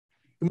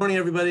Good morning,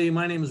 everybody.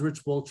 My name is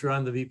Rich Bolcher.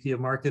 I'm the VP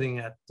of Marketing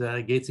at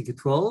Gates and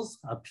Controls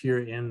up here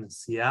in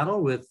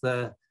Seattle. We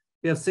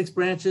have 6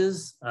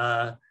 branches,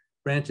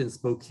 branch in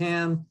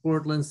Spokane,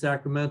 Portland,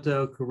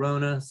 Sacramento,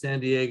 Corona,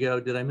 San Diego.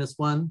 Did I miss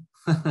one?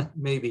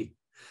 Maybe.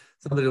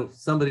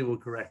 Somebody will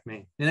correct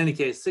me. In any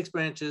case, 6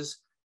 branches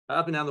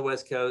up and down the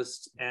West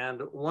Coast.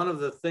 And one of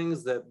the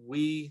things that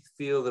we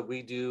feel that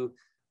we do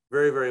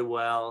very, very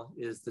well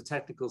is the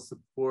technical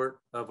support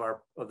of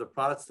the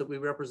products that we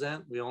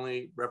represent. We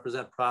only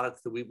represent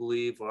products that we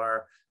believe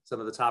are some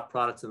of the top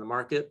products in the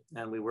market,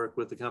 and we work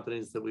with the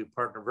companies that we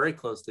partner very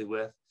closely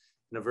with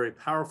in a very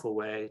powerful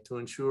way to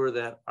ensure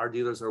that our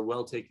dealers are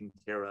well taken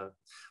care of.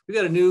 We've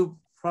got a new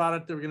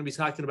product that we're going to be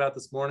talking about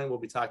this morning. We'll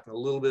be talking a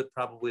little bit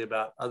probably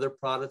about other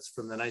products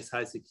from the nice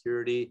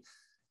HySecurity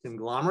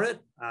conglomerate.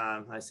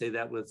 I say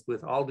that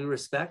with all due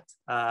respect.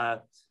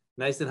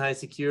 Nice and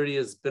HySecurity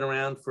has been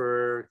around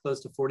for close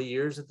to 40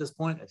 years at this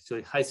point.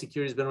 Actually,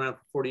 HySecurity has been around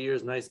for 40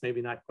 years. Nice,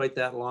 maybe not quite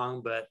that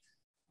long, but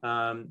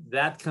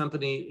that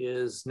company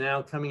is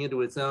now coming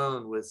into its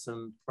own with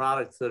some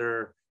products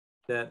that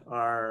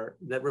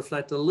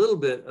reflect a little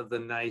bit of the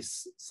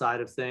nice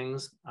side of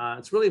things.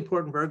 It's really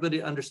important for everybody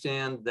to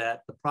understand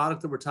that the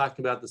product that we're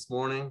talking about this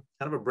morning,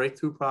 kind of a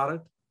breakthrough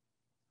product,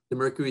 the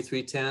Mercury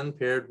 310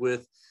 paired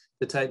with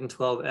the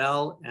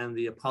TITAN12L and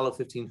the Apollo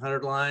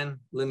 1500 line,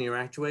 Linear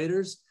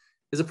Actuators,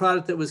 is a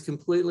product that was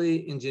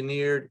completely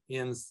engineered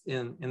in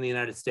the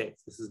United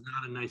States. This is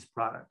not a nice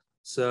product.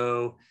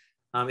 So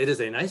it is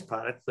a nice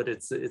product, but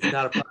it's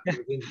not a product that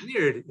was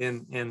engineered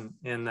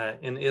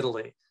in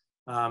Italy.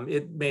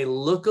 It may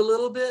look a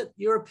little bit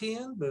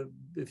European, but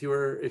if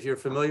you're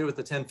familiar with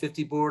the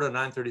 1050 board or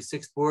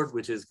 936 board,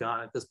 which is gone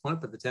at this point,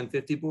 but the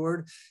 1050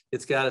 board,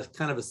 it's got a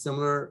kind of a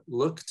similar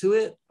look to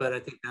it, but I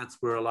think that's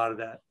where a lot of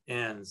that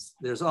ends.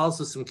 There's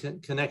also some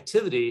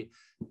connectivity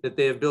that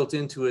they have built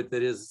into it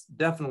that is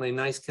definitely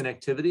nice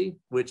connectivity,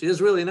 which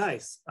is really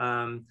nice.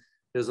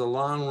 There's a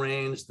long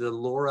range, the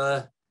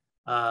LoRa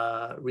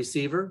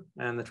receiver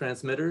and the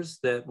transmitters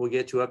that will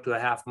get you up to a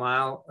half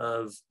mile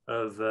of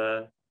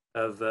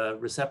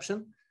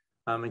reception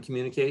and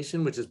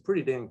communication, which is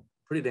pretty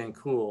dang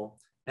cool,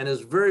 and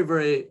is very,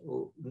 very,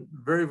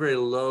 very, very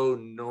low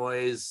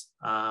noise.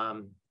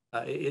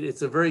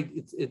 It's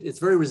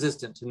very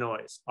resistant to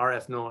noise,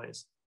 RF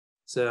noise.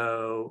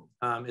 So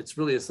it's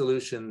really a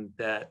solution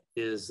that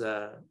is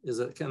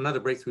another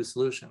breakthrough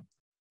solution.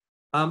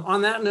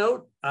 On that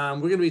note, we're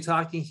going to be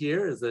talking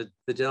here is the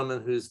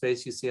gentleman whose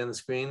face you see on the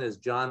screen is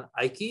John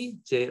Ike,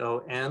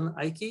 Jon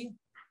Ike.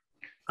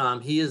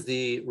 He is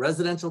the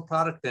residential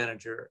product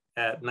manager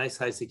at Nice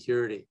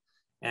HySecurity,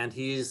 and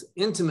he's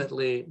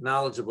intimately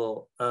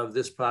knowledgeable of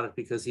this product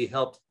because he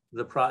helped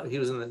he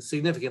was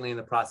significantly in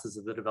the process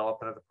of the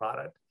development of the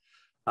product.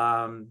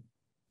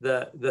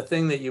 The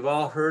thing that you've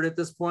all heard at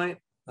this point,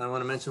 I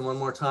want to mention one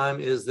more time,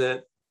 is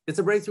that it's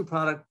a breakthrough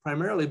product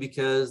primarily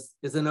because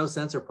it's a no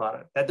sensor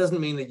product. That doesn't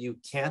mean that you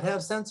can't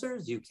have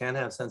sensors. You can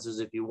have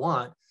sensors if you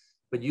want,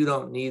 but you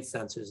don't need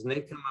sensors. And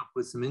they've come up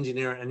with an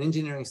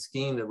engineering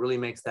scheme that really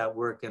makes that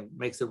work and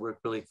makes it work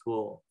really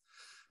cool.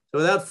 So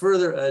without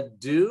further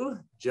ado,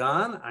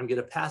 John, I'm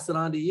going to pass it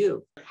on to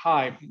you.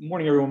 Hi, good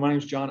morning, everyone. My name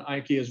is John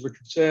Ike, as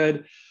Richard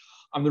said.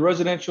 I'm the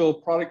residential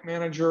product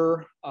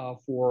manager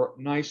for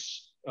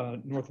Nice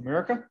North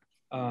America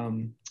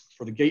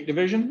for the gate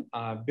division.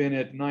 I've been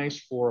at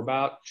Nice for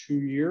about 2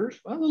 years,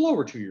 well, a little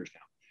over 2 years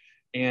now.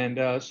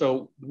 And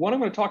so what I'm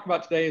going to talk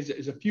about today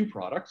is a few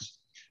products.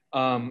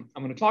 I'm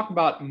going to talk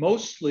about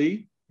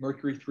mostly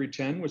Mercury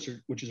 310,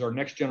 which is our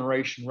next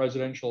generation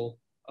residential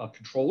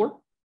controller.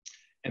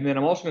 And then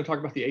I'm also going to talk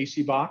about the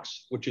AC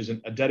box, which is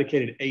a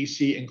dedicated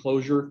AC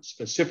enclosure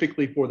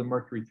specifically for the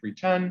Mercury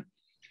 310,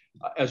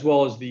 as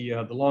well as the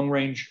long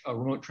range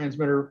remote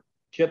transmitter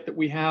kit that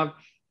we have,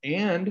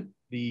 and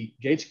the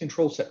Gates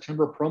Control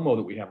September promo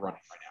that we have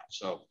running right now.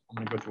 So I'm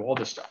going to go through all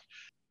this stuff.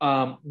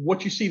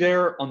 What you see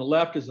there on the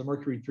left is the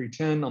Mercury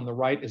 310. On the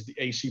right is the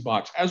AC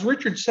box. As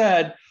Richard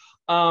said,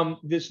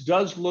 this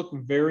does look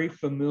very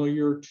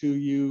familiar to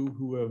you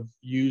who have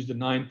used the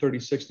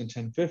 936 and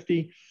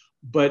 1050,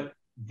 but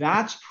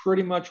that's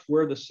pretty much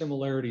where the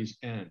similarities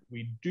end.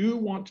 We do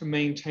want to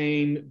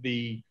maintain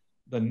the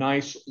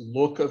nice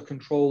look of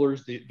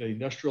controllers, the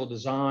industrial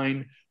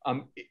design.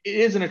 It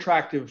is an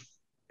attractive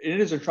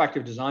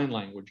design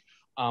language,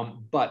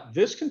 but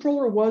this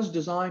controller was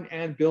designed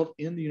and built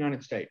in the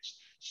United States.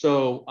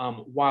 So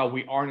while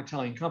we are an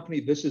Italian company,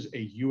 this is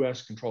a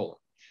US controller.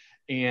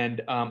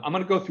 And I'm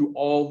going to go through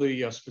all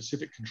the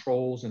specific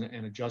controls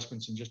and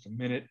adjustments in just a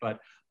minute, but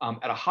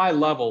at a high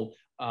level,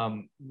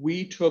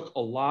 we took a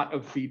lot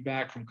of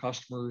feedback from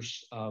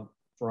customers,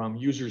 from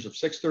users of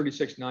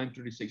 636,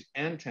 936,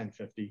 and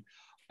 1050,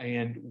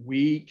 and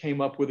we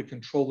came up with a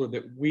controller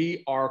that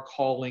we are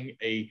calling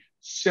a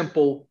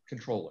simple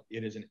controller.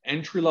 It is an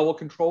entry-level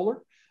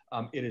controller.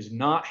 It does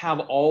not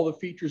have all the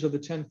features of the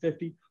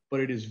 1050,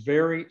 but it is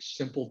very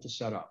simple to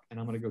set up, and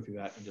I'm going to go through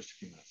that in just a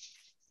few minutes.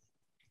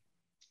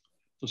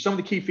 So some of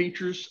the key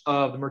features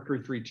of the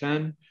Mercury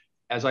 310,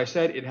 as I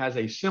said, it has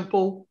a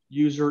simple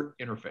user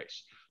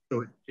interface.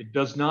 So it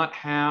does not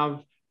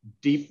have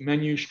deep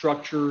menu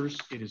structures.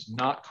 It is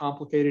not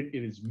complicated.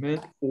 It is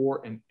meant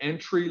for an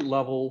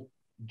entry-level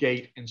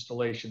gate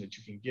installation that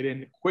you can get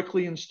in,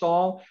 quickly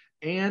install,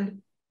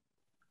 and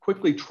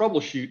quickly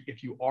troubleshoot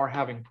if you are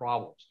having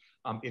problems.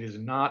 It is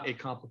not a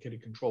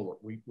complicated controller.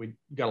 We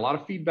got a lot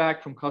of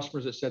feedback from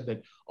customers that said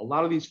that a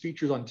lot of these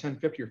features on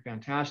 1050 are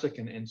fantastic,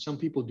 and some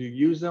people do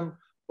use them,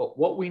 but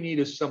what we need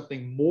is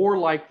something more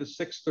like the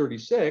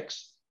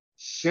 636,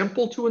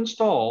 simple to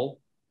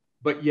install,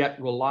 but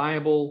yet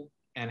reliable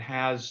and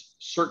has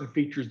certain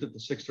features that the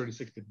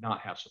 636 did not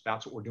have. So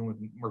that's what we're doing with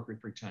Mercury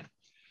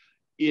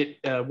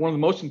 310. One of the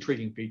most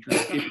intriguing features,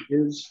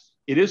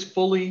 it is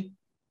fully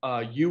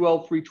UL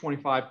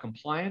 325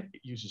 compliant.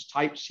 It uses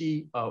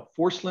Type-C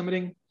force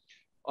limiting,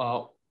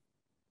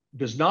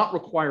 does not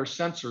require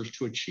sensors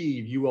to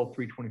achieve UL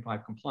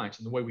 325 compliance.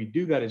 And the way we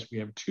do that is we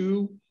have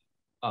two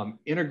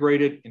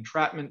integrated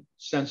entrapment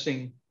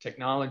sensing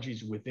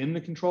technologies within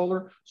the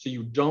controller, so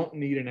you don't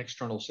need an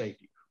external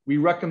safety. We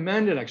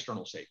recommend an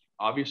external safety.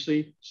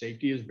 Obviously,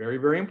 safety is very,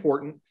 very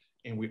important,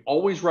 and we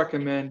always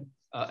recommend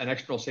an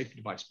external safety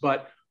device,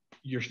 but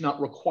you're not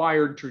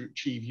required to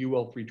achieve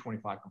UL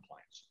 325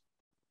 compliance.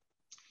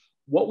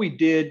 What we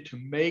did to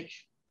make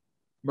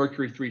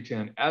Mercury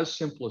 310 as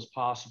simple as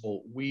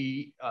possible,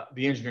 the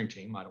engineering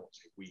team, I don't want to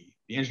say we,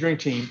 the engineering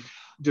team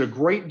did a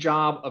great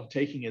job of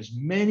taking as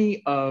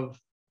many of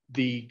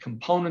the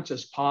components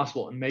as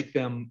possible and make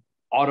them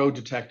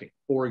auto-detecting.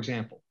 For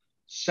example,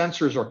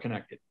 sensors are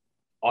connected,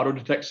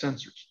 auto-detect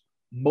sensors.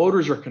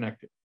 Motors are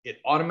connected. It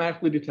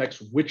automatically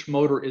detects which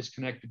motor is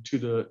connected to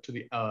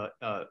the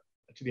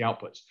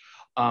outputs.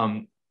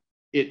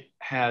 It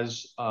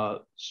has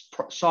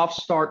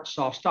soft start,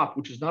 soft stop,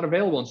 which is not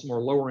available in some of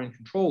our lower end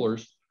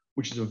controllers,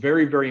 which is a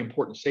very, very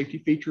important safety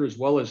feature, as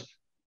well as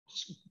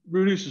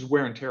reduces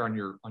wear and tear on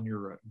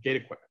your gate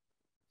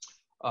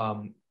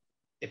equipment.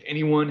 If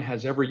anyone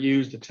has ever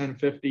used a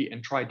 1050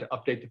 and tried to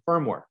update the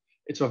firmware,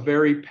 it's a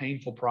very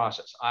painful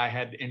process. I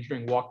had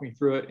engineering walk me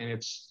through it, and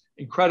it's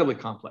incredibly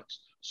complex.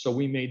 So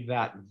we made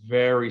that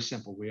very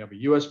simple. We have a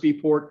USB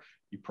port,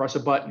 you press a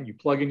button, you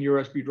plug in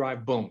your USB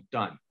drive, boom,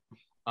 done.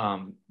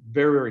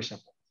 Very, very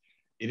simple.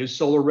 It is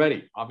solar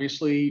ready.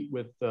 Obviously,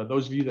 with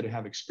those of you that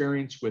have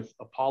experience with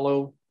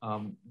Apollo,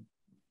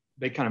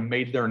 they kind of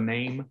made their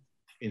name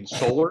in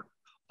solar.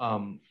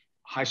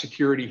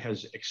 HySecurity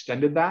has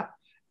extended that.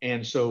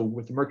 And so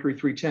with the Mercury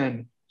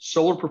 310,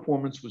 solar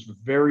performance was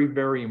very,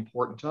 very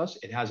important to us.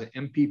 It has an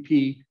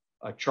MPP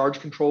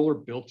charge controller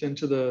built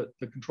into the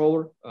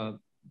controller,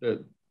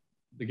 the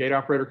gate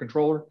operator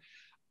controller.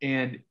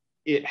 And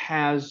it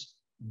has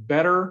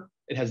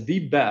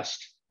the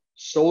best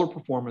solar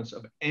performance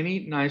of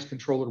any NICE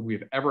controller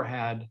we've ever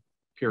had,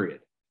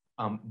 period,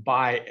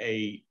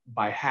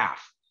 by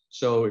half.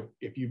 So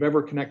if you've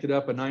ever connected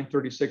up a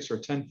 936 or a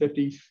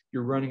 1050,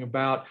 you're running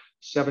about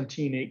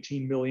 17,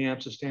 18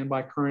 milliamps of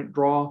standby current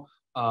draw.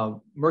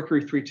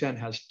 Mercury 310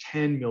 has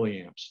 10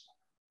 milliamps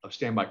of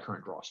standby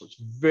current draw. So it's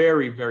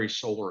very, very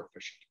solar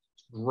efficient.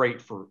 It's great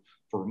for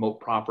remote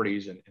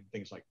properties and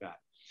things like that.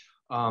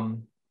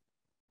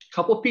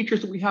 Couple of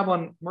features that we have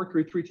on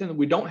Mercury 310 that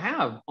we don't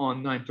have on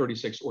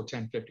 936 or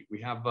 1050.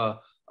 We have a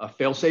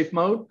fail-safe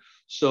mode.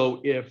 So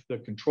if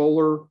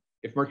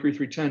Mercury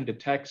 310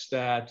 detects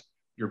that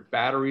your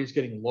battery is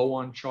getting low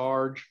on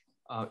charge,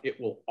 it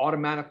will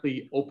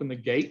automatically open the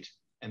gate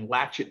and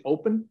latch it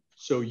open,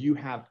 so you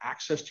have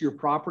access to your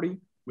property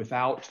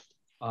without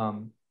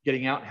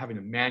getting out and having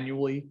to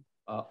manually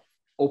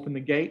open the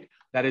gate.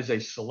 That is a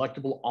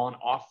selectable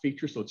on-off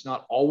feature, so it's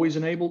not always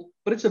enabled,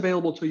 but it's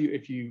available to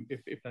you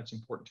if that's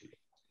important to you.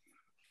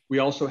 We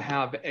also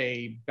have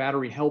a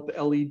battery health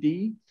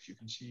LED. As you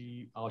can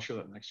see, I'll show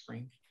that on the next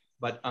screen.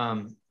 But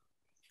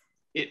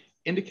it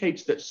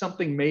indicates that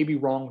something may be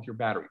wrong with your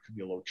battery. It could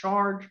be a low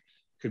charge,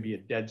 could be a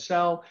dead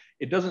cell.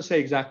 It doesn't say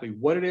exactly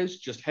what it is,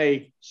 just,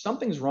 hey,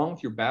 something's wrong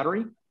with your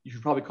battery. You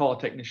should probably call a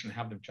technician and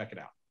have them check it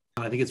out.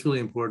 I think it's really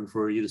important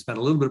for you to spend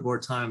a little bit more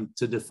time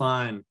to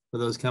define, for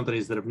those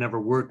companies that have never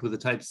worked with a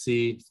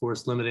Type-C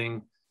force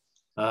limiting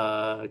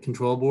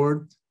control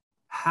board,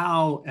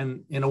 how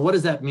and what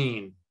does that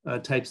mean,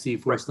 Type-C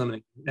force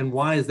limiting, and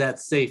why is that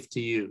safe to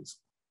use?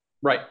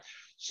 Right.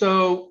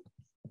 So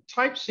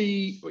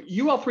Type-C,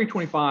 UL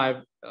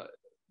 325,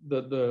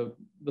 the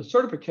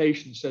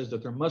certification says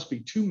that there must be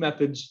two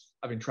methods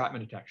of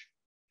entrapment detection.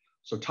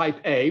 So Type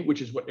A,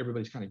 which is what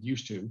everybody's kind of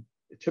used to,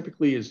 it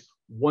typically is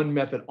one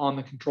method on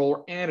the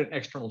controller and an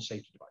external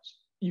safety device.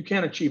 You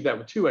can achieve that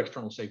with two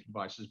external safety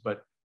devices,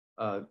 but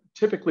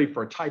typically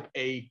for a Type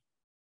A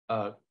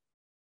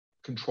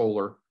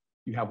controller,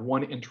 you have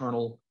one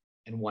internal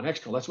and one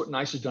external. That's what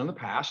NICE has done in the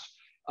past.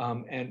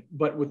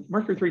 But with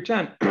Mercury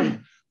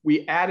 310,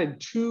 we added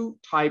two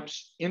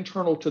types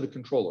internal to the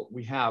controller.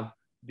 We have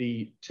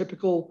the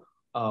typical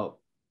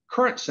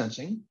current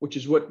sensing, which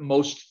is what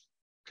most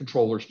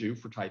controllers do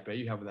for Type A.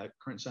 You have that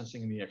current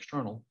sensing in the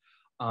external.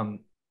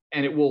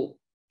 And it will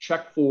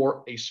check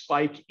for a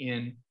spike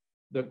in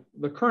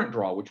the current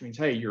draw, which means,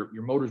 hey, your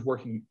motor's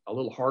working a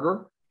little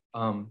harder.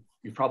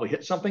 You've probably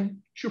hit something.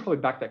 You should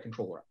probably back that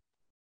controller up.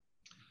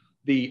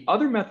 The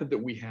other method that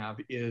we have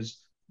is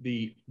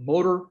the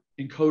motor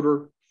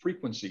encoder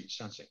frequency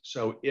sensing.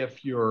 So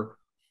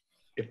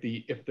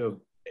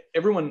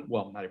everyone,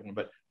 well, not everyone,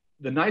 but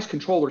the nice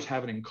controllers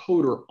have an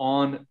encoder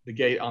on the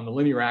gate, on the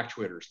linear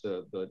actuators,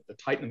 the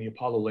Titan and the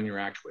Apollo linear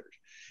actuators.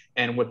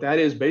 And what that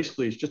is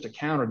basically is just a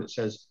counter that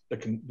says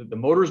the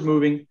motor is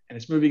moving and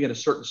it's moving at a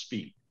certain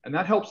speed. And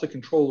that helps the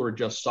controller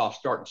adjust soft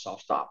start and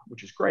soft stop,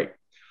 which is great.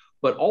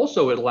 But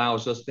also it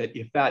allows us that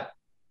if that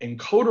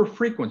encoder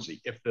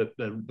frequency, if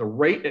the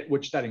rate at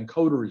which that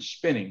encoder is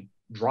spinning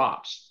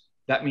drops,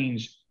 that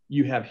means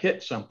you have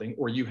hit something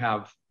or you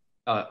have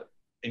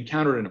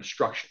encountered an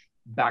obstruction,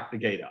 back the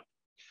gate up.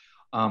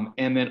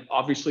 And then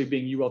obviously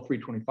being UL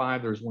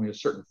 325, there's only a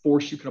certain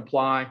force you can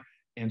apply.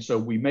 And so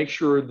we make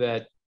sure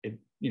that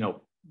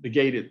the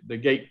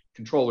gate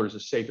controller is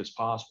as safe as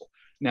possible.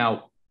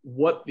 Now,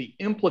 what the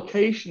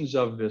implications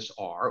of this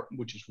are,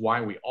 which is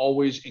why we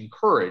always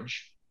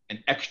encourage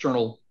an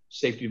external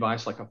safety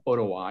device like a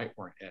photo eye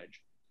or an edge,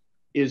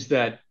 is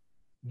that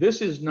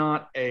this is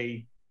not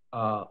it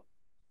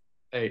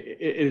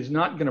is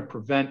not going to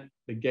prevent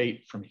the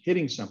gate from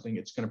hitting something.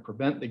 It's going to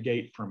prevent the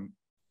gate from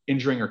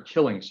injuring or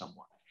killing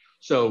someone.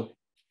 So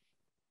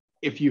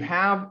if you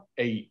have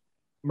a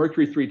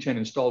Mercury 310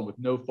 installed with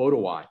no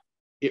photo eye,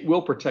 it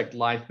will protect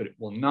life, but it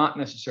will not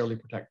necessarily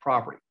protect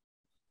property.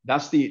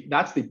 That's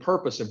the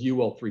purpose of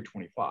UL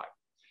 325.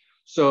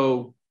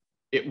 So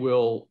it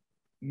will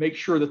make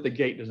sure that the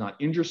gate does not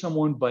injure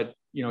someone, but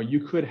you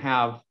could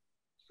have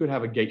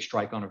a gate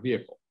strike on a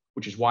vehicle,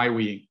 which is why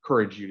we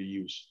encourage you to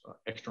use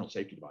external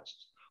safety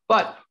devices.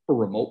 But for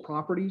remote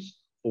properties,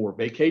 or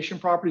vacation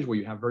properties where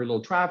you have very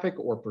little traffic,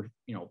 or for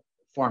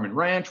farm and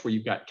ranch where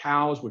you've got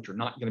cows which are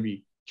not going to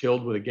be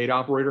killed with a gate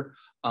operator,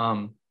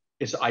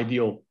 it's an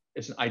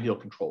ideal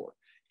controller.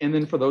 And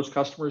then for those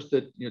customers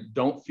that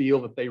don't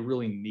feel that they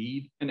really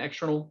need an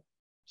external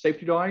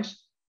safety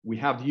device, we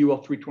have the UL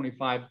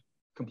 325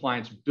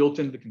 compliance built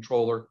into the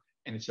controller,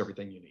 and it's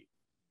everything you need.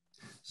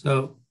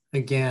 So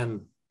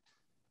again,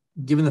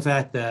 given the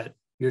fact that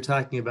you're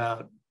talking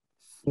about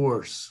the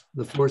force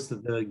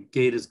that the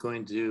gate is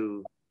going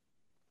to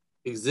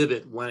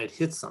exhibit when it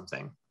hits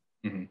something,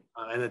 and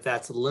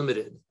that's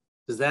limited,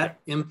 does that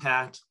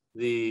impact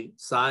the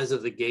size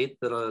of the gate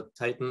that a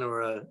Titan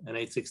or an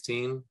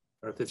 816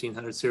 or a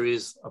 1500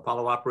 series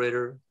Apollo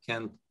operator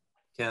can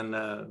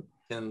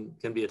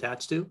be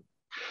attached to?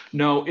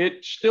 No,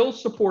 it still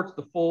supports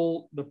the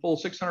full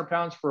 600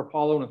 pounds for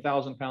Apollo and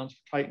 1,000 pounds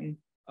for Titan,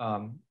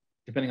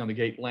 depending on the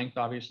gate length,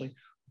 obviously.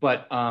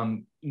 But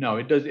no,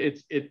 it does.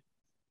 It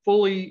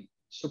fully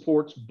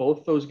supports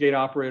both those gate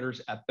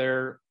operators at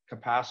their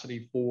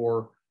capacity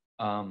for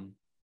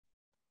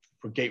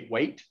gate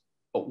weight.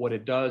 But what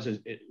it does is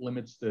it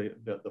limits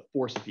the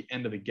force at the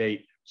end of the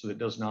gate so that it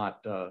does not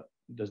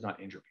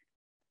injure people.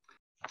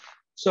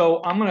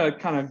 So I'm going to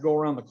kind of go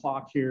around the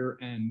clock here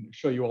and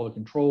show you all the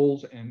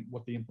controls and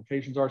what the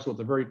implications are. So at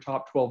the very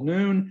top, 12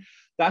 noon,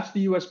 that's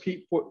the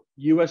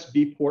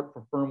USB port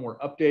for firmware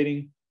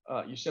updating.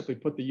 You simply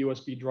put the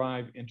USB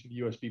drive into the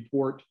USB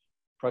port,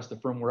 press the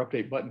firmware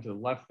update button to the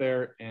left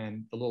there,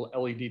 and the little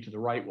LED to the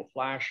right will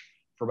flash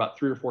for about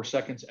 3 or 4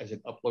 seconds as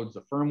it uploads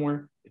the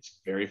firmware. It's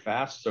very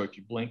fast, so if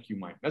you blink, you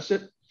might miss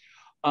it.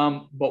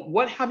 But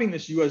what having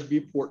this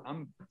USB port,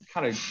 I'm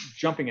kind of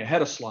jumping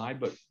ahead a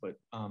slide, but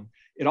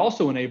it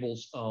also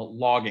enables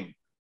logging.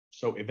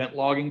 So event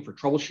logging for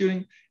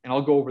troubleshooting, and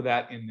I'll go over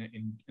that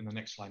in the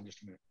next slide in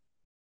just a minute.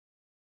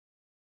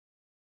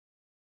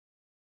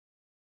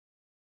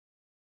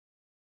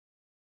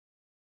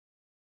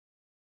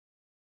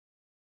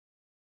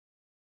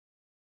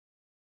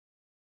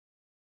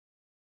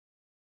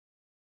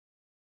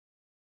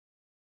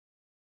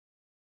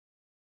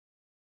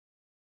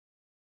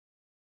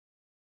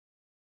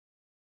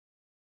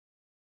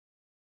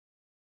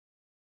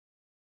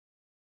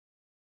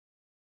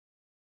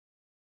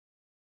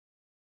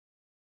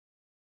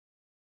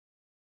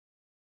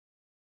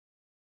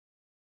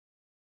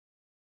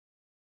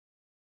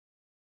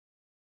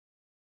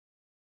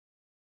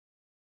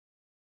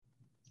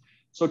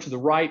 So to the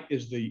right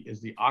is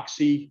the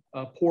Oxy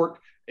port.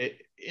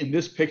 In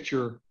this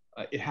picture,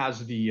 it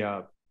has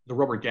the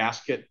rubber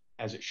gasket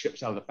as it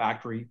ships out of the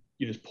factory.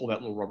 You just pull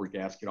that little rubber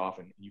gasket off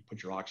and you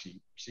put your Oxy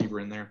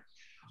receiver in there.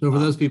 So for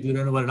those people who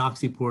don't know what an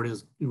Oxy port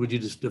is, would you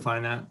just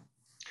define that?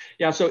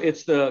 Yeah, so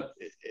it's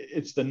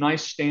the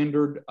nice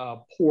standard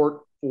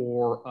port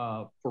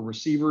for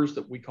receivers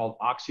that we call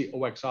Oxy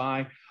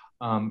OXI.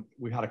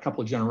 We've had a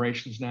couple of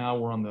generations now.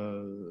 We're on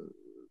the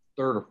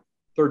third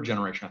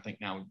generation, I think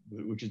now,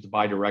 which is the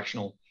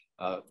bidirectional,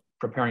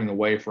 preparing the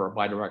way for our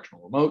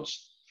bidirectional remotes.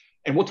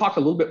 And we'll talk a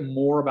little bit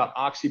more about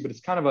Oxy, but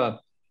it's kind of a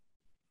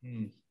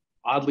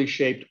oddly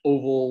shaped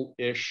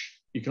oval-ish.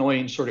 You can only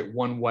insert it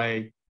one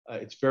way.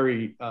 It's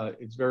very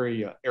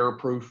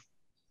error-proof,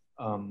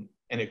 and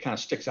it kind of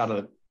sticks out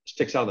of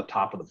the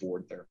top of the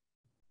board there.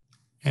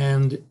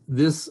 And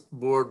this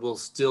board will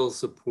still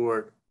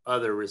support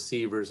other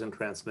receivers and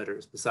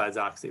transmitters besides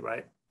Oxy,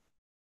 right?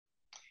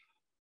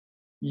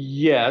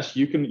 Yes,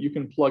 you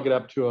can plug it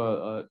up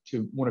to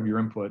one of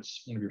your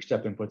inputs, one of your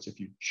step inputs if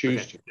you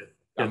choose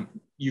to.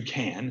 You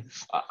can.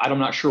 I'm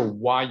not sure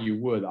why you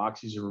would.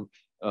 Oxys are,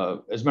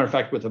 as a matter of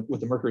fact, with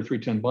the Mercury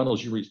 310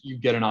 bundles, you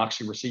get an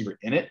Oxy receiver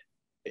in it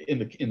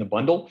in the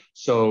bundle.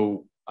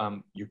 So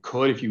you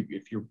could,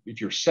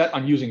 if you're set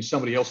on using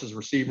somebody else's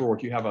receiver, or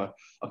if you have a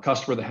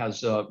customer that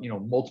has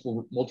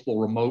multiple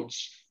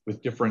remotes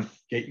with different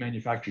gate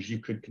manufacturers, you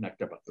could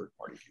connect up a third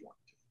party if you want.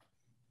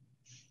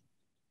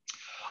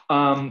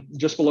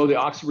 Just below the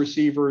Oxy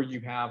receiver, you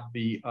have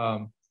the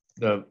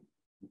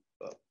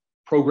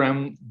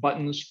program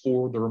buttons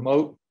for the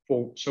remote.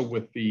 So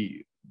with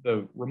the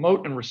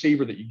remote and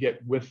receiver that you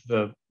get with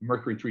the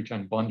Mercury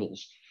 310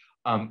 bundles,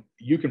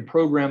 you can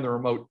program the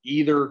remote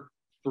either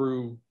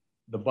through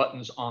the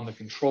buttons on the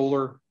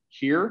controller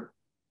here,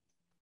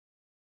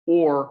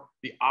 or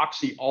the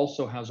Oxy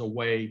also has a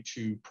way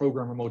to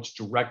program remotes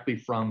directly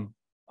from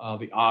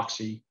the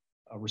Oxy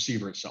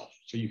receiver itself.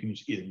 So you can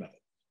use either method.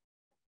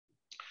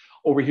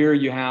 Over here,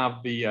 you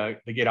have the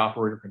gate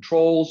operator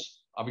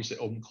controls, obviously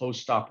open, close,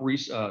 stop,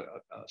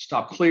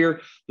 stop,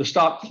 clear. The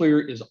stop clear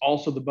is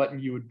also the button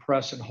you would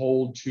press and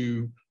hold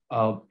to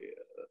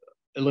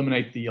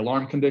eliminate the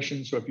alarm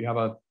condition. So if you have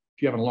an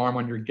alarm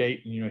on your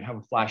gate and you have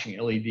a flashing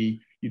LED,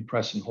 you'd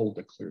press and hold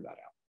to clear that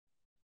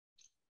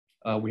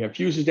out. We have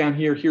fuses down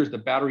here. Here's the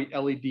battery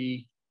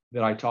LED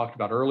that I talked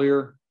about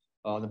earlier.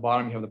 On the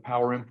bottom, you have the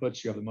power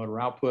inputs, you have the motor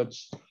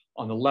outputs.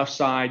 On the left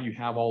side, you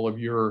have all of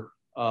your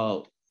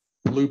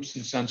loops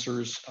and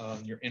sensors,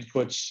 your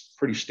inputs,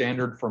 pretty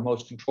standard for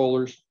most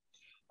controllers.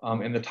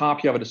 In the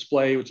top, you have a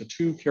display. It's a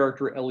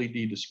 2-character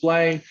LED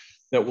display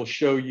that will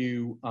show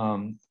you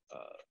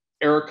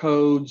error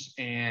codes,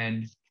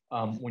 and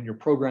when you're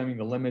programming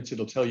the limits,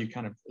 it'll tell you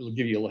it'll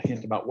give you a little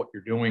hint about what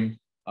you're doing,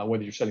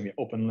 whether you're setting the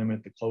open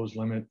limit, the close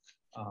limit,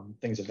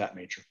 things of that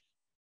nature.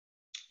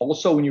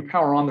 Also, when you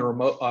power on the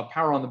remote,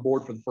 power on the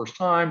board for the first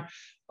time,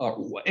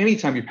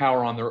 anytime you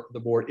power on the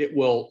board, it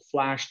will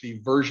flash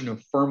the version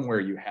of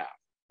firmware you have,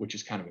 which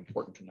is kind of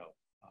important to know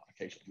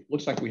occasionally. It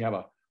looks like we have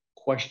a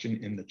question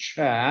in the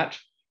chat.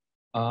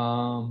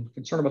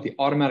 Concerned about the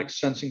automatic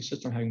sensing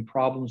system having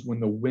problems when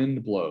the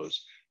wind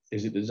blows.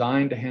 Is it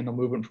designed to handle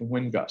movement from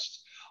wind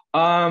gusts?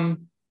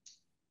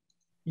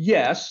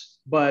 Yes,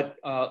 but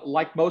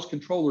like most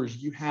controllers,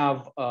 you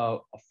have a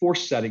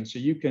force setting. So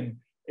you can,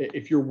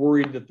 if you're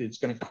worried that it's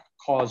going to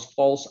cause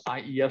false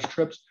IES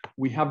trips,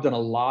 we have done a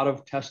lot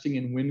of testing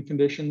in wind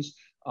conditions,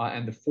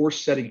 and the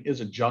force setting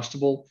is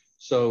adjustable.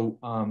 So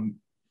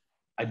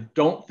I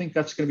don't think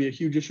that's going to be a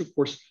huge issue. Of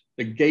course,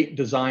 the gate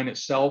design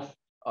itself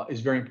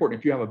is very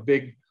important. If you have a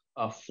big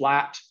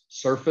flat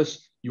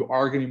surface, you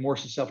are going to be more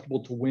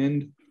susceptible to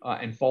wind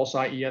and false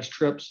IES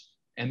trips,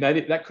 and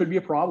that could be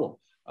a problem.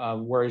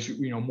 Whereas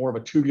more of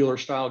a tubular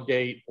style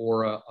gate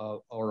or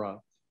a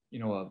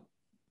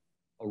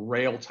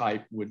rail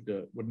type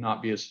would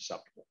not be as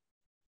susceptible.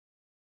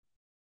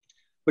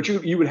 But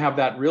you would have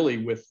that really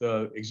with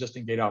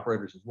existing gate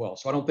operators as well.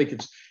 So I don't think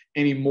it's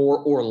any more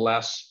or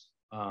less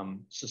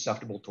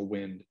susceptible to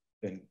wind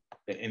than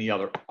any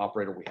other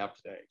operator we have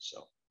today.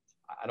 So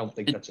I don't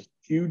think that's a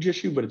huge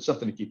issue, but it's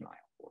something to keep an eye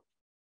out for.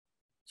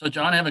 So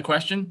John, I have a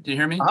question. Do you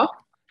hear me?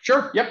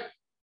 Sure. Yep.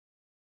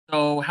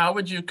 So how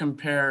would you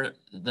compare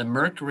the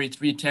Mercury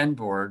 310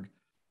 board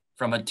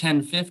from a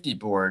 1050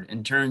 board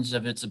in terms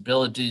of its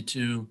ability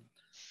to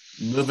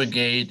move a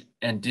gate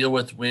and deal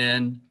with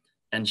wind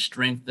and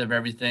strength of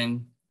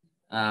everything?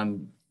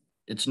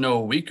 It's no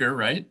weaker,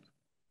 right?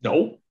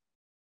 No,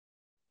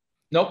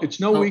 it's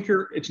no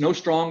weaker. It's no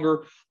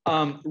stronger.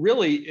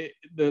 Really,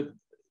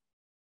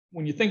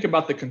 when you think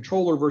about the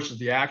controller versus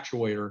the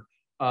actuators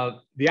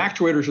are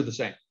the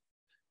same.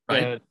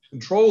 Right. The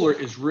controller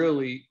is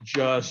really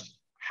just,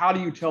 how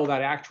do you tell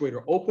that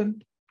actuator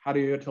open? How do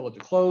you tell it to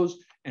close?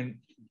 And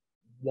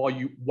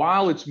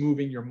while it's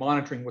moving, you're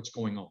monitoring what's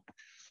going on.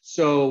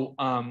 So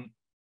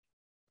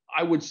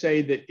I would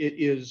say that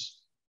it is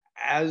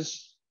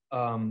as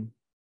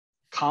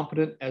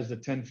competent as the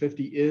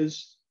 1050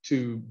 is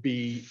to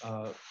be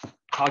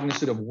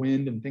cognizant of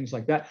wind and things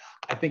like that.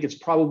 I think it's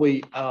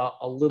probably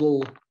a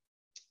little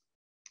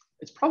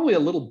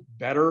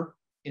better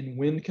in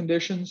wind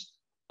conditions,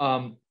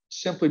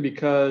 simply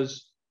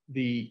because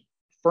the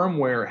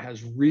firmware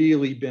has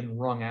really been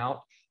wrung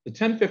out. The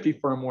 1050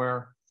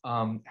 firmware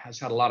has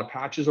had a lot of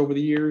patches over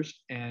the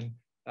years, and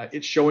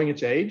it's showing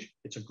its age.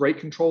 It's a great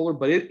controller,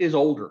 but it is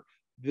older.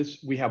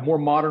 We have more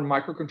modern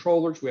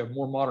microcontrollers. We have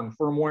more modern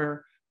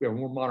firmware. We have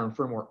more modern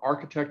firmware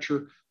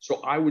architecture.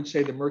 So I would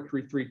say the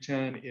Mercury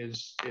 310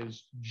 is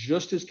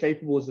just as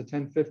capable as the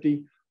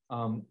 1050,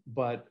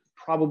 but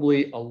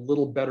probably a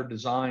little better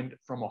designed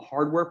from a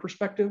hardware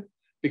perspective,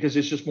 because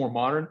it's just more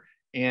modern,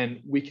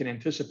 and we can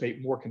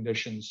anticipate more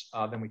conditions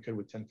than we could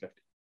with 1050.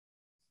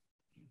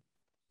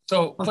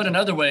 So put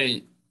another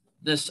way,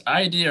 this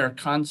idea or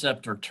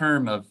concept or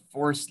term of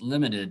force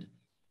limited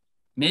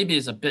maybe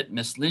is a bit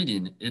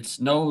misleading. It's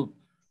no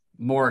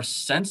more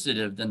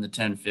sensitive than the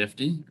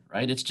 1050,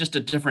 right? It's just a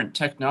different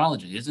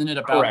technology. Isn't it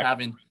about Correct.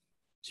 having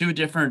two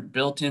different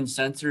built-in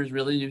sensors,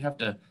 really?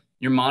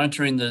 You're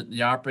monitoring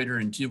the operator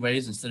in two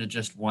ways instead of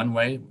just one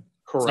way?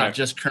 Correct. It's not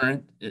just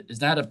current. Is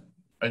that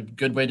a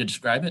good way to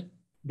describe it?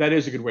 That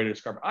is a good way to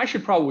describe it. I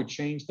should probably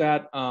change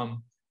that.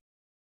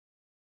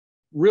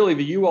 Really,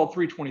 the UL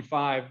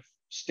 325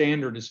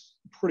 standard is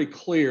pretty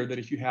clear that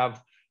if you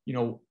have,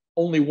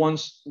 only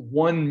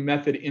one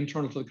method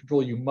internal to the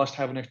controller, you must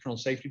have an external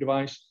safety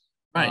device.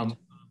 Right.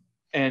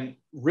 And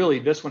really,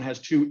 this one has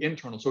two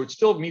internal. So it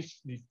still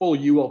meets the full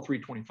UL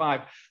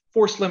 325.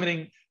 Force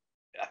limiting,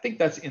 I think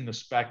that's in the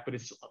spec, but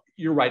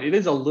you're right. It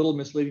is a little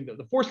misleading.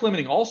 The force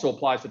limiting also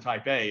applies to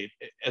type A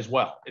as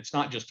well. It's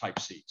not just type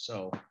C.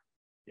 So,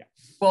 yeah.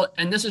 Well,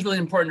 and this is really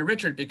important to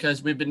Richard,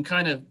 because we've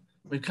kind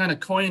of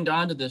coined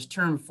onto this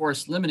term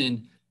force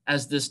limiting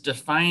as this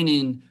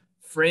defining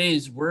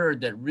word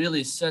that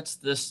really sets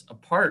this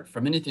apart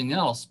from anything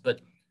else.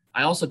 But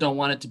I also don't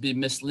want it to be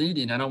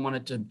misleading. I don't want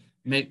it to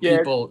make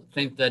people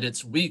think that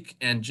it's weak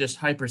and just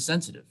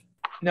hypersensitive.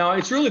 No,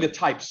 it's really the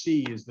type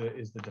C is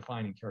the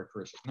defining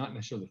characteristic, not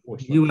necessarily the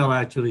force limited. UL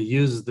actually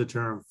uses the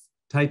term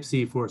type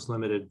C force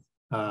limited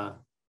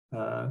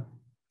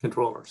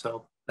controller.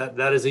 So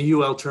that is a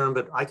UL term,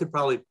 but I could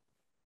probably,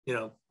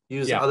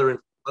 use other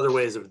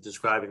ways of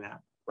describing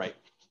that. Right.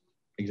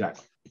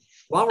 Exactly.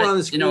 While we're on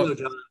the screen, though,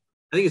 John,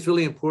 I think it's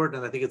really important,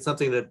 and I think it's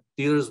something that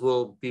dealers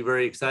will be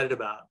very excited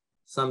about.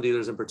 Some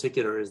dealers in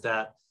particular, is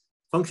that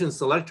function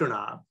selector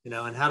knob,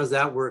 and how does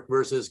that work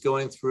versus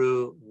going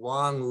through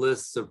long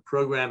lists of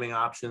programming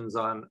options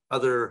on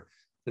other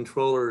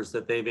controllers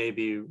that they may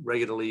be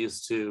regularly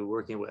used to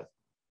working with.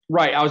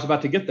 Right. I was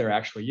about to get there,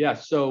 actually.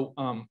 Yes. So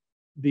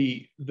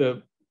the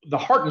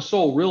heart and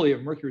soul really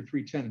of Mercury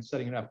 310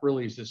 setting it up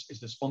really is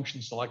this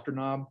function selector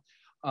knob,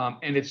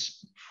 and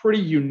it's pretty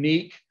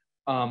unique.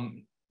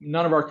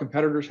 None of our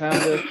competitors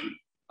have it,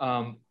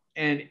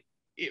 and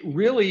it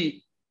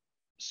really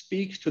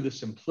speaks to the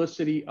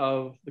simplicity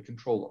of the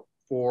controller.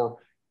 For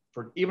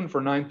even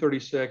for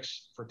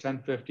 936, for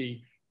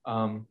 1050,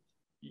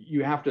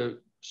 you have to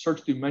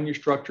search through menu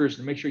structures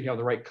and make sure you have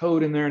the right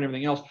code in there and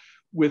everything else.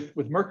 With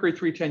Mercury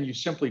 310, you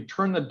simply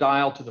turn the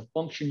dial to the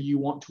function you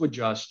want to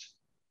adjust.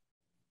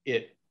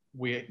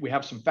 We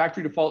have some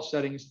factory default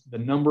settings.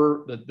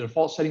 The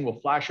default setting will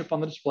flash up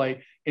on the display.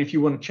 And if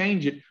you want to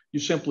change it, you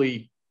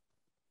simply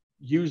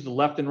use the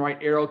left and right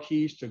arrow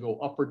keys to go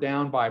up or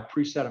down by a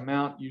preset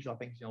amount. Usually I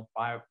think,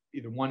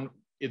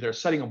 either a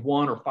setting of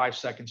 1 or 5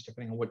 seconds,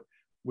 depending on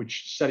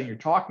which setting you're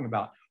talking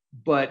about.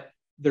 But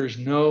there's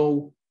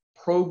no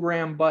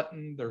program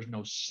button, there's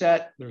no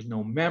set, there's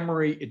no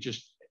memory. It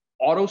just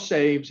auto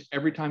saves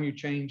every time you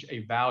change a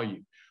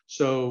value.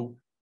 So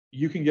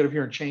you can get up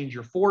here and change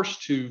your force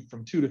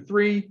from 2 to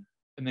 3,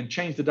 and then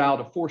change the dial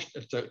to force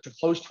to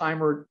close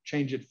timer,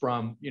 change it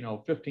from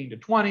 15 to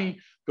 20,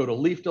 go to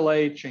leaf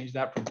delay, change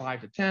that from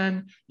 5 to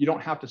 10. You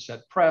don't have to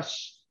set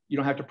press. You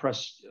don't have to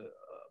press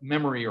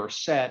memory or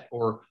set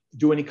or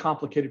do any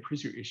complicated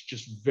procedure. It's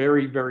just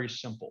very, very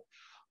simple.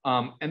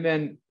 And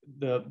then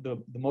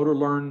the motor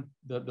learn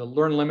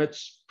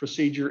limits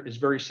procedure is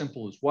very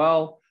simple as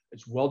well.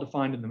 It's well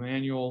defined in the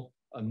manual,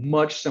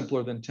 much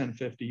simpler than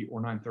 1050 or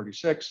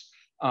 936.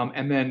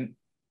 And then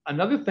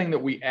another thing that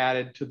we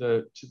added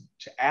to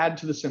add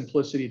to the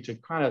simplicity, to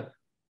kind of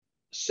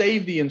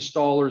save the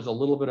installers a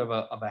little bit of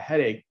a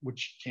headache,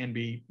 which can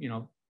be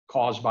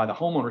caused by the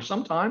homeowner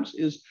sometimes,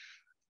 is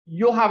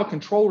you'll have a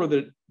controller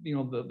that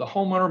the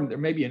homeowner, there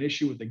may be an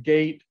issue with the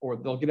gate, or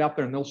they'll get out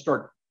there and they'll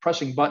start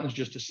pressing buttons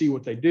just to see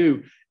what they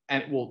do,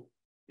 and it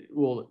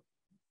will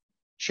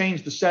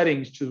change the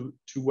settings to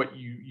what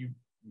you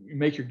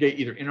make your gate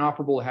either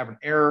inoperable or have an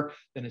error.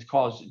 Then it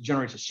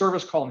generates a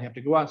service call, and you have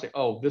to go out and say,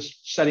 oh, this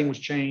setting was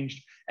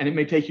changed. And it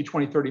may take you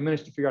 20-30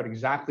 minutes to figure out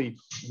exactly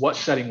what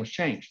setting was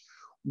changed.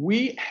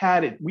 We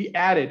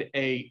added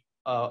a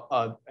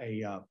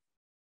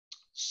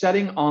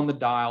setting on the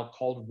dial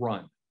called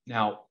run.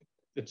 Now,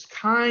 it's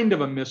kind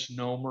of a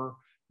misnomer,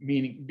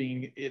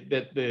 meaning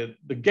that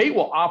the gate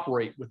will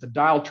operate with the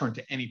dial turned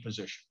to any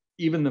position,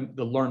 even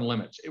the learn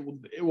limits. It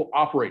will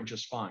operate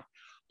just fine.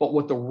 But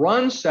what the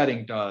run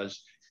setting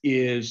does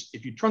is,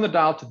 if you turn the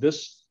dial to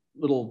this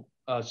little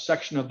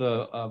section of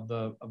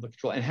the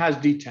control, and it has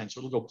D10, so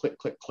it'll go click,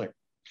 click, click.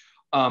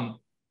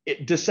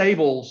 It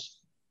disables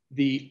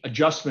the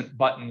adjustment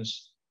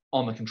buttons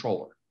on the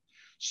controller.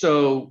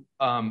 So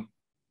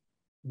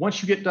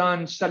once you get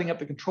done setting up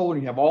the controller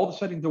and you have all the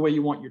settings the way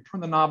you want, you turn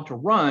the knob to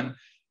run.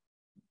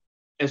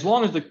 As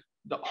long as the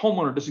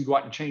homeowner doesn't go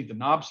out and change the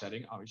knob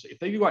setting, obviously, if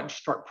they go out and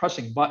start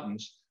pressing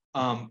buttons,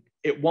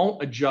 it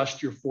won't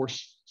adjust your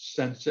force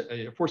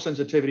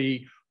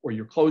sensitivity or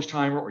your close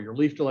timer or your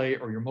leaf delay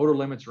or your motor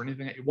limits or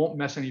anything. It won't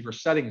mess any of your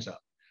settings up.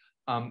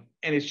 And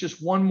it's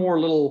just one more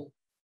little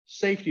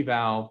safety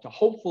valve to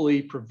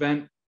hopefully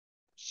prevent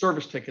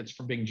service tickets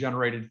from being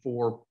generated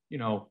for,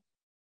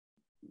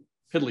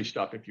 piddly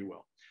stuff, if you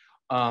will.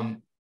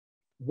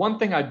 One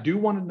thing I do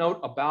want to note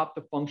about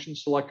the function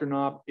selector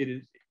knob,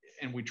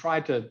 and we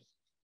tried to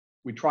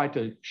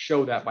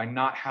show that by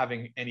not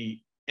having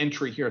any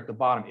entry here at the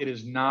bottom. It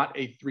is not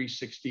a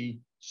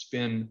 360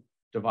 spin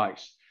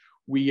device.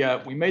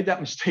 we made that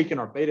mistake in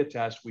our beta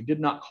test. We did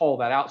not call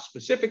that out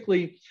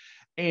specifically.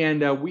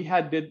 And we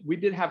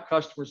did have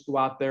customers go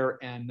out there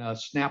and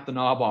snap the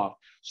knob off.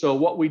 So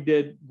what we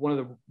did, one of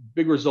the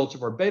big results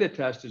of our beta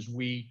test is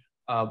we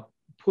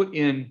put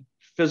in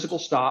physical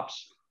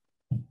stops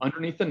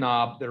underneath the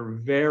knob that are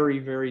very,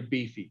 very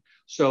beefy.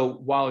 So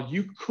while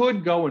you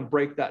could go and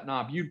break that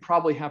knob, you'd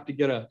probably have to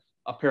get a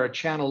pair of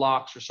channel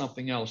locks or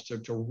something else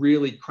to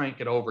really crank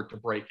it over to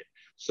break it.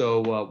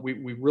 So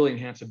we really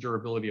enhance the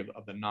durability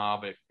of the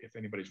knob if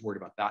anybody's worried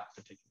about that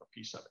particular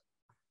piece of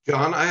it.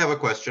 John, I have a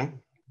question.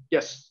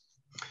 Yes.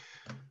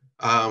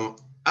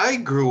 I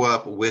grew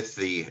up with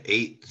the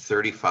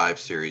 835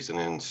 series and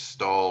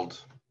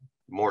installed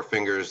more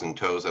fingers and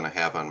toes than I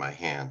have on my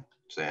hands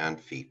and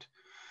feet.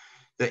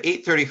 The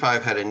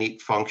 835 had a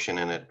neat function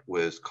in it,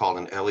 was called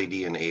an LED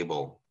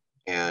enable,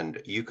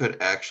 and you could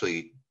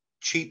actually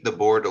cheat the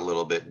board a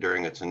little bit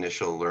during its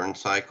initial learn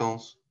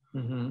cycles.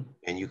 Mm-hmm.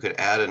 And you could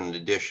add an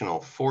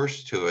additional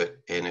force to it,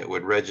 and it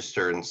would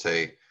register and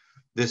say,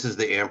 this is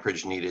the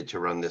amperage needed to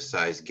run this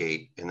size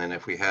gate. And then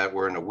if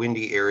we're in a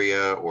windy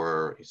area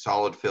or a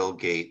solid fill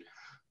gate,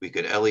 we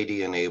could LED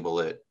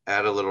enable it,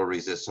 add a little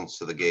resistance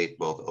to the gate,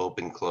 both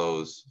open,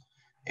 close,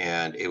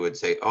 and it would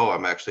say, oh,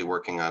 I'm actually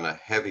working on a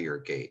heavier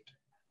gate.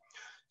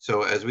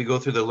 So as we go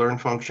through the learn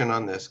function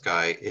on this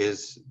guy,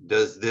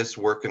 does this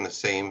work in the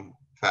same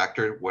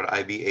factor? Would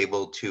I be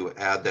able to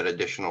add that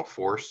additional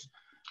force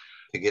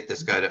to get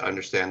this guy to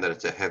understand that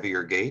it's a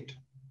heavier gate?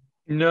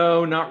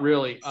 No, not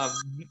really.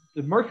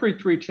 The Mercury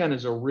 310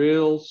 is a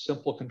real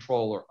simple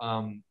controller.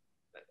 I'm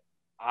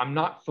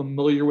not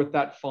familiar with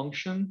that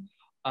function,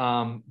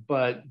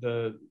 but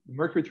the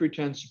Mercury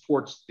 310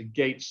 supports the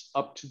gates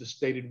up to the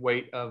stated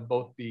weight of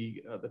both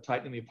the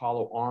Titan and the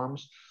Apollo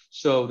arms.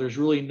 So there's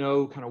really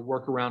no kind of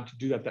workaround to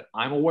do that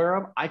I'm aware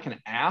of. I can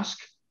ask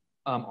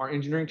our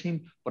engineering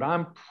team, but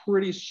I'm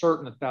pretty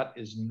certain that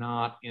is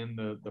not in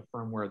the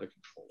firmware of the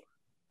controller.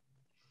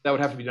 That would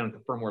have to be done at the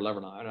firmware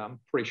level. I'm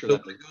pretty sure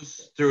that it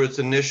goes through its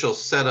initial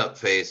setup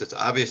phase. It's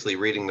obviously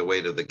reading the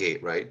weight of the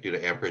gate, right? Due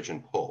to amperage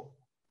and pull.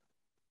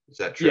 Is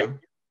that true? Yeah.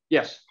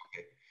 Yes.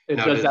 Okay. It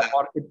does that,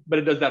 but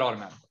it does that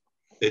automatically.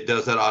 It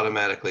does that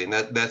automatically, and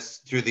that's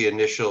through the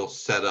initial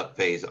setup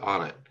phase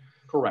on it.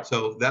 Correct.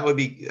 So I would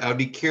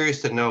be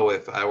curious to know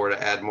if I were to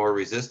add more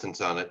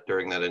resistance on it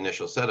during that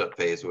initial setup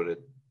phase, would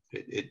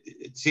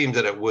it seems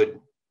that it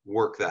would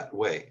work that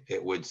way.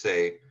 It would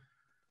say,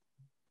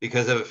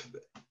 because of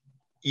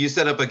you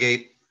set up a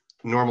gate,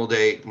 normal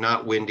day,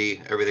 not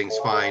windy, everything's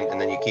fine, and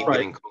then you keep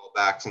getting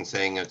callbacks and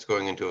saying it's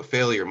going into a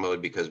failure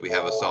mode because we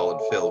have a solid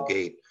fill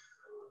gate.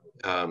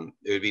 It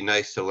would be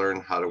nice to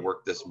learn how to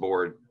work this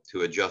board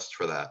to adjust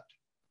for that,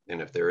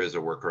 and if there is a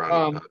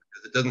workaround.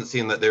 It doesn't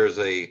seem that there's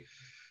a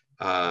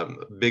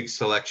big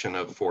selection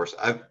of force.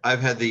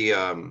 I've had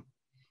the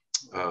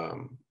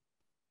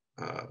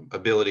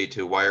ability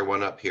to wire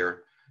one up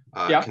here,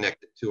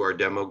 connect it to our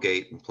demo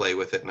gate and play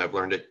with it, and I've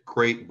learned it.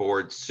 Great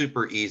board,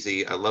 super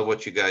easy. I love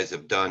what you guys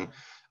have done.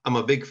 I'm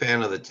a big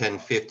fan of the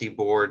 1050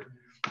 board.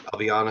 I'll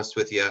be honest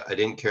with you, I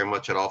didn't care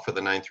much at all for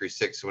the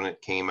 936 when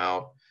it came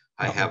out.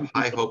 I have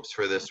high hopes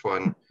for this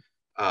one,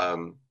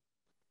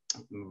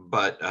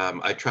 but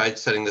I tried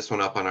setting this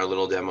one up on our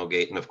little demo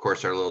gate, and of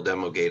course our little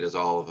demo gate is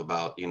all of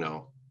about,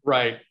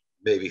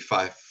 maybe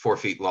 4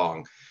 feet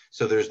long.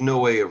 So there's no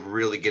way of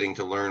really getting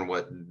to learn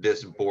what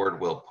this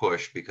board will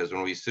push, because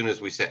as soon as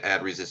we say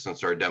add resistance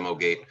to our demo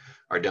gate,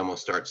 our demo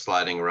starts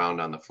sliding around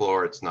on the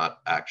floor. It's not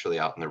actually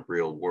out in the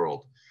real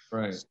world.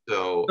 Right.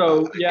 So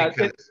yeah,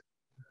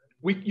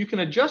 you can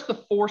adjust the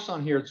force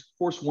on here. It's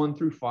force 1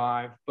 through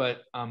 5,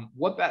 but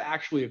what that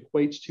actually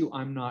equates to,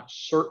 I'm not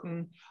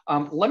certain.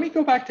 Let me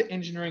go back to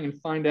engineering and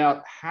find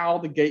out how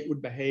the gate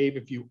would behave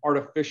if you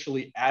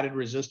artificially added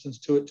resistance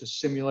to it to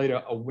simulate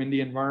a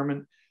windy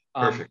environment.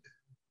 Perfect.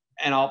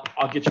 And I'll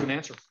get you an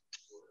answer.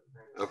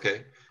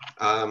 Okay.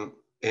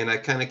 And I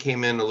kind of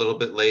came in a little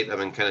bit late. I've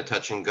been kind of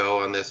touch and go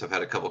on this. I've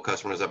had a couple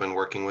customers I've been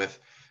working with.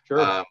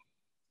 Sure.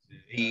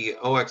 The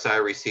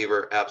OXI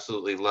receiver,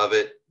 absolutely love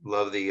it.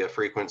 Love the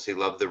frequency,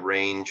 love the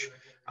range.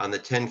 On the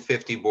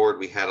 1050 board,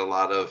 we had a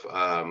lot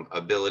of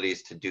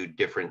abilities to do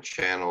different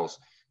channels.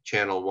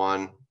 Channel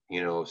 1,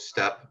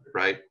 step,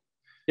 right?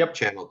 Yep.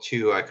 Channel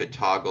 2, I could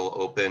toggle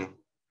open.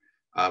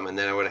 And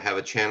then I would have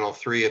a channel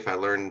 3. If I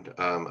learned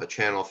a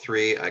channel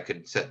 3, I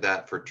could set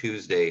that for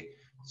Tuesday.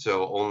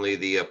 So only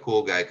the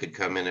pool guy could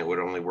come in. It would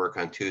only work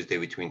on Tuesday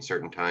between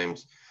certain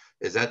times.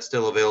 Is that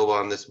still available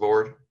on this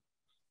board?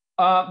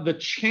 The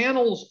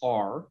channels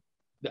are,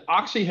 the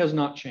Oxy has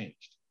not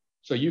changed.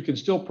 So you can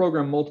still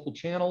program multiple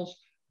channels,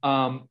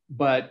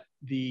 but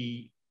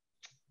the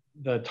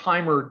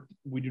timer,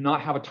 we do not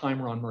have a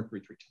timer on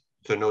Mercury 310.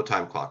 So no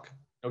time clock?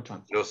 No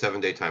time. No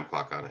 7-day time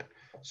clock on it.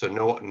 So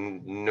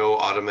no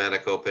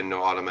automatic open,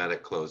 no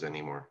automatic close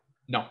anymore?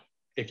 No.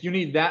 If you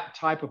need that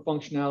type of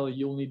functionality,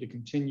 you'll need to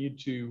continue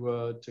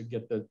to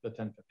get the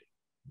 1050.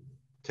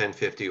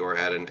 1050 or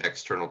add an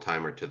external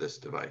timer to this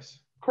device?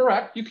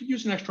 Correct. You could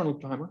use an external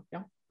timer.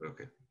 Yeah.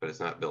 Okay, but it's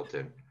not built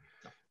in.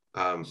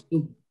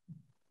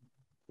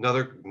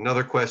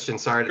 Another question.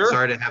 Sorry, Sure.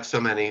 sorry to have so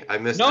many. I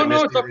missed. No, I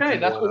missed it's okay.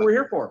 That's what we're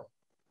here for.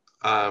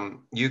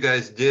 You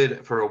guys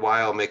did for a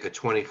while make a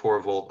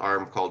 24-volt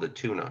arm called a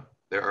tuna.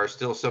 There are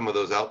still some of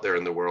those out there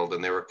in the world,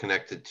 and they were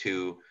connected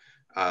to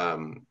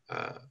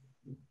the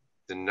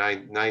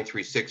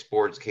 936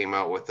 boards came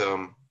out with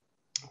them.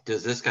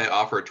 Does this guy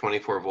offer a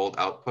 24-volt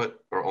output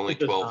or only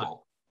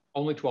 12-volt?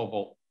 Only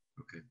 12-volt.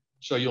 Okay.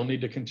 So you'll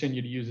need to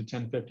continue to use a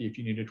 1050 if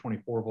you need a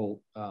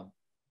 24-volt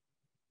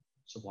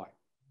supply.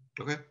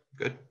 Okay,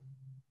 good.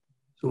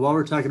 So while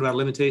we're talking about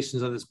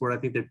limitations on this board, I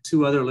think there are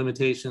two other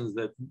limitations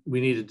that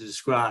we needed to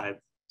describe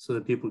so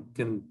that people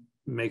can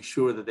make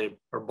sure that they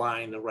are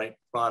buying the right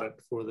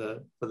product for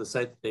the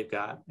site that they've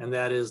got, and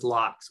that is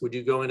locks. Would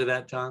you go into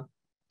that, John?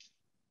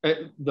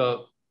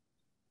 The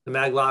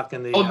mag lock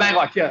and the mag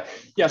lock,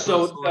 yeah.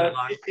 So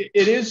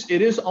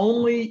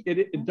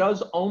it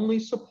does only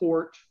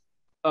support.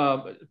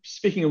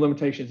 Speaking of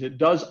limitations, it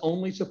does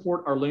only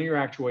support our linear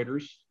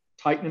actuators,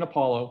 Titan and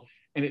Apollo,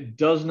 and it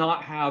does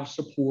not have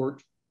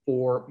support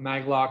for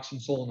mag locks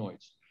and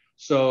solenoids.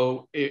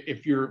 So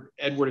if you're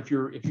Edward, if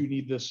you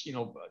need this,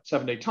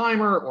 7-day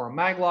timer or a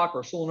mag lock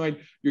or a solenoid,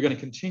 you're going to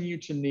continue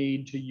to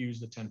need to use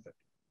the 1050.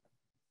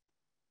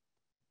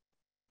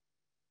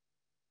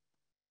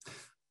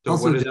 So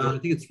also, John, I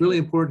think it's really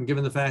important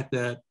given the fact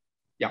that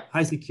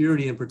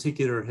HySecurity in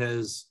particular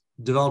has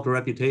developed a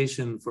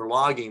reputation for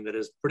logging that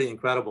is pretty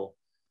incredible.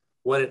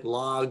 What it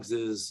logs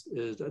is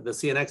the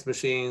CNX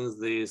machines,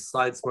 the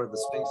Slide Smart,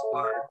 the Swing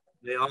Smart,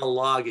 they all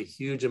log a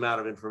huge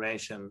amount of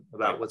information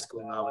about what's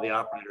going on with the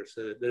operator.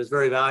 So that is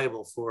very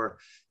valuable for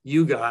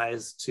you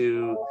guys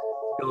to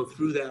go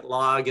through that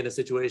log in a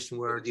situation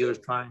where a dealer's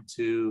trying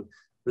to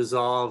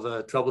resolve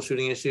a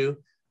troubleshooting issue.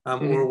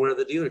 Or where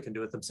the dealer can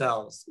do it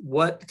themselves.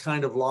 What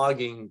kind of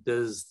logging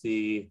does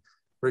the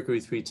Mercury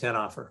 310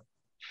 offer?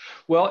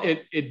 Well,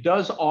 it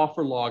does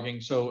offer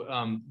logging. So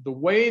the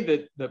way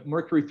that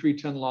Mercury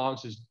 310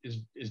 logs is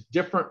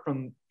different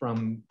from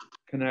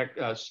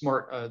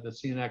Smart, the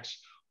CNX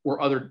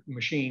or other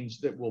machines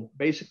that will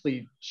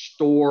basically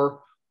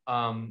store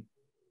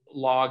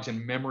logs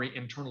in memory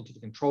internal to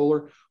the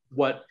controller.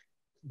 What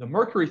the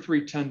Mercury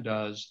 310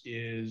 does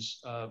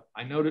is, I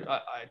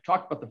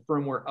talked about the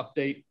firmware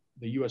update,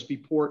 the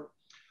USB port.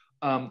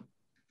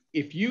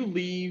 If you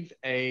leave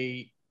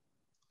a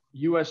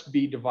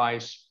USB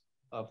device,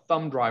 a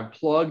thumb drive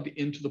plugged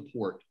into the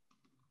port,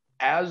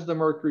 as the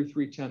Mercury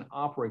 310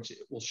 operates, it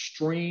will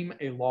stream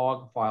a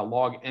log file,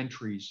 log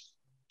entries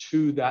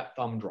to that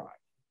thumb drive.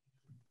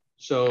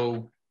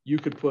 So you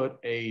could put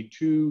a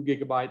 2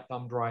 GB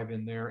thumb drive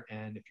in there,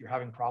 and if you're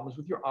having problems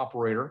with your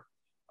operator,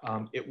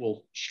 it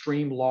will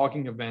stream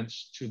logging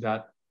events to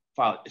that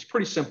file. It's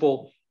pretty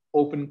simple: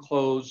 open,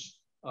 close,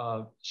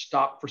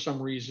 stop for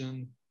some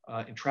reason,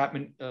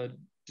 entrapment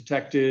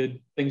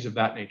detected, things of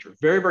that nature.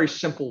 Very, very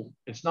simple.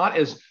 It's not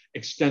as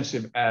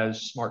extensive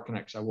as Smart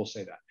Connects, I will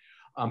say that.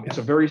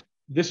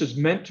 This is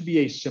meant to be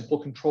a simple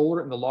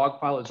controller, and the log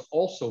file is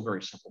also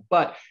very simple,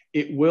 but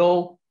it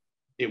will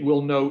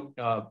note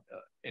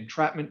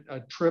entrapment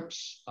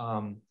trips,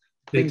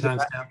 things of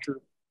that nature.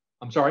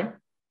 I'm sorry?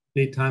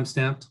 Date time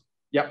stamped?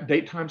 Yep,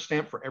 date time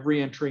stamp for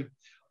every entry.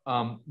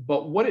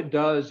 But what it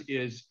does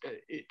is,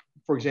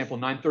 for example,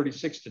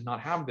 936 did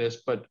not have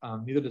this, but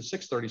neither does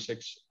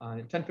 636.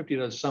 And 1050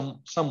 does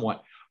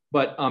somewhat,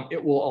 but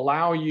it will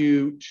allow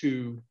you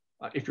to,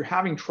 if you're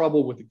having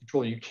trouble with the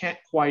controller, you can't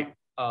quite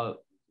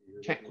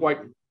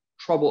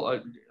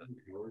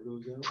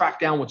track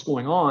down what's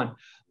going on.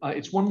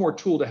 It's one more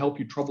tool to help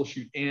you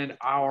troubleshoot, and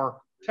our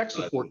tech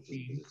support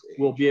team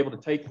will be able to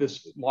take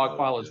this log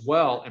file as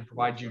well and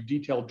provide you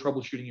detailed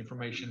troubleshooting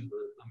information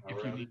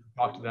if you need to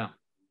talk to them.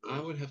 I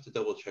would have to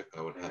double check.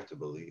 I would have to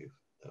believe.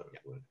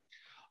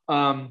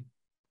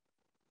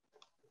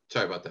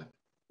 Sorry about that.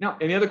 Now,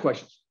 any other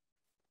questions?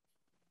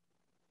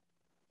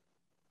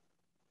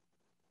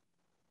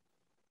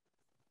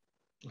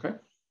 Okay.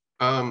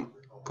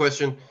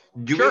 Question: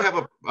 do we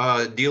have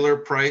a dealer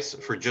price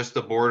for just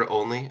the board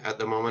only at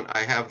the moment? I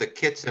have the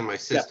kits in my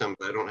system,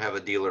 but I don't have a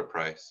dealer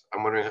price.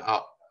 I'm wondering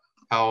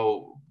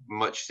how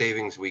much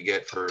savings we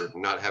get for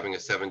not having a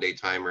 7-day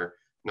timer,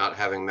 not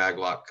having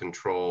maglock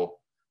control.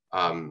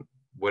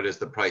 What is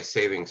the price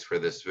savings for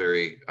this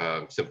very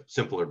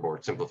simpler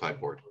board, simplified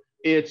board?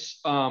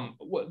 It's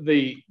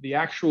the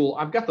actual,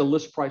 I've got the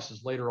list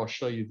prices later. I'll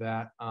show you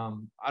that.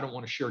 I don't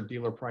want to share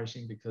dealer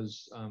pricing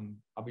because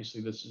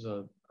obviously this is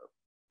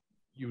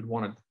you would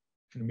want to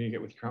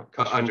communicate with your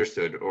customers.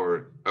 Understood,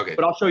 or okay.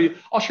 But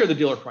I'll share the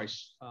dealer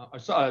price,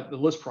 the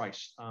list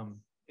price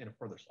in a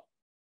further slide.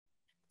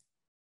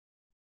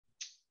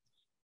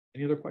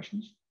 Any other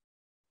questions?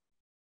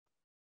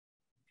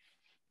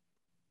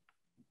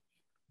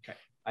 Okay,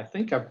 I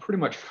think I've pretty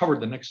much covered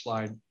the next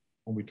slide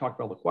when we talk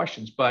about the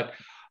questions, but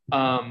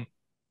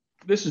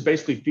this is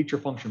basically feature,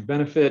 function,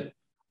 benefit.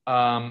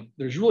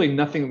 There's really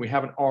nothing that we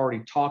haven't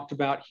already talked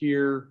about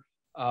here.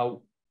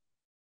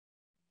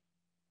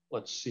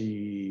 Let's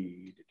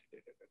see.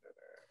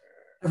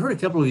 I've heard a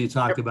couple of you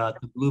talk about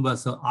the Blue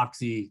Bus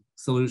Oxy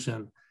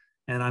solution.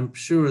 And I'm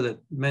sure that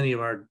many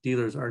of our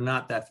dealers are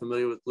not that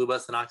familiar with Blue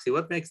Bus and Oxy.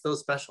 What makes those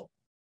special?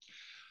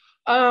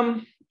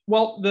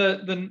 Well,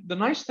 the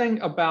nice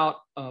thing about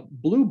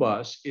Blue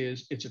Bus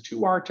is it's a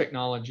 2-wire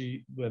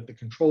technology that the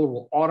controller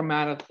will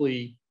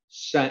automatically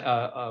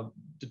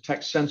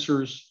detect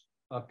sensors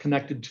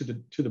connected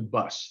to the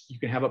bus. You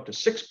can have up to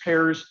 6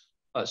 pairs,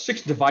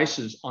 6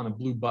 devices on a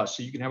Blue Bus.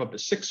 So you can have up to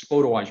 6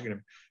 photo eyes.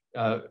 You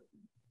can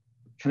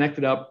connect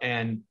it up,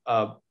 and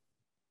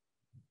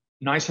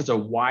NICE has a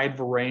wide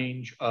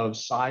range of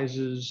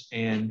sizes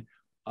and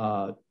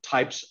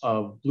types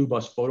of Blue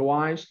Bus photo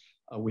eyes.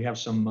 We have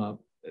some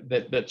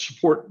that's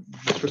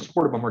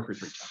supported by Mercury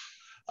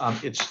 310.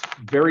 It's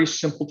very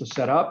simple to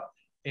set up,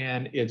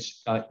 and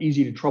it's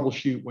easy to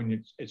troubleshoot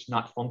when it's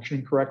not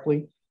functioning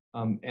correctly.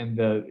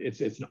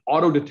 It's an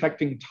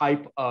auto-detecting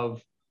type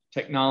of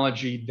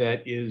technology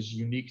that is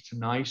unique to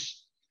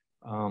NICE,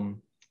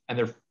 and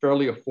they're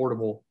fairly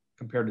affordable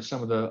compared to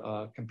some of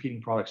the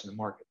competing products in the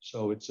market.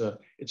 So it's a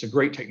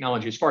great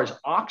technology. As far as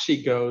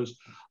Oxy goes,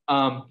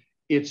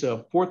 it's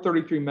a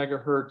 433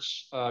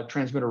 megahertz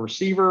transmitter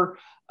receiver.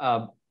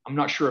 I'm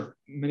not sure if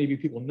many of you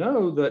people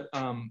know that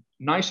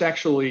NICE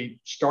actually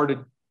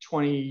started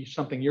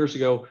 20-something years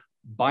ago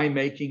by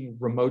making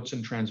remotes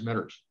and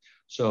transmitters.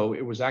 So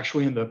it was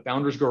actually in the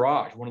founder's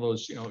garage, one of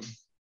those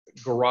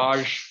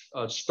garage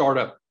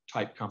startup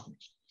type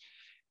companies.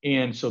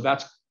 And so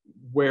that's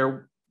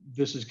where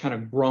this is kind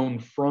of grown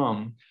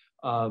from.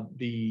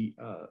 The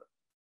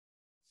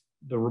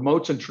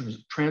remotes and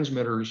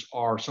transmitters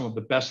are some of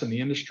the best in the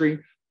industry.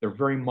 They're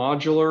very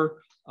modular.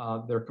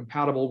 They're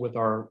compatible with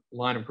our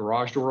line of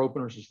garage door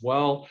openers as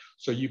well.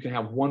 So you can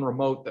have one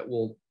remote that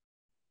will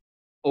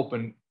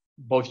open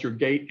both your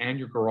gate and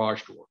your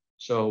garage door.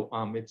 So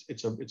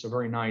it's a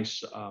very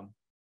nice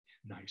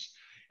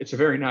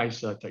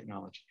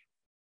technology.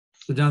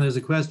 So John, there's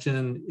a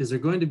question: is there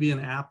going to be an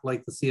app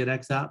like the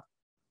CNX app?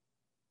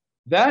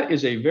 That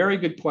is a very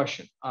good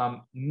question.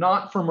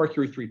 Not for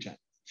Mercury 310.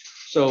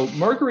 So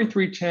Mercury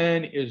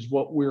 310 is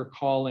what we're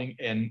calling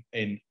a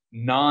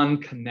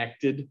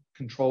non-connected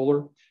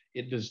controller.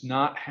 It does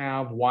not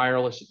have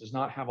wireless. It does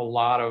not have a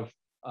lot of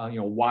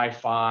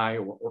Wi-Fi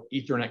or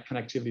Ethernet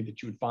connectivity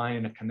that you would find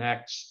in a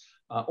Connects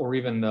or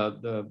even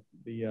the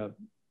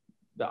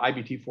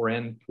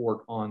IBT4N port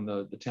on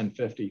the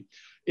 1050.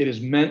 It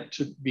is meant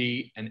to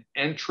be an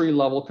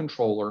entry-level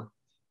controller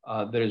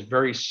that is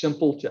very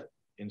simple to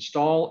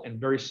install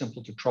and very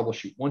simple to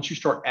troubleshoot. Once you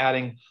start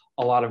adding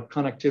a lot of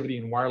connectivity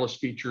and wireless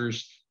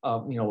features,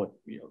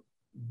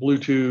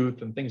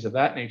 Bluetooth and things of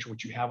that nature,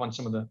 which you have on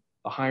some of the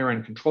higher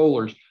end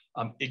controllers,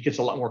 it gets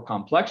a lot more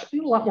complex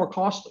and a lot more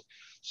costly.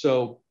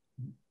 So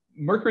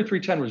Mercury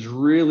 310 was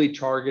really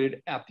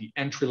targeted at the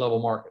entry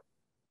level market.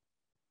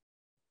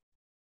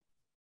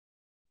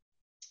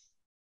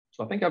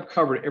 So I think I've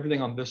covered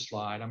everything on this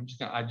slide.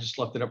 I just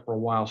left it up for a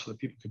while so that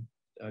people could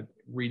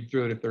read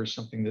through it if there's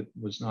something that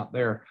was not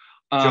there.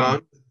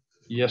 John?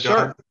 Yes,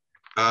 John,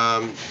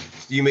 sir.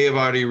 You may have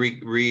already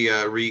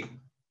recap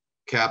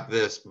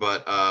this,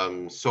 but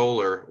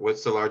solar,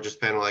 what's the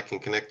largest panel I can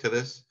connect to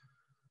this?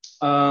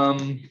 Well,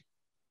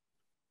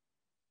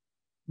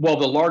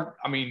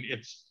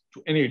 it's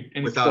any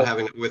without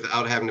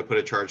having to put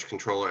a charge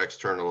controller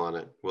external on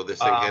it. Will this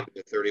thing handle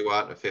a 30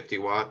 watt, a 50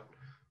 watt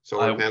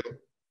solar panel?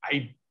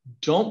 I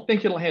don't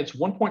think it'll handle. It's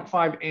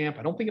 1.5 amp.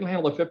 I don't think it'll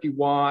handle a 50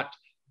 watt.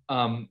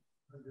 I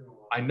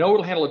know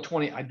it'll handle a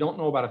 20. I don't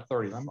know about a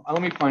 30.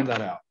 Let me find that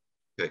out.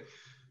 Okay.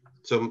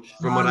 So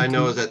from what I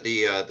know is that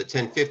the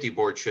 1050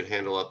 board should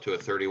handle up to a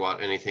 30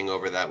 watt. Anything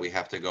over that, we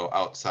have to go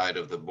outside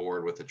of the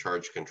board with a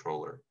charge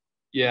controller.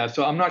 Yeah.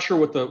 So I'm not sure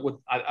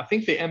I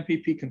think the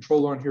MPP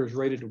controller on here is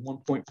rated to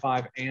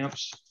 1.5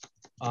 amps.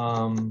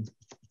 I'll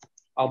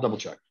double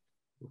check.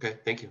 Okay.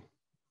 Thank you.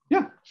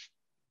 Yeah.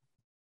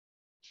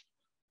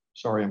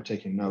 Sorry, I'm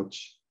taking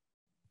notes.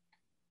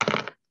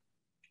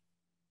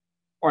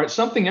 All right,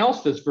 something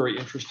else that's very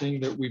interesting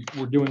that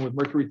we're doing with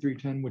Mercury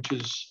 310, which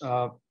is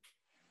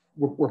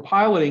we're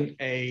piloting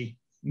a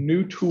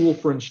new tool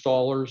for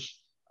installers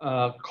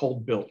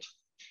called Built.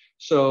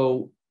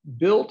 So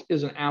Built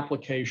is an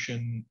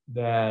application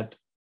that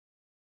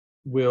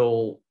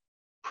will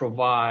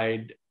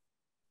provide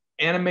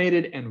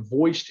animated and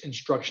voiced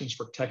instructions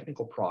for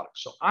technical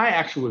products. So I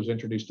actually was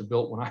introduced to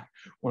Built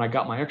when I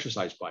got my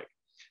exercise bike.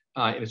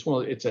 And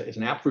it's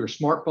an app for your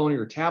smartphone or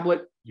your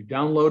tablet. You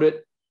download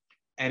it,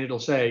 and it'll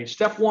say,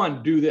 step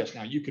 1, do this.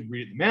 Now you could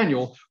read the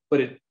manual,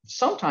 but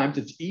sometimes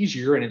it's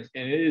easier and it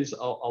is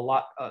a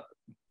lot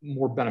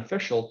more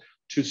beneficial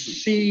to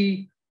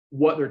see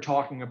what they're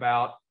talking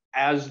about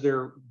as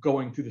they're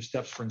going through the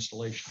steps for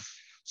installation.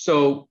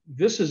 So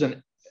this is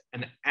an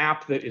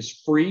app that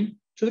is free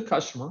to the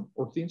customer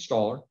or to the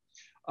installer.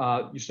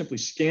 You simply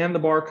scan the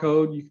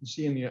barcode. You can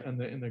see in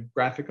the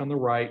graphic on the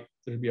right,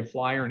 there'll be a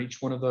flyer in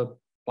each one of the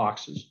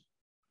boxes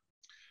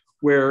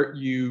where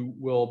you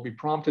will be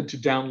prompted to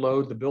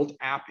download the Built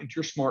app into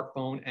your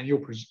smartphone, and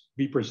you'll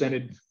be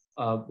presented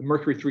the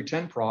Mercury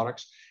 310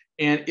 products,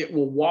 and it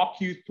will walk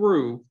you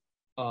through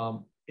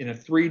in a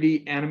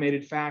 3D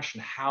animated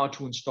fashion how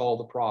to install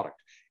the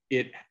product.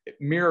 It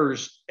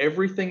mirrors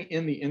everything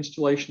in the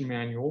installation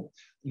manual,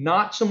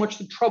 not so much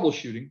the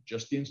troubleshooting,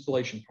 just the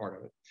installation part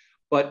of it,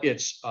 but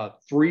it's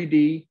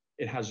 3D.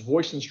 It has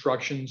voice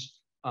instructions,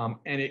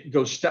 and it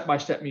goes step by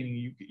step.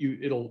 Meaning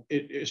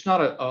it's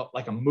not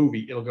like a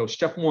movie. It'll go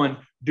step one,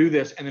 do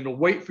this, and it'll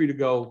wait for you to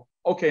go,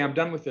 okay, I'm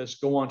done with this.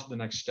 Go on to the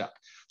next step.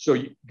 So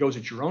it goes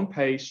at your own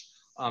pace.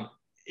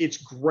 It's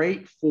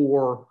great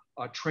for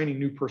training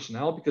new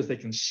personnel because they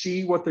can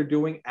see what they're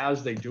doing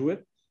as they do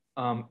it.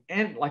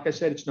 And like I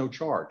said, it's no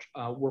charge.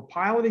 We're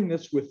piloting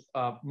this with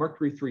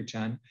Mercury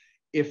 310.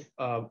 If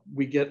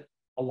we get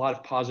a lot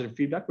of positive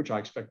feedback, which I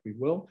expect we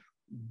will,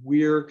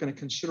 we're going to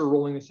consider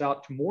rolling this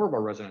out to more of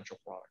our residential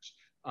products.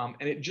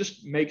 And it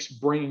just makes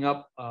bringing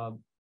up,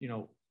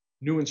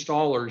 new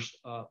installers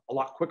a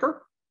lot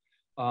quicker.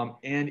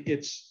 And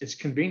it's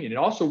convenient. It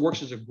also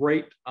works as a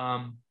great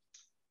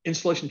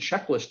installation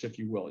checklist, if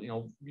you will.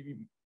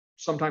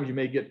 Sometimes you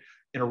may get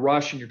in a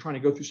rush and you're trying to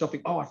go through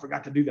something. Oh, I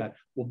forgot to do that.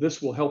 Well,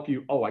 this will help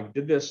you. Oh, I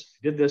did this,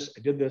 I did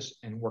this,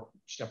 and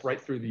step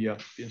right through the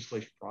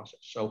installation process.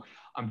 So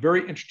I'm very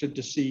interested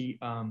to see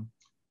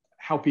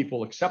how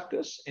people accept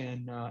this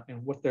and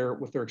what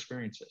their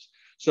experience is.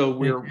 So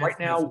we're right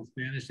now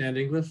Spanish and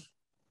English.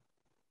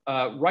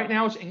 Right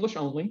now it's English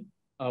only.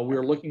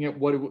 We're looking at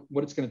what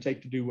it's going to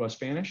take to do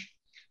Spanish.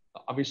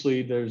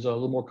 Obviously, there's a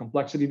little more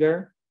complexity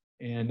there,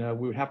 and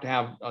we would have to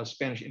have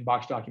Spanish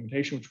inbox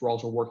documentation, which we're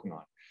also working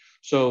on.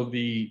 So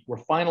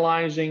we're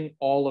finalizing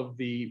all of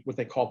what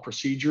they call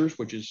procedures,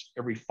 which is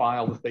every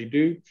file that they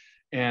do,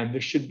 and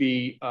this should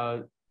be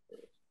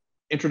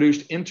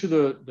introduced into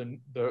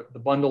the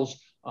bundles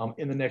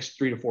in the next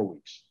 3 to 4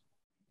 weeks.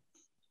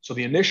 So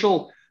the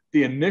initial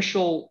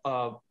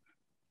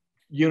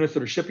units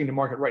that are shipping to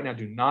market right now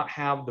do not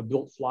have the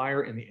built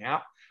flyer in the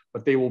app,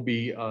 but they will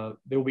be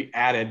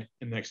added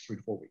in the next 3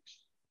 to 4 weeks.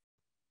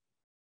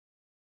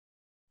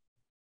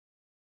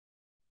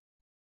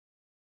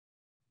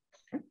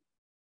 Okay.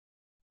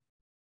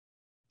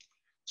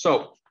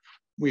 So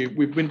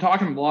we've been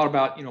talking a lot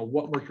about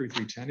what Mercury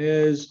 310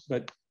 is,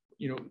 but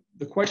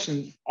the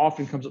question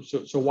often comes up.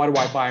 So why do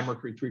I buy a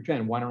Mercury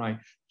 310? Why don't I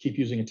keep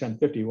using a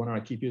 1050? Why don't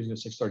I keep using a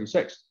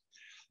 636?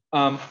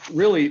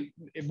 Really,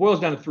 it boils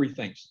down to 3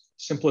 things.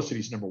 Simplicity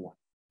is number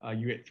 1.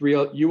 You get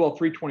UL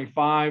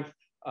 325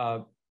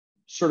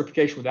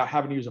 certification without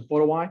having to use a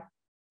photo eye.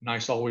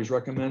 NICE always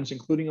recommends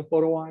including a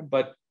photo eye,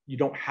 but you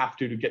don't have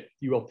to get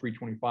UL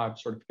 325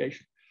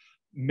 certification.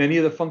 Many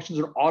of the functions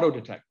are auto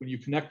detect. When you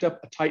connect up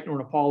a Titan or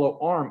an Apollo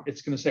arm,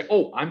 it's going to say,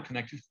 oh, I'm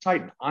connected to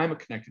Titan. I'm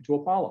connected to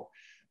Apollo.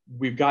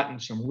 We've gotten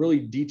some really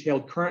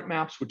detailed current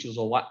maps, which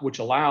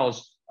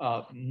allows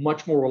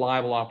much more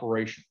reliable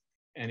operation.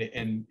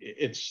 And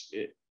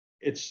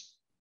it's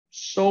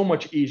so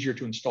much easier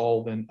to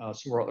install than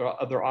some of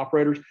our other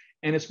operators,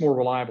 and it's more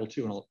reliable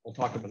too. And I'll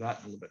talk about that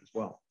in a little bit as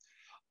well.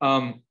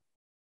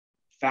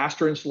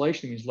 Faster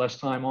installation means less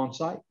time on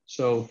site.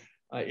 So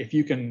if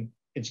you can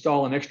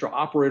install an extra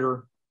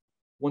operator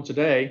once a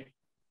day,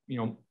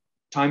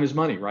 time is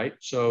money, right?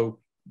 So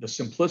the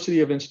simplicity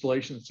of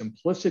installation, the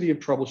simplicity of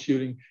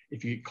troubleshooting.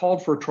 If you get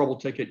called for a trouble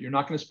ticket, you're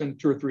not going to spend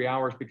 2 or 3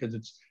 hours because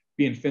it's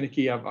being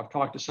finicky. I've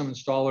talked to some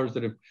installers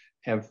that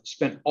have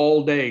spent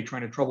all day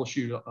trying to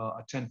troubleshoot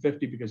a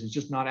 1050 because it's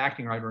just not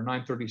acting right, or a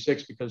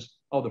 936 because,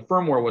 oh, the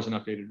firmware wasn't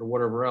updated or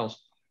whatever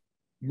else.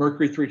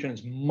 Mercury 310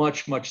 is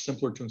much, much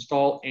simpler to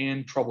install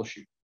and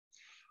troubleshoot.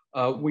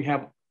 We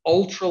have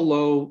ultra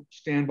low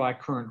standby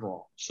current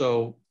draw.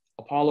 So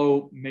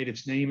Apollo made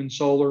its name in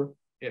solar.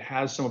 It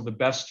has some of the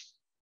best,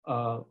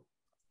 some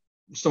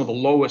of the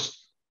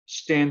lowest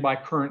standby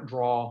current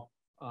draw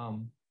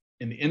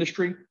in the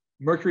industry.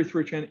 Mercury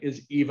 310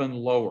 is even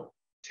lower,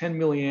 10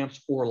 milliamps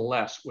or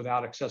less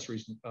without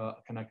accessories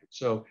connected.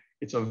 So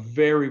it's a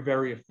very,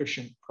 very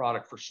efficient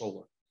product for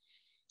solar.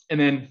 And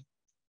then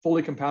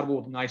fully compatible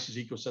with NICE's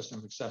ecosystem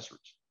of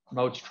accessories,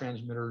 modes,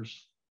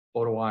 transmitters,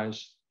 photo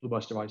eyes, blue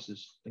bus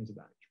devices, things of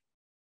that nature.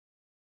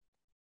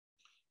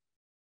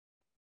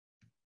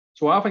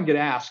 So I often get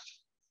asked,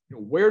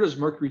 where does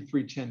Mercury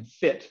 310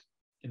 fit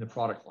in the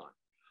product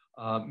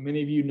line?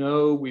 Many of you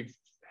know we've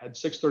had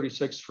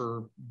 636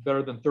 for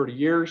better than 30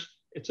 years.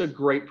 It's a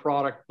great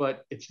product,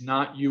 but it's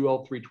not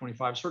UL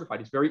 325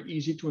 certified. It's very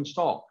easy to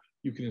install.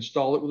 You can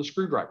install it with a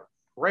screwdriver.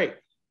 Great,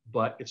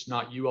 but it's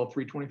not UL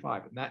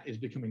 325, and that is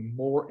becoming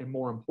more and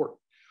more important.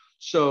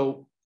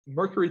 So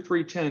Mercury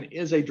 310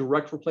 is a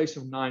direct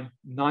replacement of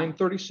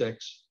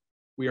 936.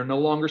 We are no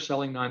longer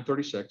selling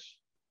 936,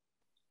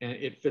 and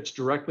it fits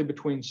directly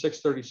between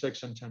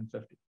 636 and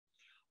 1050.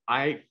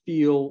 I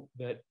feel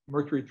that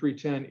Mercury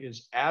 310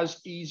 is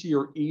as easy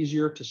or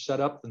easier to set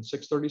up than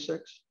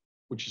 636,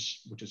 which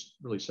is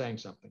really saying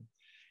something.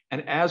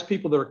 And as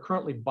people that are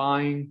currently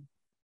buying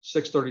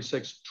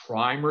 636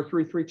 try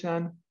Mercury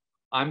 310,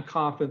 I'm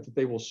confident that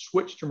they will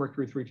switch to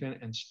Mercury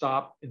 310 and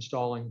stop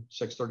installing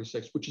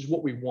 636, which is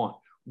what we want.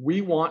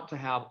 We want to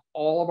have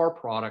all of our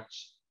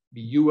products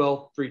be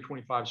UL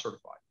 325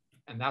 certified,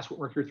 and that's what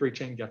Mercury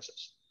 310 gets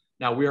us.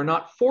 Now, we are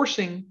not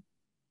forcing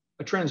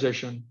a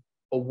transition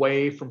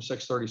away from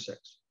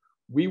 636.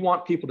 We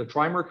want people to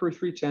try Mercury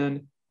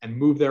 310 and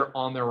move there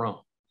on their own.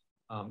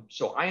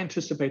 So I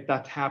anticipate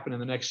that to happen in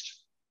the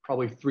next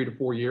probably 3 to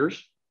 4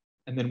 years.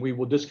 And then we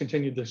will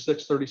discontinue the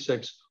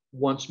 636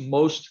 once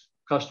most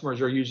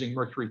customers are using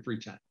Mercury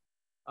 310.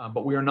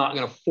 But we are not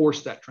going to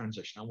force that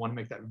transition. I want to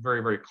make that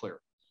very, very clear.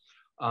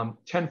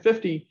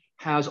 1050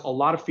 has a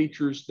lot of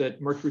features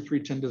that Mercury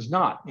 310 does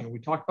not. We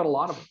talked about a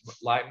lot of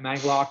them: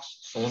 mag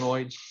locks,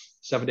 solenoids,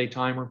 7-day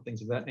timer,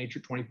 things of that nature,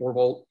 24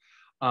 volt.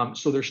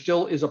 So there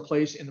still is a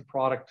place in the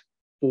product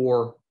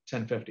for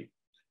 1050.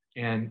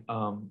 And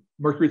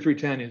Mercury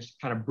 310 is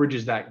kind of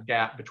bridges that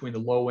gap between the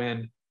low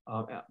end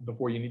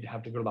before you need to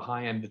have to go to the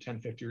high end, the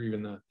 1050,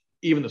 or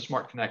even the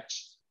smart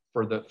connects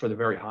for the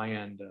very high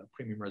end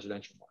premium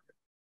residential market.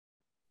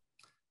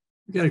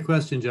 We got a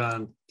question,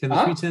 John. Can the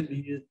 310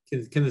 be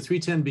used, can the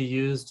 310 be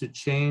used to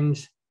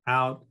change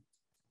out?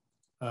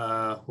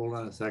 Hold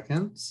on a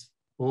second.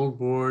 Old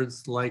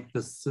boards like the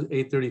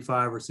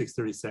 835 or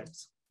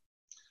 636.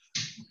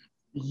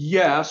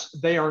 Yes,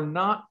 they are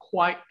not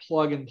quite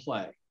plug and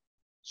play.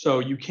 So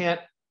you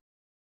can't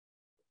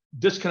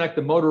disconnect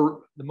the motor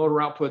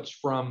outputs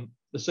from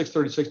the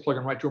 636, plug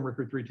in right to a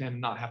Mercury 310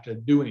 and not have to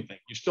do anything.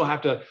 You still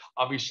have to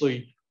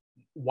obviously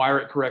wire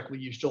it correctly.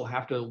 You still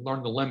have to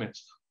learn the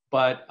limits,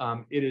 but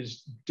it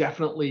is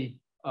definitely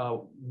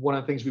one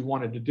of the things we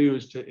wanted to do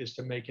is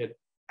to make it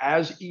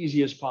as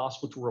easy as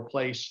possible to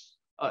replace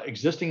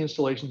existing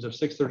installations of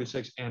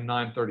 636 and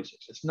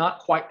 936. It's not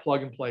quite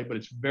plug and play, but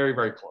it's very,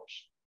 very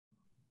close.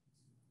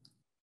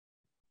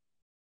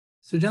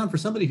 So John, for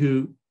somebody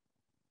who,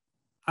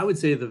 I would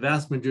say the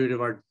vast majority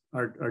of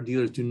our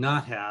dealers do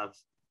not have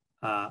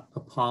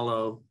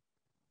Apollo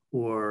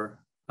or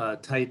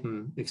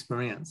Titan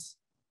experience,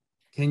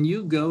 can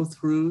you go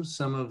through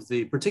some of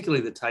the,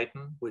 particularly the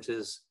Titan, which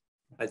is,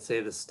 I'd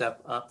say, the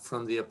step up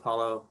from the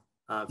Apollo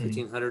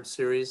 1500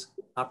 series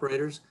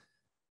operators?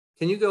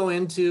 Can you go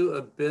into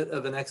a bit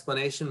of an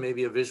explanation,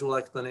 maybe a visual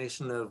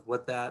explanation of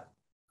what that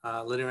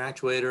linear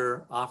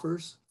actuator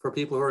offers for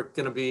people who are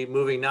going to be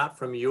moving not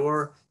from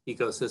your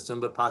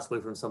ecosystem, but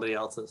possibly from somebody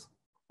else's?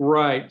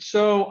 Right.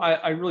 So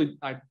I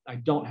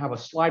don't have a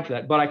slide for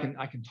that, but I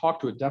can talk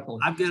to it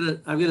definitely. I've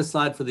got a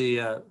slide for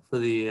the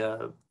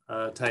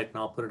Titan.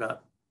 I'll put it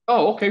up.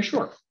 Oh, okay,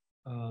 sure.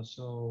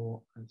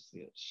 So let's see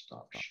it.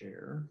 Stop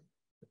share.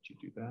 Let you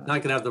do that.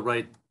 Not gonna have the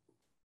right.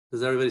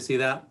 Does everybody see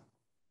that?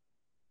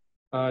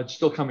 It's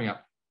still coming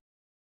up.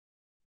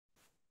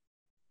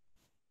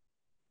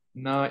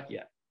 Not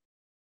yet.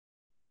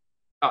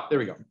 Oh, there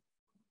we go.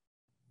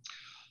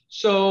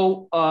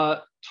 So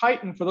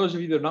Titan, for those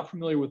of you that are not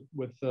familiar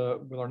with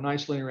our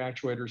nice linear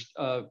actuators,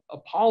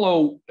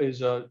 Apollo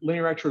is a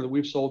linear actuator that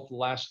we've sold for the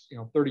last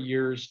 30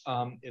 years.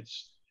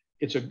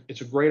 It's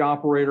a great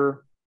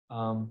operator,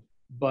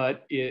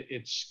 but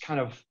it's kind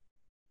of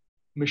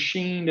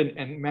machined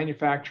and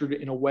manufactured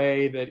in a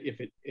way that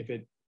if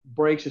it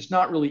breaks, it's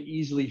not really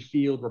easily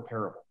field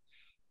repairable.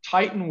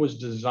 Titan was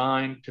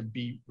designed to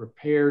be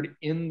repaired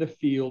in the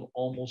field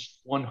almost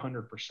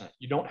 100%.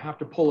 You don't have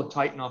to pull a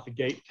Titan off the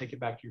gate, take it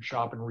back to your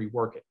shop and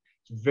rework it.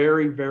 It's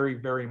very, very,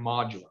 very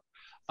modular.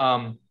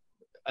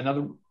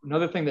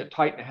 Another thing that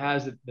Titan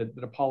has that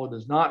Apollo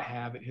does not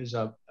have, it has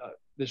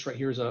this right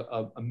here is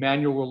a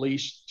manual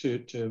release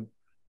to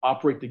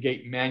operate the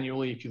gate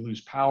manually. If you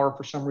lose power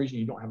for some reason,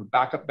 you don't have a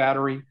backup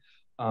battery.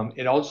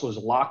 It also is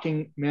a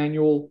locking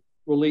manual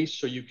release,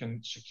 so you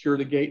can secure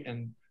the gate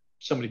and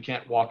somebody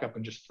can't walk up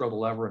and just throw the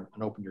lever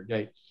and open your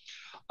gate.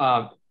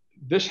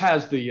 This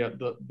has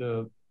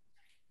the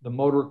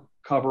motor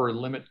cover and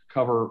limit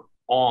cover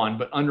on,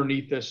 but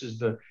underneath this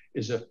is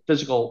a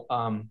physical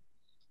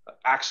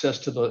access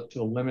to the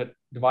limit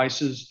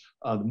devices,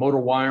 the motor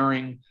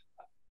wiring.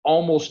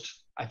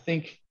 Almost, I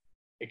think,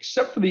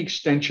 except for the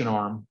extension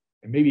arm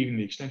and maybe even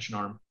the extension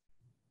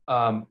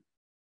arm,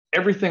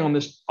 everything on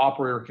this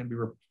operator can be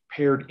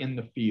repaired in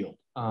the field,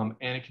 and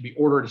it can be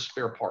ordered as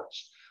spare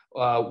parts.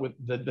 With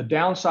the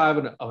downside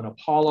of an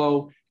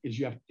Apollo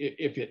is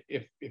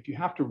if you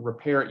have to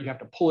repair it, you have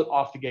to pull it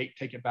off the gate,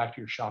 take it back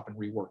to your shop and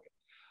rework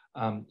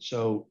it.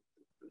 So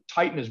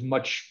Titan is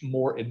much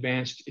more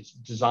advanced. It's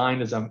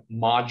designed as a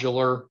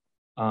modular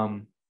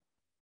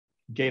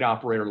gate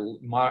operator,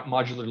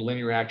 modular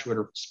linear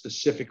actuator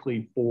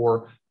specifically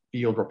for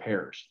field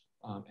repairs,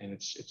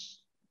 and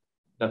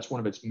that's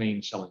one of its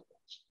main selling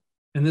points.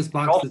 And this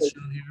box that's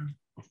shown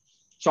here.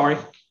 Sorry.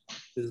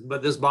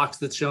 But this box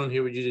that's shown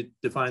here, would you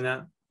define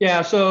that?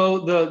 Yeah, so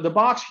the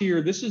box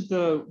here, this is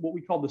what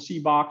we call the C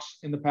box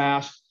in the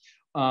past.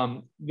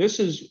 This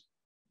is,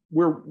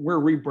 we're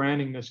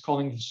rebranding this,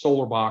 calling it the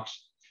solar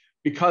box,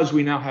 because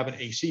we now have an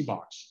AC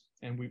box.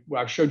 And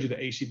I showed you the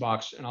AC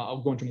box, and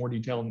I'll go into more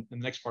detail in the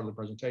next part of the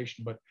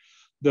presentation. But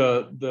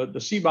the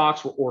C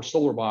box or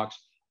solar box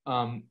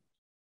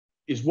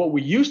is what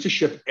we used to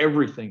ship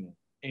everything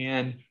in.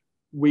 And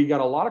we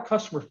got a lot of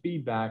customer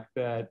feedback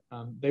that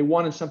they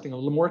wanted something a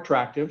little more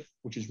attractive,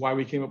 which is why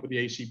we came up with the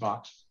AC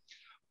box.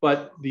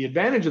 But the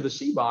advantage of the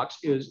C box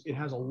is it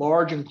has a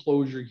large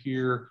enclosure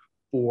here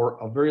for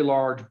a very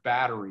large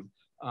battery.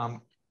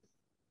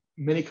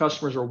 Many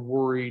customers are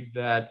worried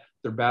that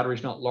their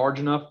battery's not large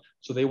enough.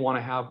 So they want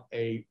to have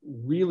a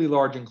really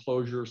large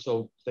enclosure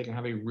so they can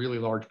have a really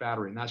large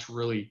battery. And that's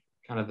really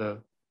kind of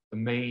the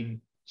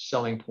main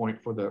selling point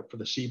for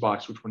the C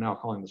box, which we're now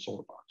calling the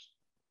solar box.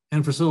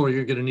 And for solar,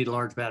 you're going to need a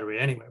large battery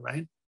anyway,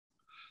 right?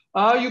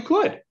 You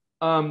could.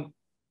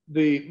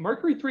 The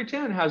Mercury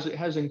 310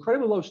 has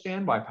incredibly low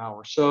standby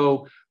power.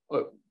 So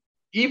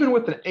even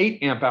with an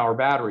 8 amp hour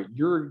battery,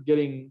 you're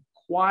getting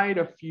quite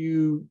a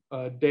few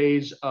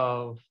days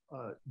of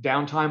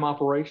downtime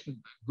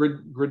operation,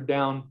 grid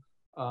down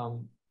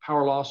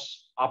power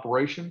loss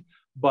operation.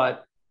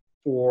 But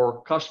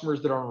for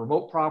customers that are on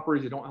remote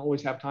properties, they don't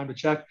always have time to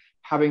check,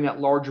 having that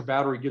larger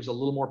battery gives a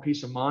little more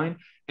peace of mind.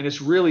 And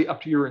it's really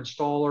up to your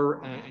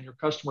installer and your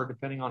customer,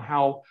 depending on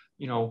how,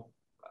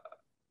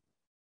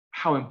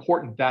 how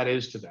important that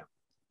is to them.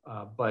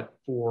 But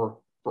for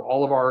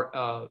all of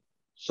our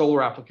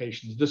solar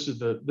applications, this is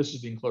the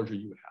enclosure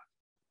you would have.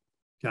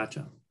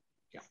 Gotcha.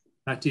 Yeah.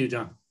 Back to you,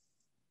 John.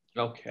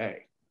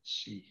 Okay.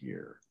 Let's see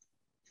here.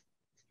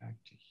 Back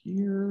to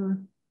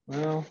here.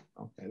 Well,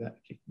 okay, that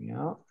kicked me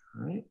out.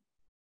 All right.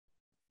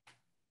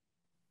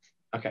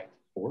 Okay,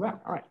 well, we're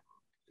back. All right.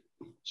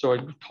 So I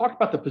talked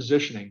about the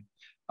positioning,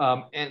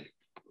 and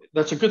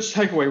that's a good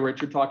segue,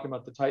 Richard, talking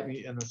about the Titan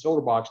and the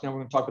solar box. Now we're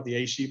going to talk about the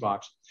AC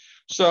box.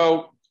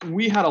 So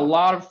we had a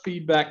lot of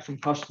feedback from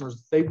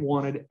customers. They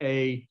wanted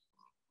a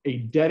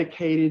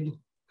dedicated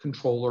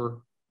controller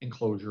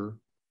enclosure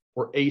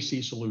for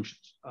AC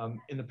solutions.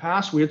 In the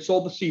past, we had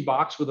sold the C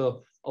box with a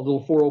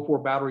little 404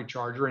 battery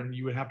charger, and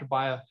you would have to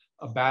buy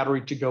a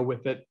battery to go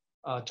with it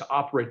to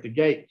operate the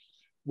gate.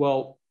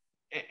 Well,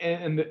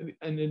 and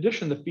in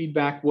addition, the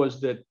feedback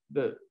was that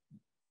the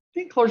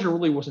enclosure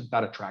really wasn't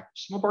that attractive.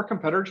 Some of our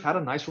competitors had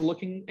a nicer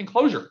looking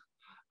enclosure.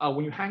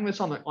 When you hang this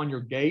on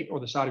your gate or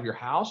the side of your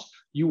house,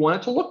 you want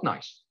it to look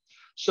nice.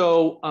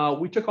 So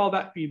we took all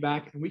that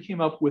feedback and we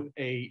came up with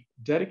a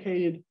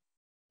dedicated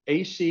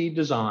AC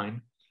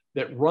design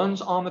that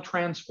runs on the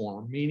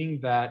transformer, meaning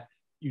that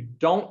you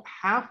don't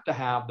have to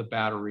have the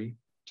battery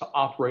to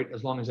operate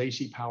as long as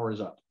AC power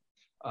is up.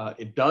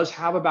 It does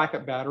have a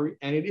backup battery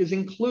and it is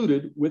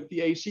included with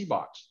the AC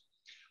box.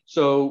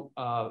 So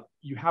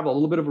you have a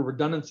little bit of a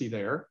redundancy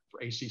there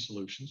for AC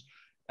solutions.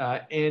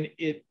 And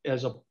it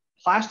as a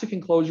plastic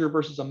enclosure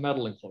versus a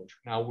metal enclosure.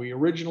 Now, we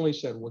originally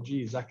said, well,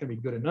 gee, is that going to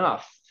be good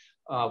enough?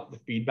 The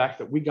feedback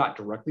that we got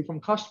directly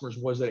from customers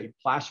was that a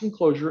plastic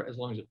enclosure, as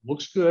long as it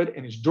looks good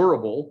and is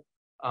durable,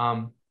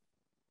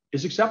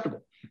 is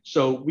acceptable.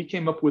 So we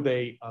came up with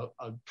a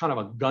kind of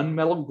a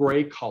gunmetal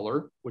gray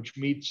color, which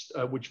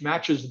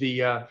matches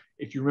the,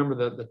 if you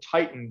remember the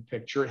Titan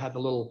picture, it had the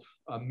little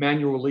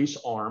manual release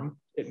arm.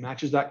 It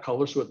matches that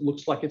color, so it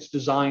looks like it's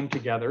designed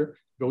together,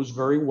 goes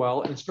very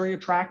well, and it's very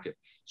attractive.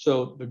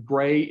 So the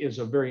gray is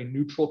a very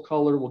neutral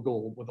color. We'll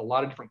go with a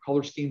lot of different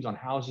color schemes on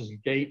houses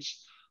and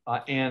gates.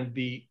 And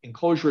the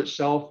enclosure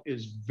itself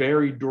is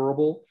very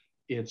durable.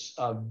 It's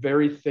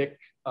very thick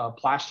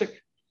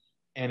plastic,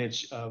 and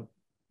it's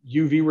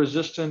UV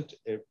resistant.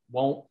 It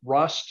won't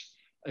rust.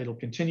 It'll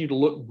continue to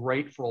look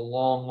great for a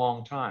long,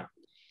 long time.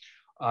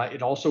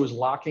 It also is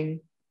locking.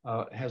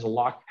 It has a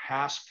lock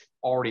hasp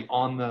already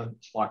on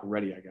it's lock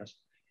ready, I guess.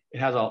 It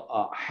has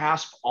a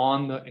hasp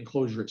on the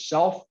enclosure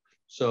itself.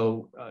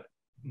 So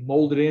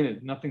molded in,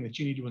 it's nothing that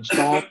you need to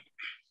install.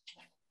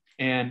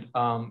 And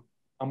I'm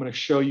going to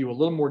show you a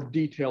little more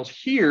details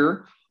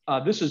here.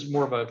 This is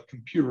more of a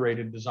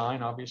computer-aided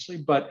design, obviously,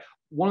 but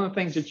one of the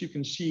things that you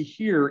can see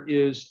here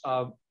is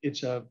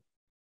it's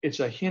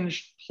a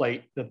hinged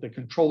plate that the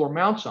controller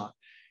mounts on.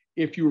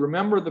 If you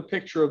remember the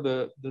picture of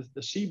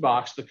the C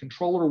box, the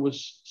controller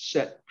was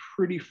set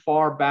pretty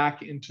far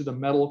back into the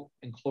metal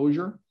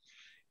enclosure.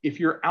 If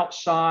you're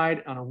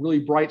outside on a really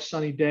bright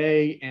sunny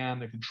day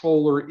and the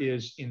controller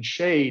is in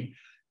shade,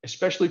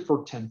 especially for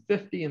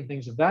 1050 and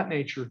things of that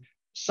nature,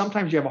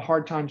 sometimes you have a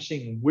hard time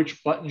seeing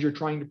which buttons you're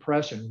trying to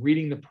press and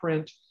reading the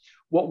print.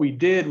 What we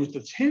did with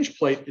this hinge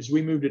plate is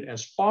we moved it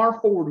as far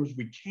forward as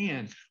we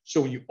can.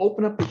 So when you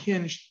open up the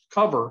hinge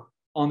cover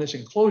on this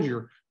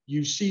enclosure,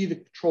 you see the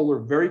controller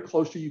very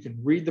close to you. You can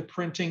read the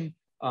printing.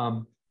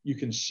 You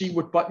can see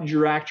what buttons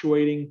you're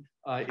actuating.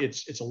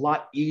 It's a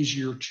lot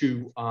easier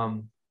to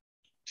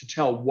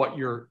tell what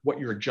you're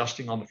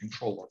adjusting on the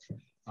controller.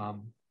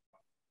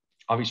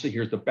 Obviously,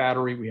 here's the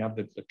battery. We have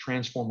the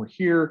transformer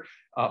here.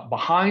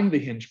 Behind the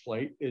hinge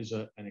plate is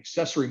an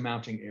accessory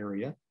mounting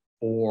area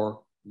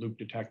for loop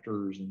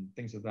detectors and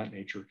things of that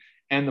nature.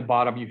 And the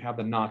bottom, you have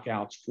the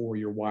knockouts for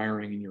your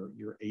wiring and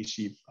your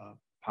AC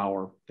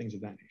power, things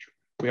of that nature.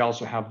 We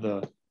also have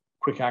the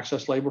quick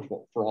access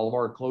label for all of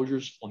our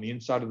enclosures on the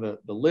inside of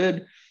the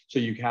lid. So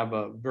you have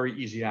a very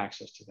easy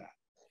access to that.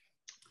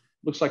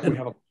 Looks like we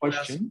have a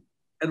question.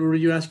 Edward,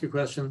 you ask your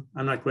question.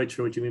 I'm not quite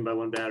sure what you mean by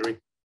one battery.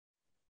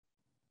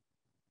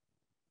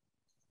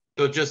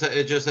 So it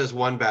just has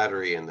one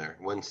battery in there,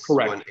 one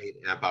 8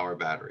 amp hour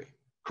battery.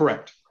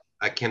 Correct.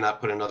 I cannot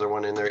put another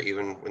one in there,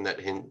 even when that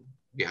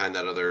behind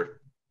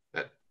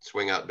that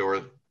swing out door.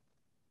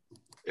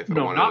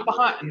 No, not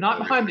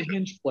behind the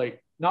hinge plate.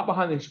 not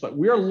behind the split.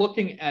 We are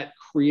looking at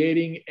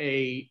creating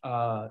a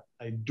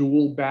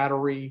dual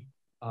battery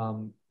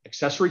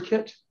accessory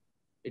kit.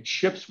 It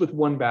ships with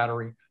one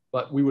battery,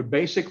 but we would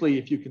basically,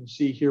 if you can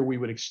see here, we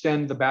would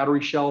extend the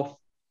battery shelf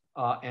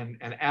and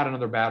add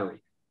another battery.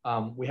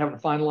 We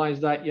haven't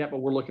finalized that yet, but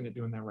we're looking at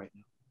doing that right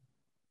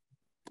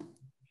now.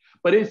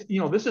 But if, you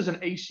know, this is an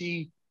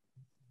AC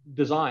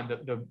design.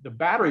 The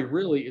battery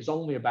really is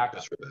only a backup.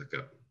 Just for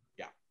backup.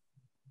 Yeah.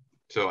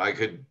 So I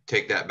could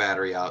take that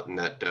battery out, and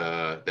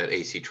that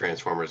AC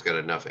transformer's got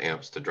enough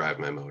amps to drive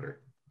my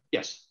motor.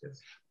 Yes.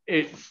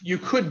 You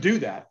could do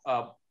that,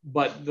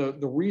 but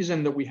the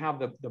reason that we have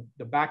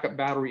the backup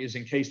battery is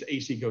in case the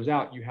AC goes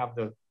out, you have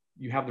the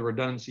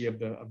redundancy of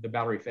the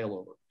battery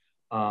failover.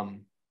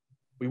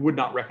 We would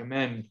not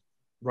recommend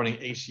running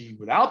AC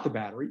without the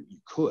battery. You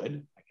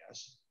could, I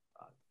guess.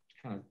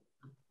 Kind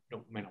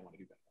of may not want to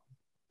do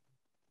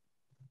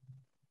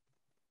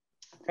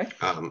that. Okay.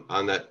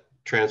 On that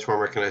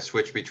transformer, can I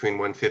switch between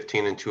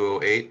 115 and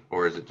 208,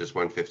 or is it just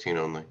 115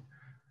 only?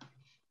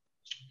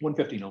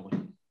 115 only.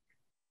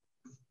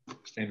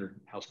 Standard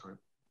house current.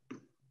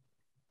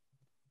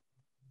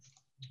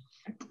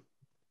 Okay.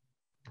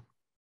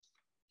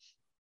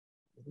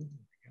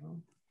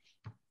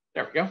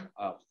 There we go.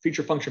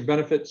 Feature function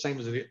benefit, same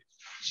as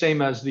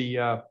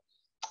the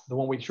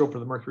one we showed for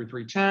the Mercury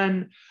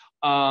 310.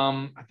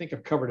 I think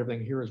I've covered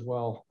everything here as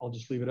well. I'll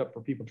just leave it up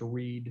for people to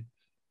read.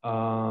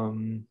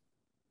 Can't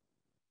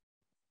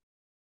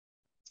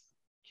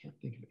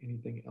think of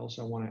anything else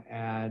I want to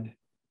add.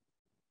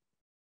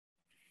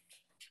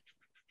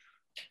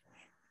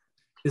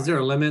 Is there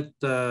a limit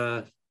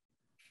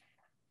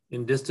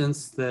in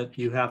distance that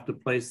you have to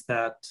place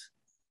that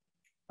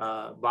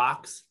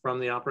box from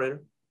the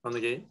operator, from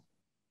the gate?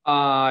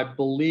 I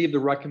believe the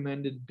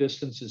recommended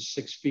distance is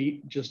 6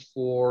 feet, just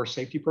for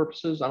safety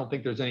purposes. I don't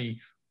think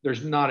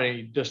there's not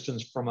any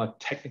distance from a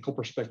technical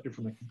perspective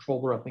from the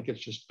controller. I think it's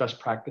just best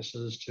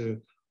practices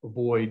to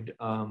avoid,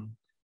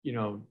 you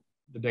know,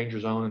 the danger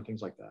zone and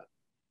things like that.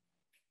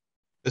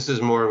 This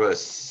is more of a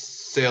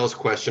sales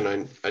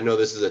question. I know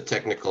this is a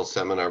technical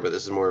seminar, but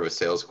this is more of a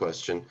sales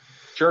question.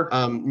 Sure.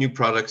 New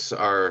products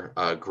are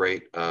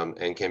great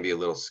and can be a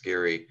little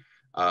scary.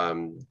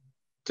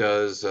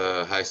 Does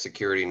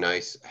HySecurity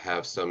Nice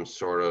have some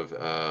sort of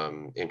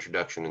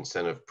introduction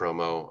incentive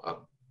promo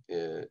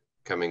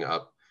coming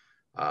up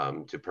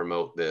to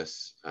promote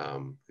this?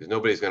 Because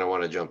nobody's going to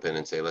want to jump in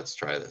and say, let's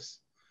try this.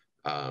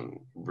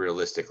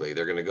 Realistically,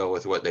 they're going to go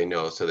with what they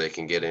know so they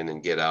can get in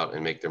and get out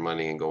and make their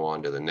money and go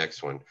on to the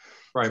next one.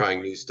 Right.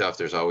 Trying new stuff,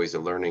 there's always a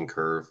learning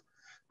curve.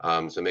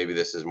 So maybe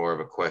this is more of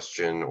a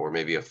question or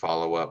maybe a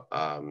follow-up.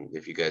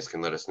 If you guys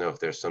can let us know if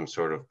there's some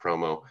sort of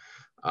promo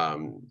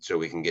so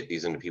we can get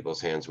these into people's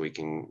hands. We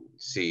can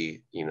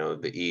see, you know,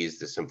 the ease,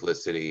 the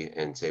simplicity,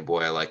 and say,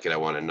 boy, I like it, I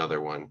want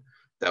another one.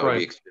 That would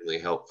be extremely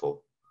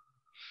helpful.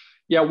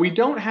 Yeah, we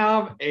don't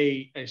have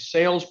a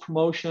sales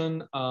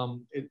promotion.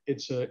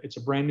 It's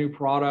a brand new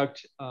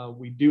product.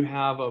 We do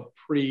have a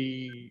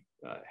pretty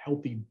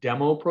healthy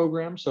demo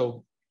program.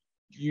 So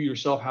you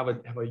yourself have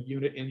a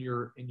unit in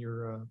your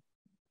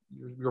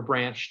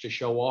branch to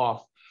show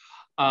off.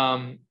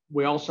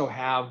 We also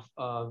have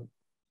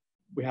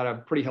we had a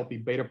pretty healthy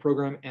beta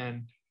program,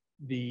 and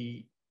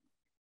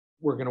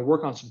we're going to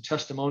work on some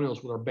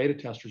testimonials with our beta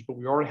testers. But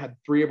we already had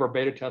 3 of our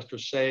beta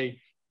testers say,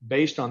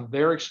 based on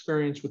their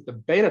experience with the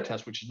beta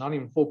test, which is not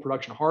even full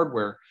production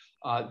hardware,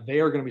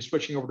 they are going to be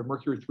switching over to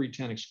Mercury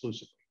 310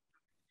 exclusively.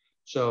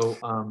 So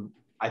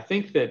I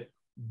think that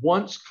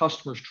once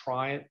customers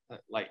try it,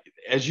 like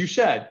as you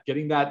said,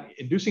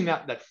 inducing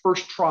that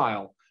first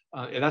trial,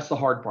 and that's the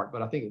hard part.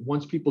 But I think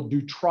once people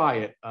do try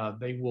it,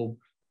 they will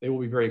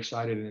be very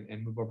excited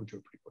and move over to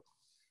it pretty quickly.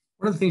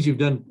 One of the things you've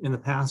done in the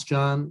past,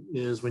 John,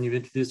 is when you've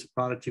introduced a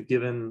product, you've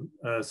given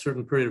a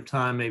certain period of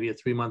time, maybe a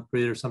 3-month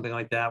period or something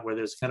like that, where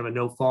there's kind of a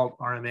no-fault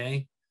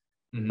RMA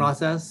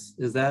process.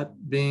 Is that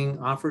being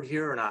offered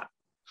here or not?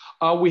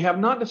 We have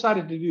not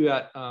decided to do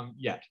that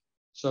yet.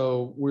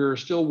 So we're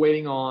still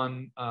waiting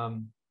on,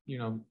 you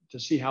know, to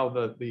see how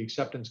the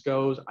acceptance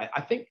goes. I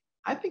think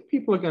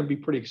people are going to be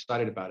pretty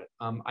excited about it.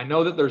 I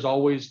know that there's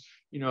always,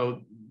 you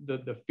know,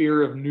 the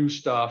fear of new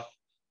stuff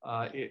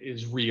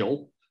is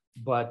real.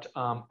 But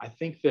I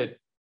think that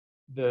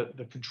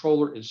the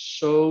controller is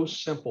so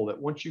simple that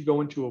once you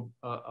go into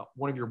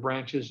one of your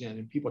branches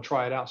and people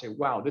try it out and say,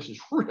 wow, this is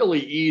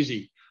really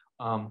easy.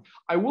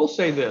 I will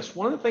say this,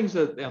 one of the things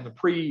that on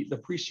the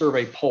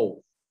pre-survey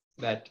poll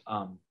that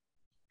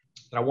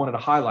I wanted to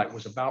highlight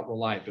was about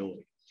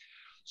reliability.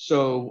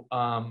 So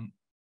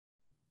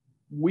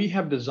we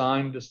have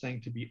designed this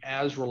thing to be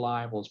as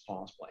reliable as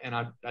possible. And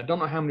I don't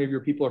know how many of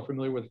your people are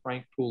familiar with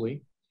Frank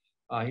Pooley.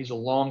 He's a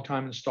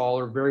longtime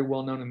installer, very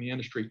well known in the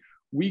industry.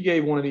 We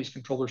gave one of these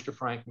controllers to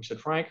Frank. We said,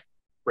 Frank,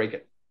 break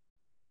it.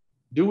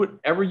 Do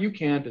whatever you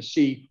can to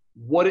see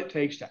what it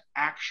takes to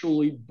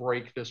actually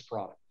break this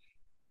product.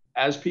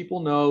 As people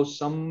know,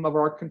 some of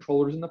our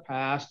controllers in the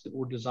past that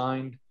were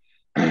designed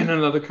in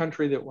another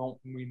country that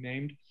won't be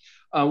named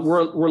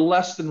were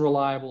less than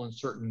reliable in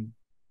certain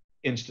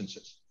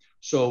instances.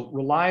 So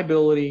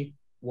reliability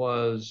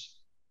was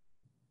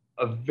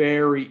a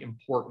very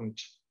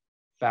important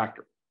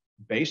factor.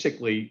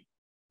 Basically,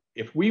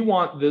 if we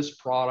want this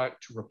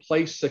product to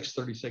replace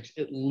 636,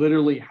 it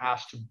literally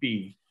has to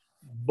be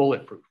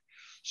bulletproof.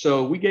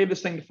 So we gave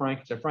this thing to Frank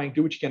and said, Frank,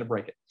 do what you can to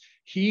break it.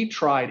 He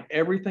tried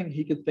everything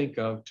he could think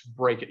of to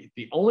break it.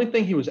 The only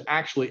thing he was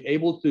actually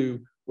able to do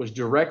was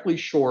directly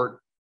short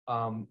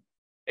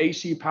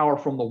AC power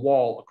from the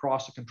wall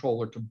across the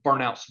controller to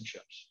burn out some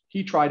chips.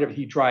 He tried it.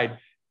 He tried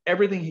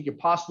everything he could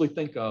possibly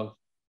think of.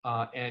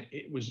 And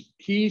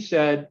he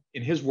said,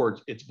 in his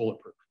words, it's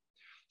bulletproof.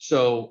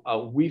 So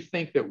we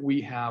think that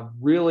we have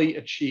really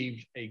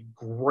achieved a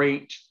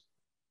great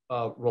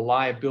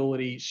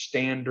reliability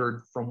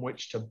standard from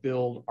which to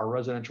build our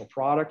residential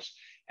products.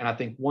 And I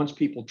think once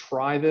people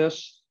try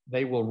this,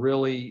 they will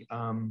really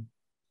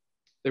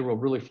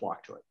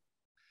flock to it.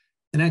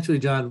 And actually,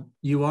 John,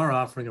 you are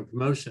offering a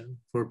promotion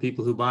for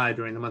people who buy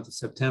during the month of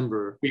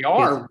September. We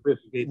are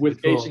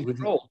with Gates and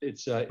Control.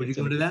 It's a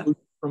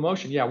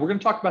promotion. Yeah, we're going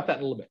to talk about that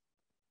in a little bit.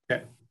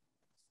 Okay.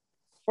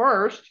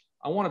 First,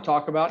 I want to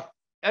talk about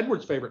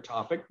Edward's favorite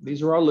topic.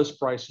 These are our list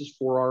prices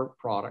for our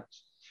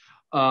products.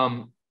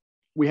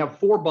 We have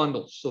 4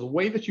 bundles. So the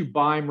way that you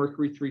buy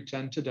Mercury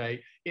 310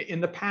 today,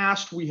 in the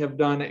past, we have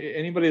done,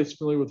 anybody that's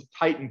familiar with the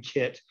Titan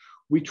kit,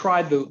 we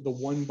tried the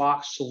one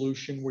box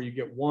solution where you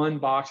get one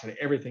box and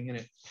everything in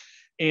it.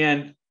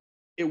 And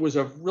it was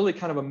a really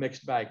kind of a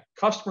mixed bag.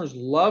 Customers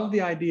loved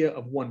the idea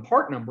of one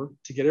part number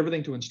to get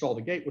everything to install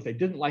the gate. What they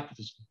didn't like was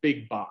this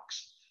big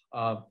box.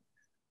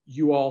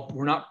 You all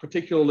were not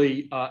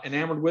particularly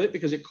enamored with it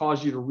because it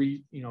caused you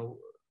to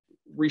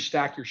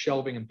restack your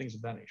shelving and things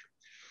of that nature.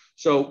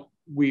 So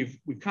we've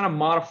kind of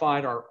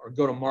modified our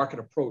go-to-market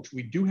approach.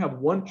 We do have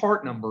one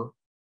part number.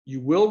 You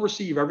will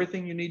receive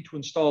everything you need to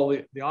install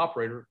the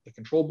operator, the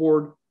control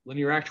board,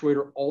 linear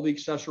actuator, all the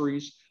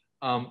accessories,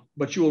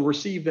 but you will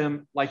receive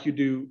them like you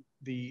do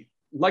the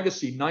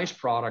legacy NICE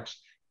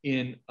products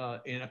in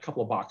a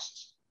couple of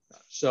boxes.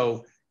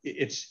 So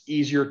it's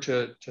easier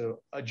to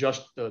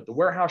adjust the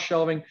warehouse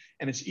shelving,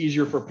 and it's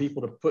easier for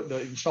people to put the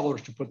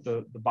installers to put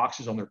the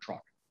boxes on their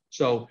truck.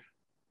 So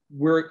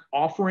we're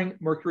offering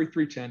Mercury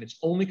 310. It's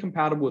only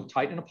compatible with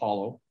Titan and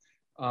Apollo,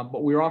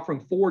 but we're offering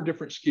 4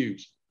 different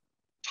SKUs.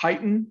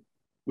 Titan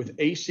with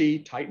AC,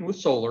 Titan with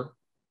solar,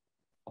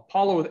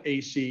 Apollo with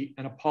AC,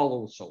 and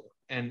Apollo with solar.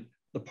 And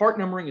the part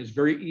numbering is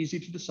very easy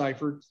to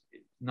decipher.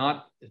 It's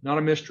not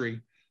a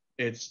mystery.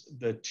 It's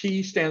the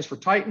T stands for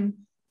Titan.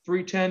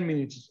 310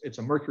 means it's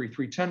a Mercury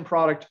 310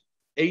 product.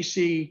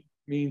 AC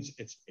means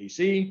it's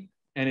AC,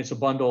 and it's a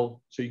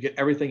bundle. So you get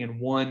everything in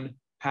one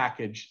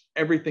package,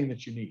 everything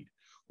that you need.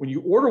 When you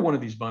order one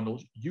of these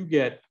bundles, you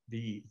get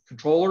the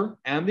controller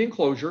and the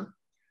enclosure.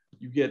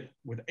 You get,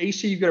 with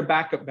AC, you get a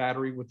backup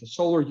battery. With the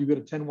solar, you get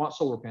a 10-watt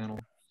solar panel.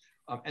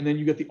 And then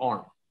you get the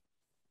arm.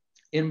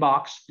 In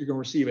box, you're going to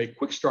receive a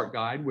quick start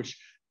guide, which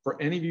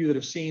for any of you that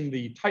have seen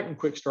the Titan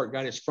quick start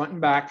guide, it's front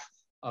and back,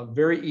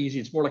 very easy.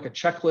 It's more like a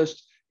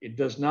checklist. It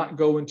does not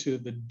go into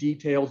the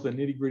details, the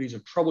nitty-gritties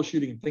of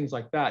troubleshooting and things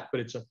like that, but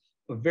it's a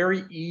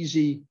very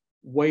easy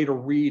way to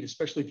read,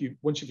 especially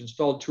once you've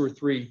installed 2 or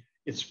 3,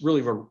 it's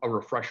really a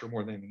refresher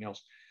more than anything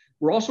else.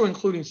 We're also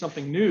including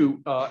something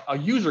new, a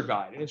user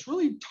guide, and it's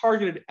really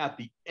targeted at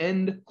the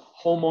end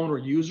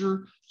homeowner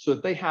user so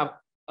that they have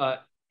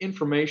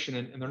information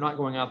and they're not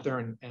going out there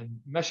and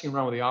messing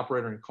around with the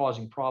operator and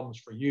causing problems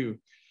for you.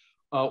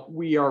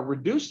 We are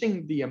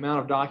reducing the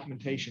amount of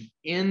documentation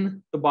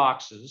in the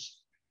boxes.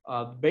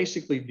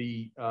 Basically,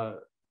 the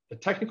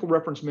technical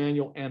reference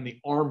manual and the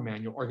ARM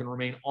manual are going to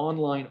remain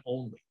online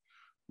only.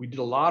 We did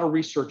a lot of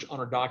research on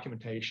our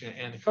documentation,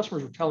 and the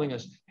customers were telling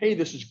us, hey,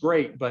 this is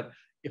great, but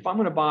if I'm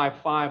going to buy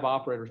 5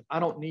 operators, I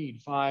don't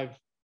need 5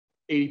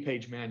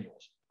 80-page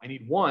manuals. I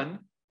need 1,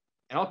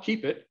 and I'll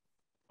keep it,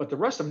 but the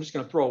rest I'm just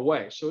going to throw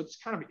away. So it's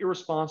kind of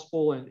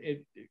irresponsible, and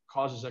it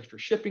causes extra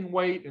shipping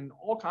weight and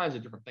all kinds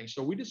of different things.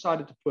 So we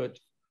decided to put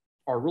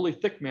our really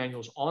thick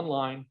manuals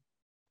online.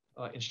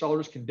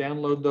 Installers can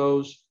download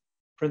those,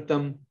 print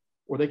them,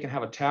 or they can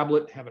have a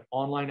tablet, have an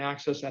online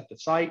access at the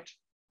site,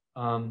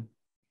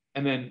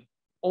 and then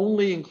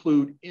only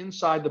include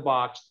inside the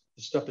box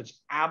the stuff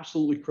that's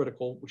absolutely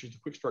critical, which is the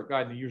quick start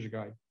guide and the user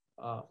guide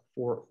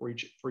for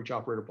each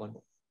operator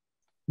bundle.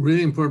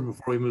 Really important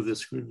before we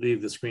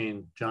leave the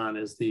screen, John,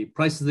 is the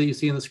prices that you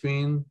see on the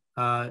screen.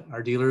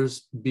 Our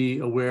dealers be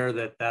aware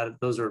that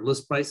those are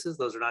list prices;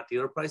 those are not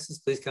dealer prices.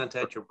 Please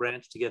contact your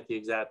branch to get the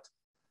exact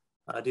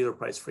dealer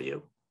price for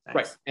you. Thanks.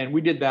 Right, and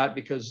we did that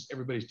because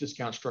everybody's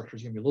discount structure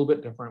is going to be a little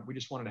bit different. We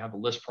just wanted to have a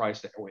list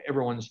price that way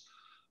everyone's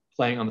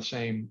playing on the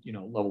same,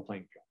 level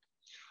playing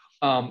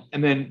field.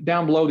 And then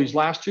down below these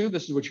last 2,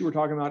 this is what you were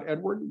talking about,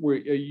 Edward, where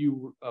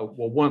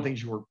one of the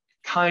things you were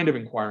kind of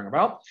inquiring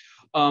about.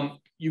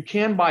 You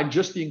can buy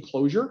just the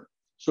enclosure.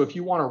 So if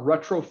you want to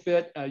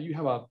retrofit, you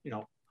have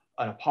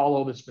an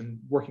Apollo that's been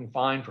working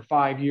fine for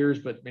 5 years,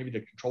 but maybe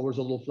the controller's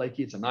a little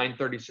flaky. It's a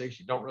 936.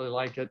 You don't really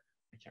like it.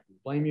 I can't really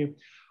blame you.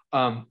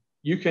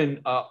 You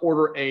can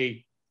order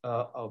a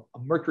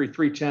Mercury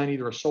 310,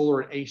 either a solar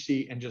or an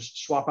AC, and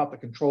just swap out the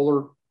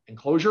controller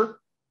enclosure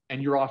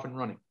and you're off and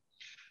running.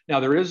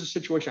 Now, there is a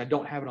situation, I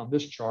don't have it on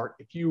this chart.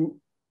 If you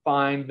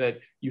find that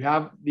you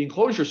have the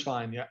enclosure's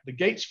fine, the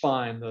gate's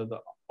fine, the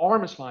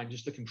arm is fine,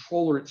 just the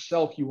controller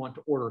itself you want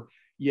to order,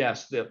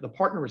 yes, the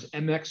partner is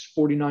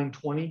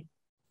MX4920.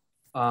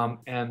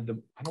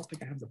 And I don't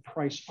think I have the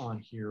price on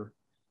here,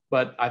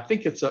 but I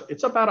think it's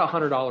about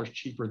 $100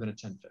 cheaper than a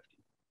 1050.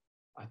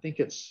 I think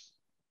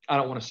I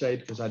don't want to say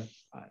it because I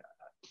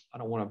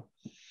don't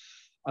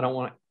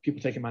want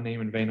people taking my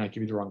name in vain. I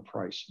give you the wrong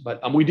price,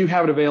 but we do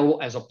have it available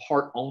as a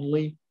part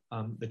only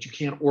that you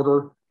can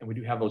order, and we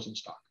do have those in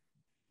stock.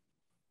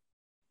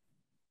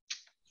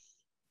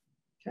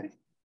 Okay.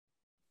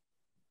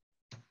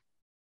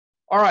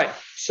 All right.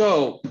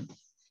 So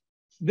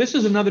this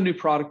is another new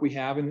product we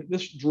have, and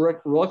this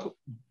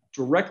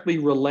directly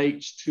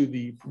relates to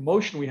the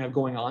promotion we have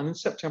going on in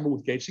September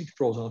with Gates and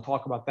Controls, and I'll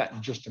talk about that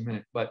in just a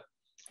minute. But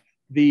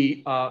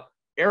the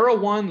Era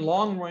 1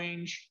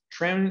 long-range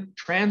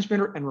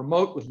transmitter and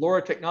remote with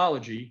LoRa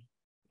technology,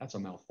 that's a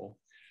mouthful.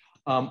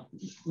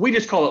 We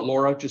just call it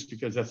LoRa just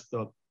because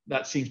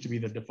that seems to be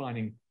the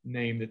defining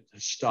name that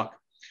has stuck.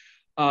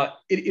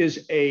 It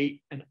is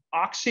an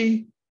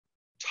Oxy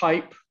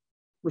type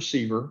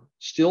receiver,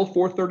 still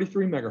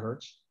 433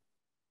 megahertz,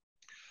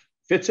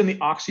 fits in the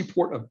Oxy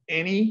port of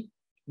any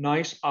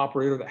nice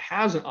operator that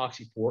has an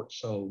Oxy port,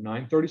 so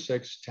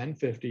 936,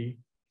 1050,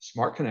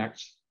 Smart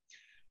Connects.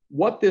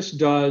 What this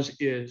does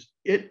is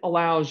it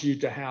allows you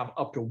to have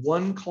up to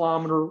 1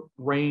 kilometer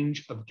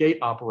range of gate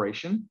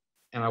operation.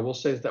 And I will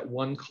say that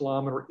 1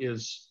 kilometer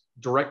is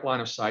direct line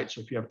of sight.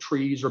 So if you have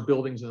trees or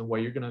buildings in the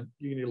way, you're gonna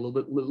need a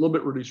little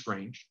bit reduced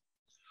range.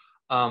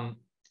 But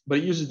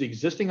it uses the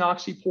existing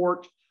Oxy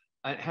port.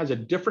 It has a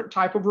different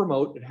type of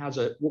remote. It has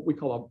what we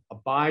call a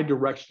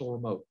bi-directional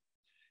remote.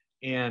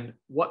 And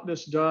what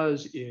this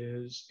does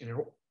is,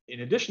 in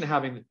addition to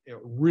having a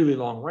really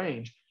long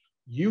range,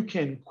 you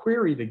can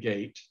query the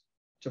gate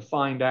to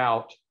find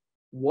out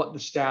what the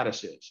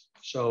status is.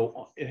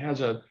 So it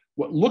has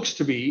what looks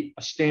to be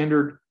a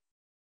standard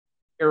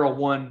Era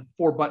 1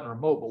 4-button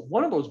remote, but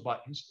one of those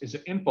buttons is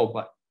an info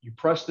button. You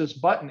press this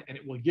button and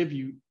it will give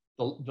you,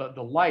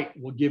 the light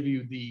will give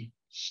you the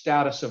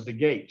status of the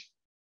gate.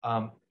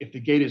 If the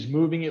gate is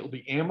moving, it will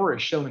be amber,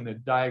 as shown in the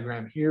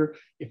diagram here.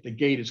 If the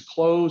gate is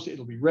closed,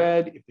 it'll be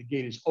red. If the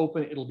gate is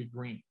open, it'll be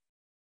green.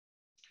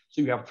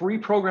 So you have 3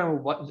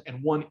 programmable buttons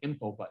and 1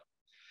 info button.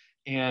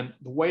 And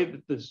the way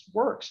that this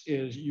works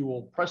is you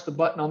will press the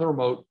button on the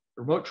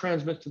remote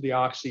transmits to the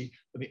Oxy,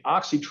 and the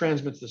Oxy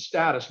transmits the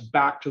status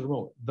back to the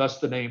remote, thus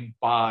the name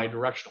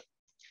bi-directional.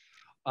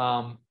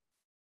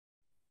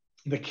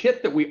 The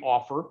kit that we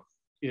offer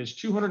is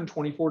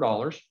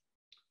 $224,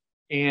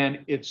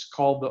 and it's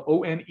called the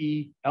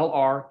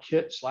ONELR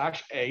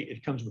kit/A.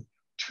 It comes with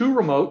 2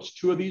 remotes,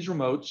 2 of these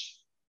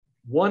remotes,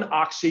 1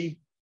 Oxy,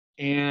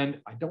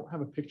 and I don't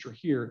have a picture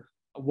here,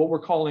 what we're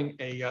calling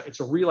it's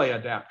a relay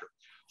adapter.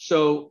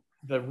 So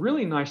the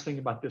really nice thing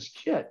about this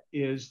kit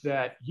is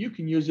that you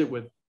can use it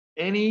with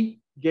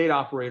any gate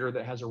operator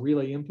that has a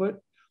relay input.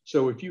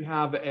 So if you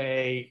have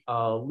a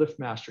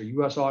LiftMaster,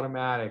 US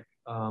Automatic,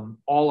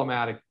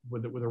 All-O-Matic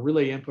with a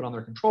relay input on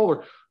their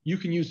controller, you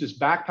can use this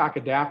backpack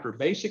adapter.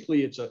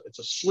 Basically, it's a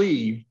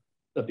sleeve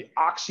that the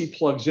Oxy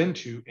plugs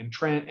into and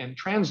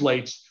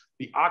translates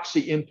the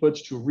Oxy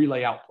inputs to a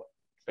relay output,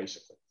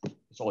 basically.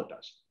 That's all it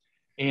does.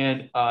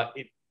 And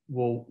it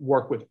will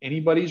work with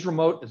anybody's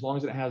remote as long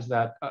as it has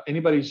that,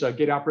 anybody's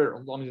gate operator,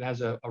 as long as it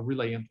has a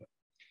relay input.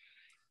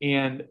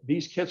 And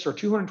these kits are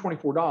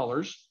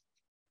 $224.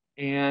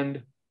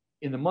 And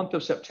in the month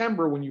of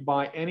September, when you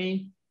buy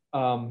any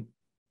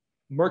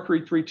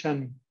Mercury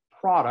 310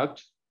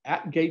 product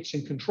at Gates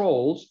and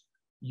Controls,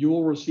 you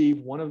will receive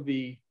one of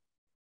the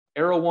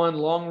Era 1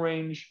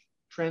 long-range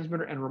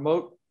transmitter and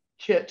remote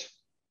kit,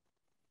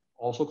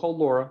 also called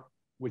LoRa,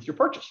 with your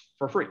purchase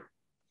for free.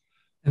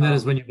 And that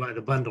is when you buy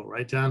the bundle,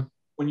 right, John?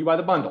 When you buy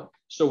the bundle.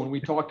 So when we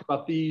talked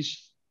about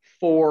these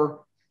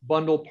 4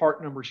 bundle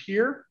part numbers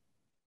here,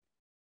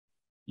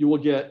 you will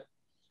get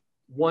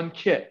 1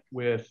 kit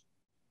with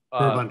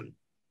per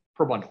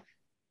bundle.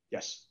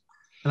 Yes.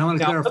 And I want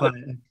to clarify,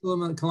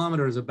 a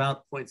kilometer is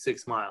about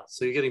 0.6 miles.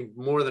 So you're getting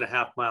more than a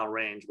half-mile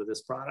range with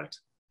this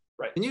product.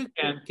 Right. Can you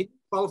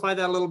qualify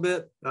that a little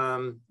bit?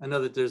 I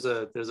know that there's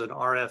an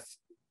RF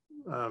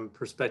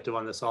perspective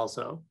on this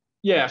also.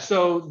 Yeah,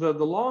 so the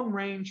long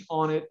range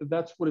on it,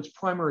 that's what its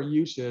primary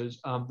use is.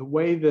 The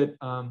way that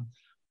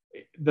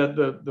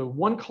the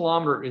 1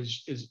 kilometer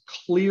is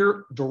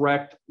clear,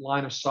 direct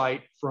line of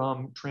sight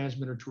from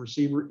transmitter to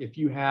receiver. If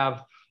you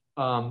have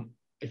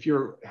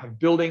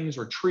buildings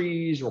or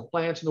trees or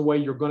plants in the way,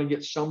 you're going to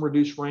get some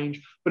reduced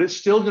range, but it's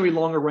still going to be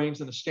longer range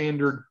than a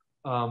standard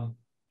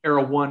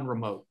Era 1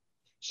 remote.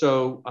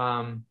 So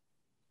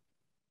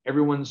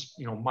everyone's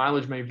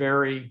mileage may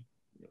vary,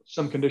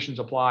 some conditions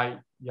apply,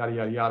 yada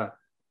yada yada.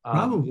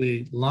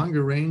 Probably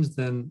longer range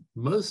than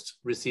most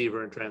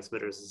receiver and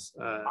transmitters.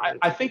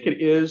 I think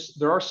it is.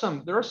 There are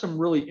some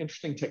really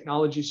interesting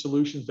technology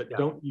solutions that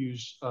don't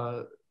use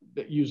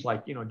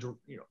like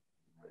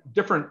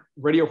different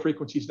radio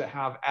frequencies that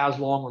have as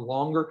long or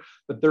longer,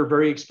 but they're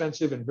very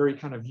expensive and very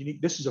kind of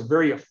unique. This is a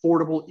very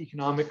affordable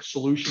economic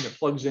solution that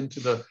plugs into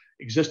the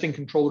existing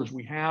controllers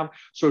we have.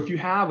 So if you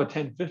have a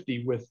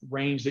 1050 with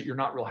range that you're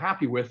not real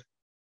happy with,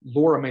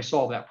 LoRa may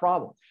solve that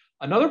problem.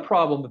 Another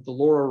problem that the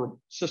LoRa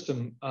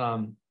system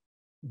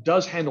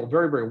does handle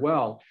very, very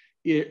well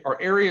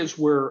are areas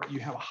where you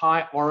have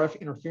high RF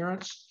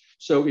interference.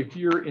 So if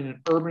you're in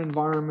an urban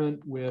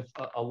environment with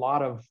a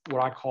lot of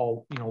what I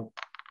call,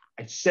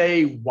 I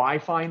say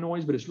Wi-Fi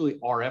noise, but it's really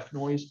RF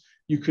noise.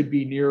 You could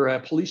be near a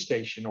police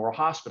station or a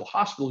hospital.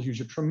 Hospitals use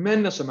a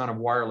tremendous amount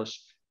of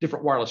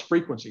different wireless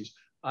frequencies.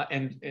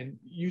 And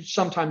you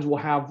sometimes will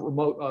have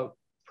remote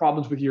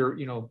problems with your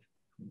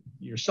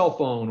cell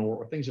phone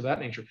or things of that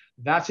nature.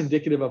 That's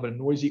indicative of a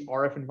noisy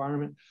RF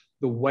environment.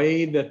 The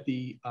way that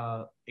the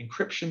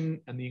encryption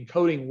and the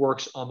encoding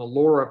works on the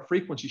LoRa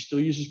frequency still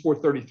uses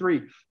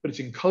 433, but it's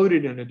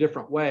encoded in a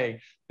different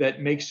way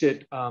that makes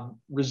it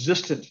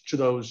resistant to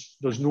those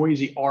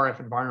noisy RF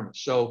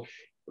environments. So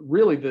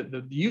really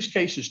the use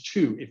case is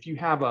two. If you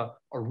have a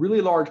really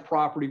large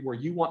property where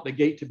you want the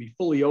gate to be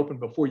fully open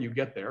before you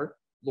get there,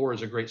 LoRa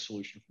is a great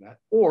solution for that.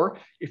 Or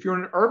if you're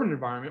in an urban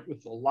environment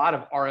with a lot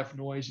of RF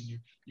noise and you're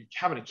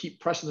having to keep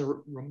pressing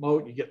the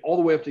remote, you get all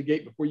the way up to the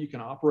gate before you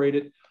can operate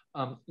it,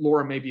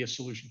 LoRa may be a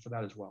solution for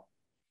that as well.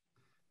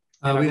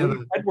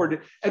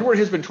 Edward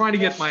has been trying to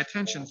get my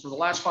attention for the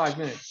last 5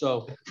 minutes.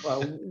 So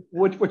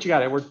what you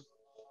got, Edward?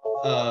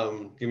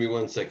 Give me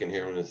 1 second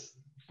here. I'm gonna see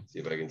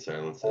if I can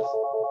silence this.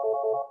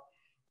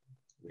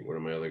 I think one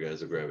of my other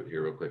guys will grab it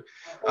here real quick.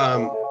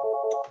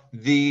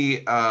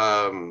 The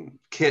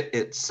kit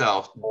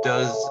itself,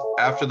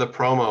 after the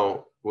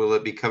promo, will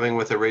it be coming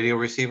with a radio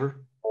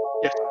receiver?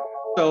 Yes.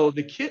 So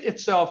the kit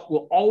itself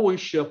will always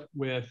ship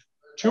with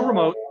 2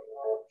 remotes,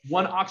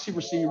 1 Oxy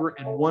receiver,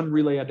 and 1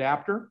 relay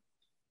adapter.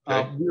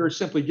 Okay. We are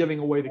simply giving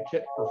away the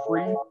kit for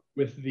free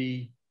with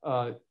the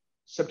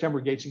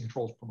September Gates and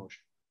Controls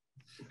promotion.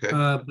 Okay.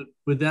 But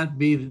would that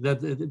be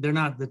that they're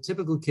not the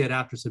typical kit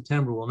after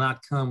September will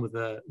not come with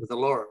a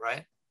LoRa,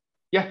 right?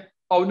 Yeah.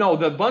 Oh no,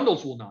 the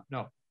bundles will not.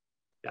 No.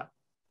 Yeah.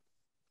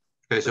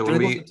 Okay. So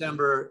when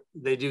September,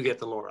 they do get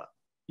the LoRa.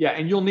 Yeah,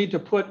 and you'll need to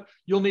put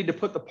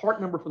the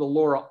part number for the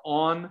LoRa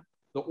on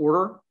the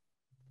order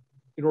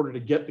in order to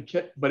get the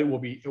kit, but it will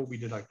be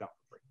deducted out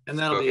for free. And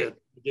that'll be a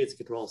Gates and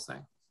Controls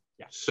thing.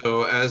 Yeah.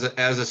 So as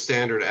a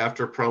standard,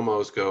 after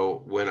promos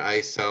go, when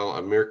I sell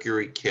a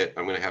Mercury kit,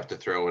 I'm going to have to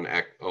throw an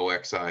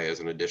OXI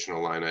as an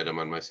additional line item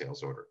on my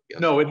sales order. Yes.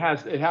 No, it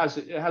has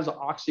an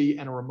Oxy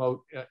and a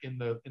remote in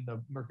the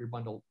Mercury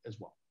bundle as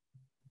well.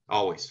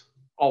 Always.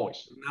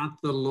 Always.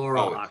 Not the LoRa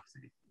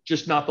Oxy.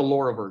 Just not the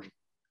LoRa version.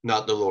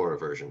 Not the LoRa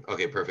version.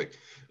 Okay, perfect.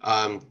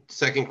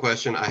 Second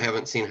question, I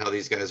haven't seen how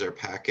these guys are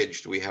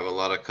packaged. We have a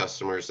lot of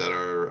customers that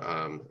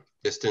are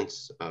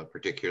distance,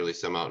 particularly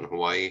some out in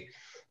Hawaii.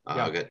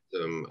 I've got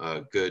some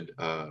good,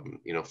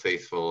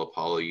 faithful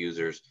Apollo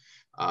users.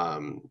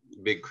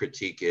 Big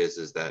critique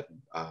is that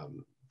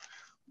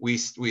we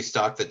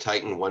stock the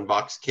Titan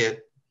 1-box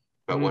kit,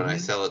 but when I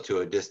sell it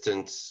to a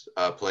distance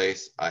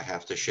place, I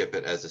have to ship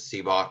it as a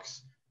C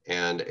box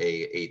and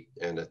a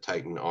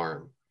Titan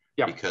arm.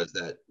 Yeah. Because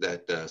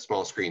that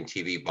small screen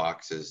TV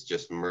box is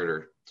just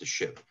murder to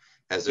ship.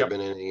 Has there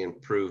been any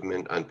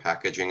improvement on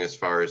packaging as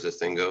far as this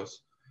thing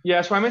goes?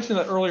 Yeah, so I mentioned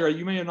that earlier.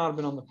 You may not have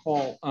been on the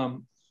call.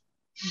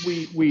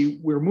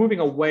 We're moving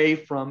away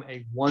from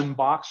a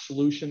 1-box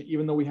solution,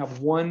 even though we have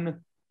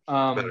one.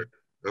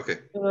 Okay.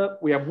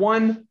 We have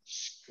one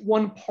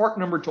part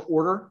number to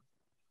order,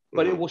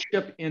 but it will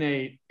ship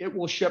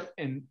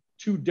in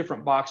 2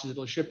 different boxes.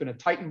 It'll ship in a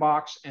Titan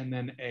box and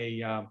then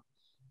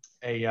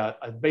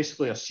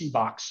basically a C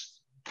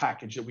box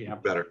package that we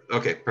have. Better.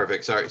 Okay,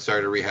 perfect. Sorry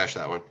to rehash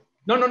that one.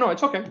 No,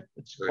 it's okay.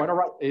 It's quite all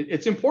right.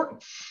 It's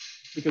important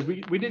because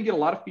we did get a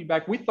lot of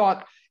feedback. We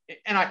thought,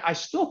 and I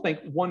still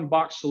think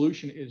 1-box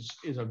solution is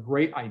a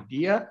great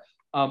idea.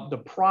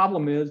 The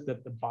problem is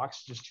that the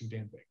box is just too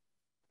damn big.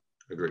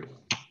 Agreed.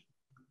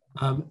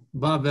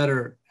 Bob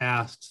Vetter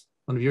asked,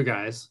 one of your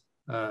guys,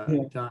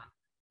 John,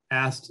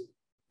 asked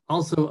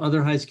also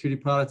other high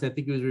security products. I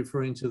think he was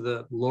referring to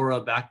the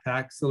LoRa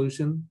backpack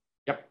solution.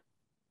 Yep.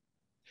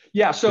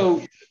 Yeah,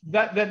 so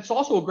that's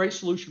also a great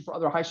solution for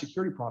other high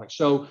security products.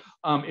 So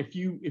if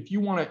you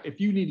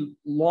need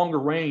longer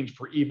range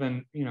for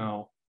even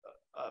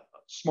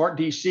smart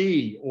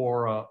DC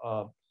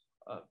or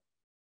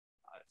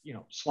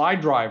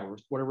slide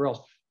drivers, whatever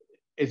else,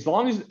 as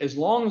long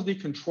as the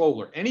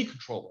controller, any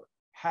controller,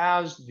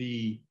 has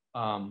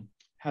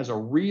a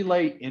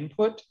relay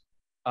input,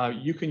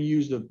 you can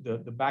use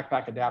the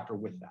backpack adapter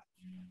with that.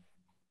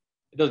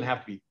 It doesn't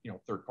have to be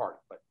third party,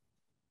 but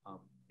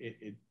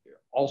it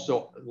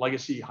also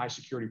legacy high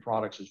security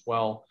products as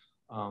well.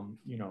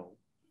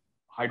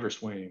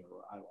 HydroSwing,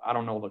 or I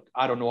don't know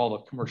all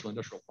the commercial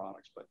industrial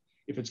products, but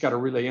if it's got a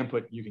relay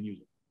input, you can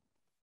use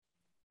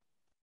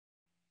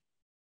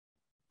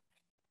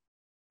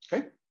it.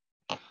 Okay.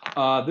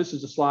 This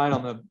is a slide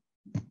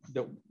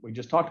that we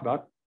just talked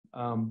about.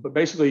 But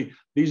basically,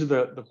 these are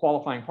the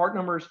qualifying part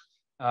numbers.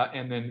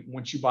 And then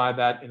once you buy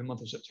that in the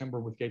month of September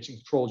with Gates and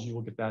Controls, you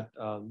will get that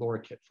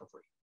LoRa kit for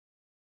free.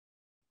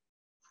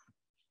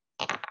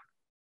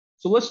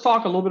 So let's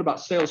talk a little bit about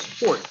sales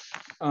support.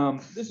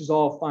 This is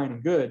all fine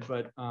and good,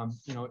 but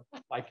you know,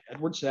 like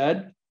Edward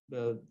said,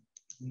 the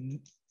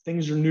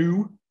things are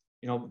new.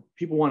 You know,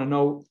 people want to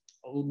know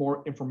a little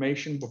more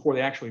information before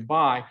they actually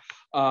buy.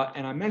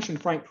 And I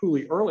mentioned Frank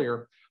Pooley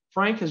earlier.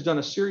 Frank has done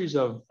a series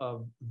of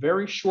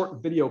very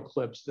short video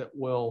clips that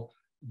will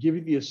give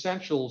you the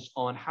essentials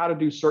on how to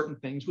do certain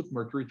things with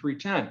Mercury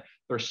 310.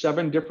 There are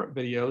 7 different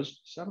videos,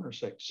 7 or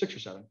 6, 6 or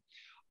 7.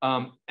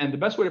 And the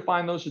best way to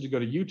find those is to go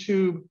to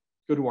YouTube,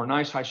 go to our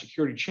nice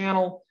HySecurity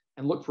channel,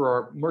 and look for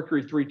our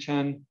Mercury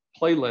 310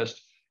 playlist.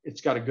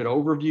 It's got a good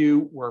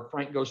overview where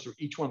Frank goes through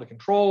each one of the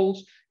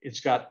controls.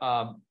 It's got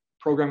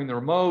programming the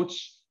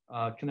remotes,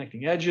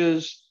 connecting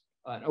edges,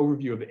 an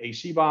overview of the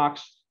AC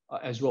box,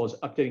 as well as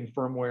updating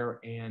firmware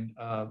and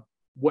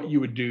what you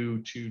would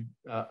do to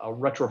a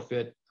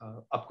retrofit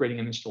upgrading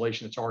an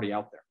installation that's already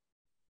out there.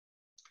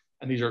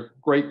 And these are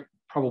great.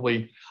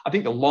 Probably, I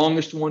think the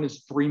longest one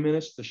is 3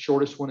 minutes. The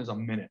shortest one is a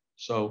minute.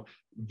 So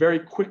very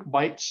quick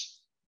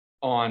bites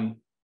on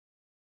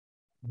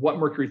what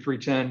Mercury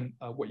 310,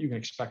 what you can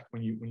expect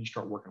when you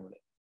start working with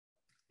it.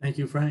 Thank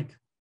you, Frank.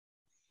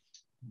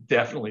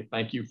 Definitely.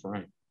 Thank you,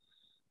 Frank.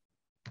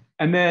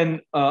 And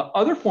then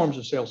other forms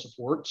of sales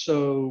support.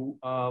 So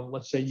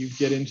let's say you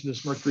get into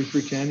this Mercury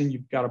 310 and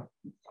you've got a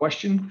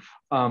question.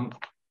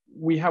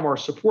 We have our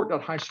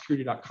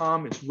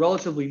support.hysecurity.com. It's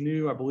relatively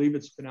new. I believe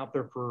it's been out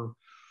there for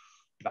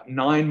about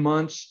 9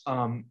 months.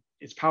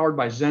 It's powered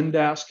by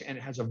Zendesk, and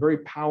it has a very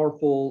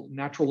powerful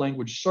natural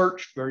language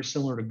search, very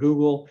similar to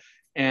Google.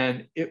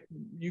 And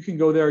you can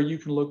go there, you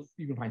can look,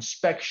 you can find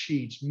spec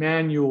sheets,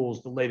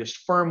 manuals, the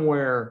latest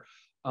firmware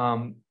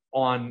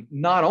on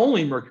not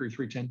only Mercury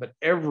 310, but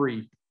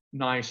every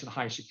nice and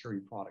high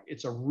security product.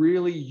 It's a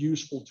really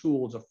useful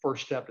tool as a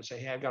first step to say,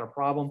 hey, I've got a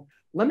problem.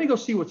 Let me go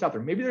see what's out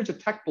there. Maybe there's a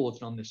tech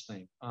bulletin on this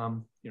thing.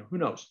 You know, who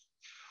knows?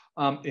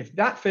 If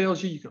that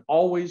fails you, you can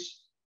always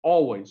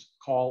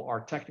call our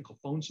technical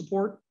phone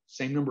support,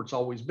 same number it's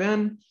always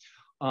been.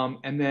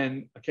 And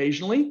then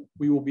occasionally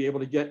we will be able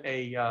to get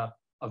a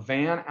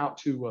van out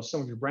to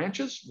some of your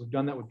branches. We've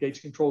done that with Gates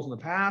Controls in the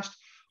past,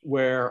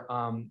 where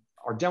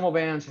our demo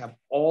vans have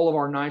all of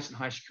our nice and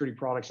high security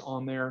products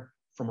on there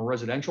from a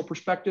residential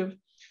perspective.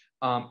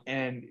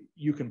 And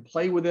you can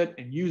play with it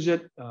and use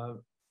it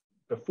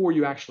before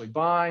you actually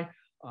buy.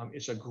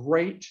 It's a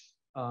great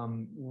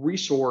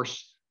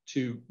resource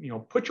to, you know,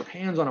 put your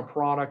hands on a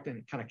product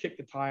and kind of kick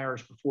the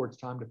tires before it's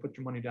time to put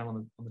your money down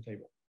on the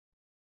table.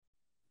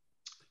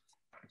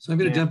 So I'm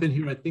going to jump in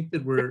here. I think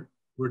that we're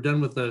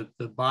done with the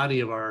body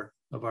of our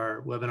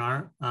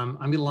webinar. I'm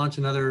going to launch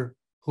another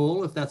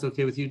poll, if that's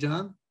okay with you,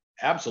 John.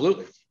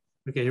 Absolutely.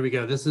 Okay, here we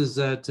go. This is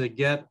to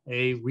get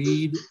a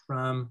read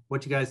from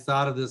what you guys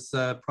thought of this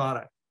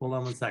product. Hold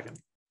on one second.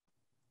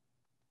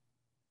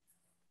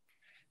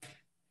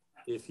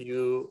 If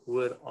you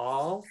would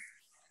all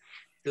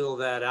fill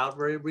that out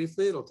very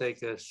briefly, it'll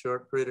take a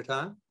short period of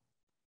time.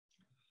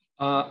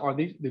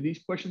 Do these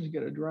questions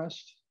get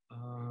addressed?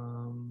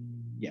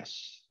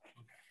 Yes.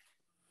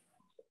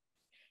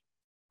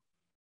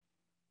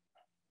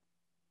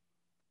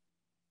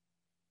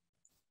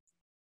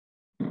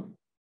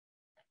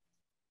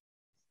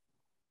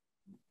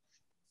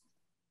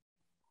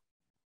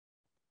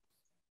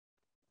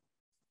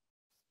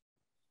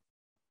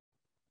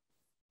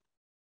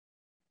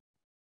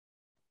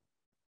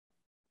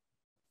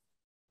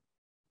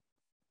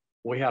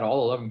 We had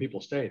all 11 people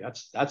stay.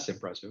 That's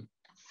impressive.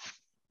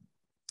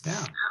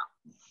 Yeah.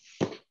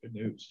 Good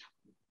news.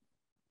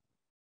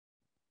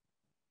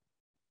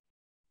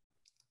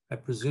 I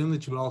presume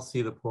that you all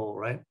see the poll,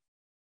 right?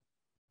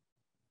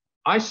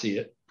 I see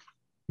it.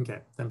 Okay,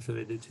 I'm sure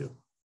they do too.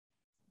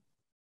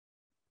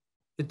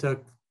 It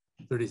took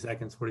 30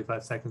 seconds,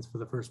 45 seconds for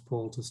the first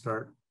poll to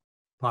start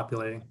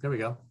populating. There we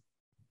go.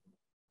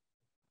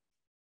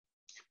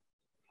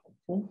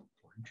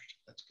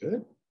 That's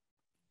good.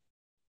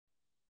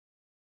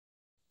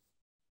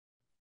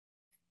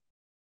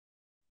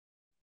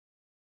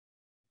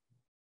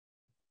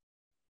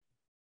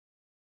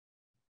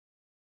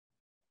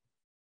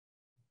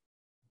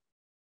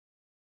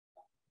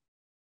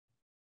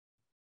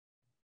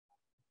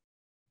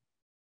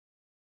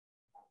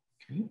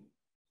 Okay.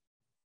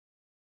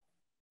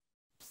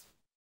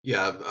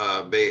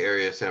 Yeah, Bay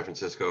Area, San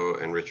Francisco,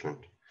 and Richmond.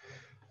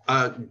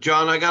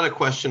 John, I got a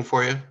question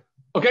for you.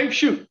 Okay,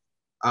 shoot.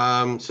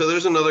 So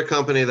there's another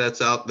company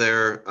that's out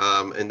there,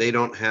 and they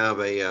don't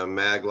have a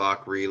mag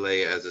lock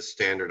relay as a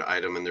standard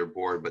item in their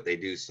board, but they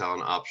do sell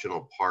an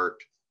optional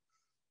part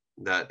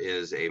that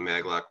is a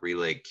mag lock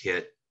relay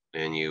kit.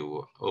 And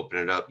you open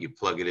it up, you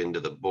plug it into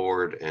the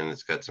board, and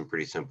it's got some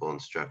pretty simple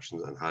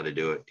instructions on how to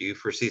do it. Do you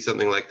foresee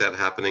something like that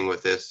happening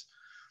with this?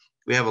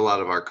 We have a lot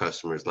of our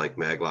customers like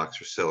mag locks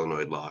or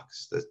solenoid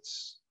locks.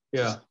 That's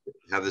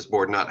have this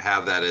board not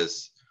have that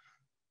as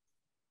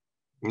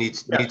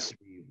needs to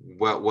be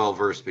well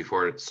versed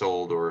before it's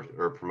sold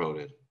or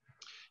promoted.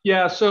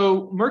 Yeah,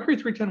 so Mercury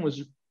 310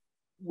 was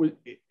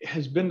it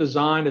has been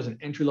designed as an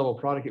entry-level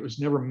product. It was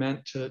never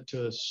meant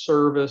to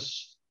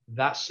service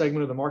that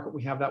segment of the market.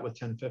 We have that with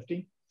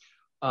 1050.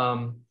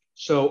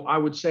 So I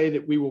would say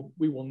that we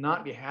will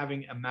not be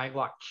having a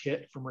maglock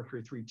kit for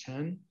Mercury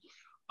 310,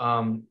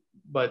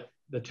 but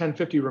the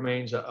 1050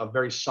 remains a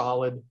very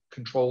solid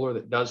controller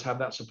that does have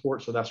that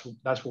support. So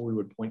that's where we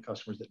would point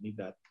customers that need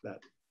that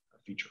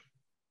feature.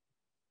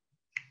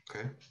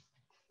 Okay.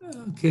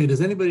 Okay,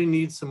 does anybody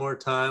need some more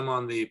time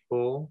on the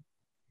poll?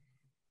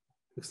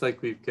 Looks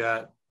like we've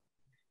got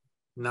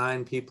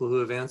 9 people who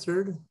have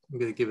answered. I'm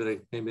going to give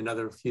it maybe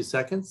another few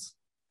seconds.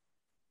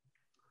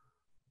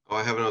 Oh,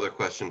 I have another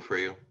question for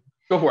you.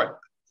 Go for it.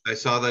 I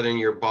saw that in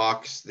your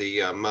box,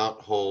 the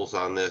mount holes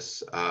on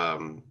this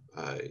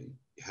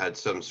had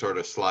some sort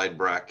of slide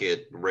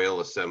bracket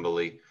rail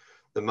assembly.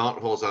 The mount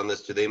holes on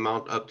this, do they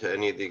mount up to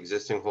any of the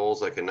existing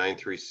holes like a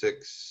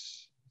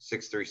 936,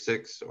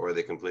 636, or are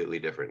they completely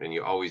different? And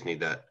you always need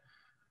that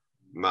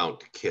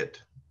mount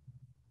kit.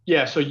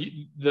 Yeah, so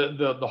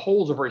the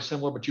holes are very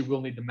similar, but you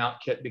will need the mount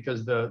kit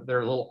because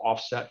they're a little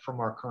offset from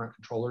our current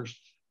controllers.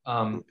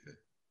 Okay.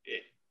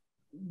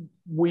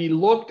 We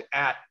looked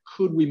at,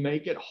 could we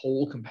make it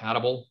hole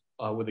compatible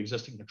with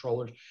existing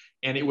controllers,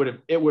 and it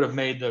would have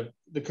made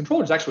the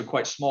controller is actually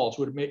quite small,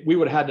 so we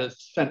would have had to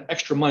spend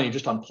extra money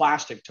just on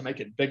plastic to make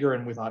it bigger,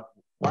 and we thought,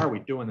 why are we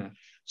doing that?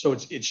 So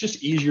it's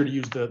just easier to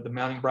use the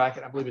mounting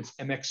bracket. I believe it's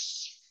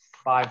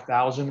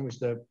MX5000 was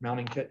the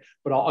mounting kit,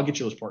 but I'll get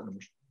you those part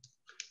numbers.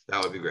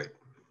 That would be great.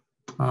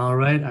 All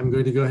right, I'm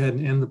going to go ahead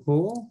and end the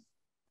poll,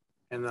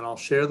 and then I'll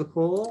share the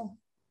poll.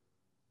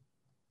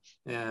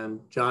 And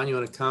John, you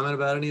want to comment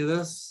about any of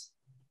this?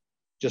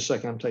 Just a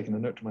second, I'm taking a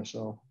note to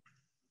myself.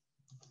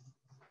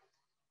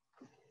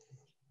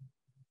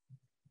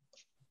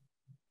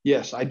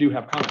 Yes, I do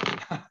have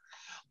comments.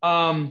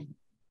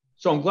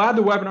 So I'm glad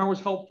the webinar was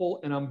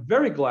helpful, and I'm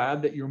very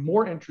glad that you're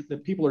more interested,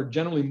 that people are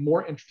generally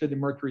more interested in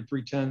Mercury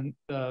 310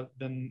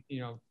 than,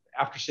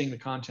 after seeing the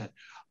content.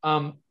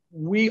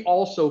 We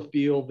also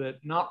feel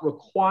that not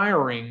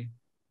requiring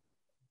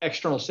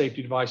external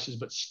safety devices,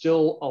 but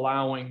still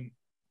allowing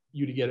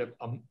you to get a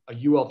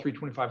UL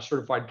 325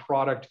 certified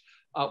product,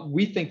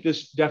 we think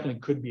this definitely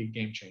could be a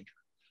game changer.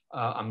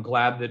 I'm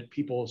glad that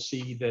people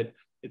see that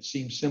it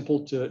seems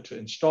simple to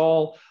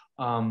install,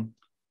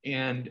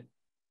 and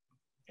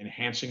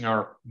enhancing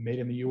our made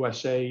in the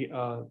USA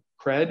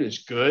cred is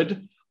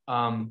good.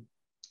 While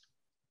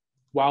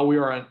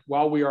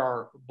we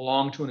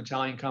belong to an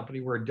Italian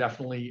company, we're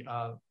definitely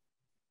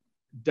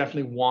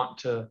want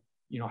to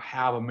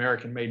have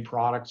American made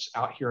products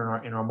out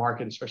here in our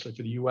market, especially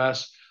for the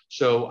US.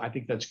 So I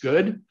think that's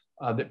good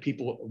that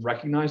people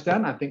recognize that,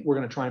 and I think we're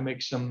going to try and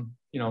make some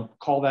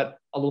call that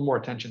a little more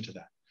attention to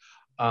that.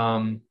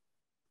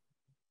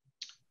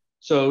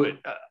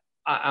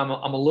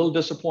 I'm a little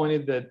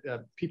disappointed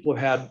that people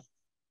have had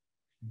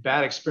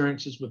bad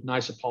experiences with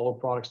nice Apollo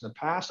products in the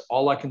past.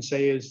 All I can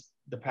say is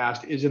the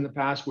past is in the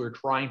past. We're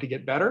trying to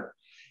get better,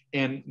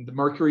 and the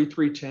Mercury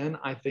 310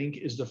 I think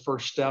is the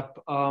first step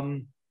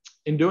in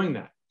doing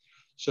that.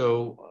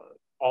 So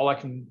all I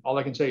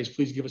can say is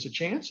please give us a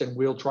chance, and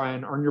we'll try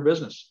and earn your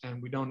business.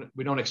 And we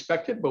don't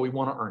expect it, but we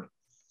want to earn it.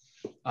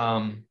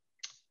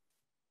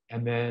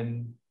 And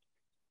then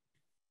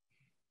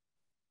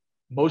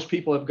most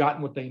people have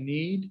gotten what they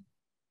need,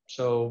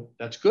 so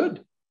that's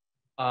good.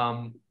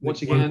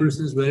 Once again, one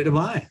person is ready to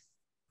buy.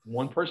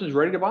 One person is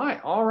ready to buy.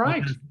 All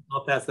right.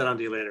 I'll pass that on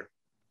to you later.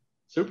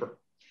 Super.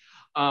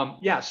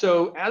 Yeah.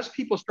 So as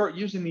people start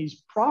using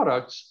these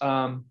products,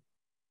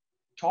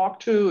 talk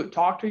to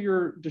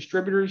your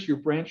distributors, your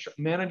branch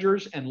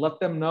managers, and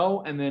let them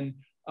know. And then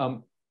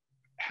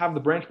have the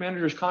branch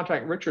managers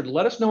contact Richard.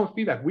 Let us know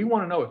feedback. We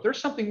want to know if there's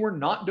something we're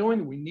not doing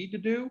that we need to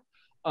do,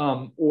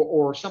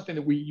 or something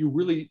that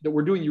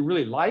we're doing you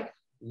really like.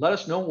 Let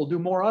us know. We'll do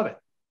more of it.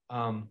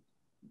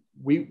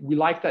 We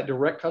like that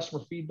direct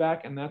customer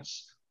feedback, and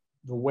that's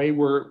the way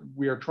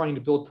we are trying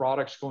to build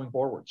products going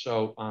forward.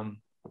 So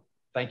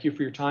thank you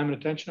for your time and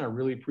attention. I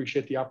really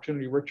appreciate the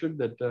opportunity, Richard,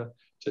 that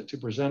to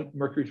present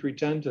Mercury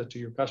 310 to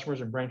your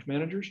customers and branch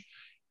managers.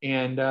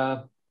 And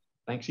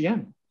thanks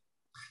again.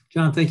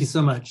 John, thank you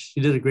so much.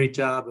 You did a great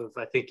job of,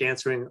 I think,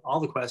 answering all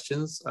the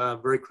questions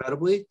very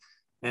credibly.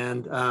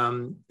 And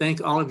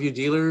thank all of you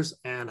dealers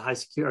and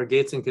HySecurity,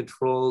 Gates and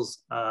Controls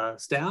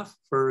staff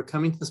for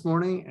coming this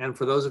morning. And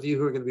for those of you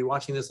who are going to be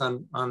watching this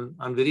on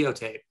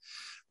videotape,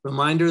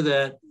 reminder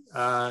that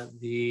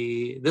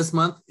this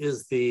month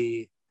is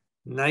the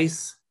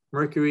nice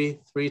Mercury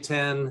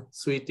 310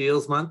 sweet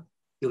deals month.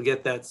 You'll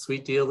get that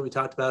sweet deal that we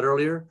talked about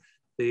earlier,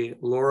 the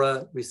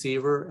LoRa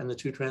receiver and the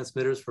 2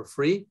 transmitters for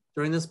free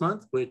during this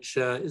month, which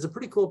is a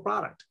pretty cool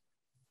product.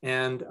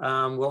 And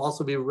we'll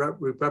also be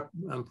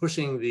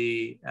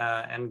pushing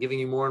and giving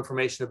you more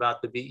information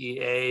about the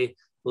BEA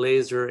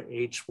laser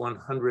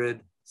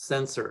H100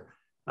 sensor,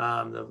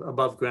 the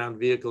above ground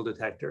vehicle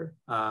detector.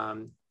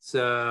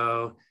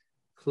 So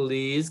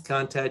please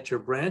contact your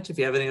branch if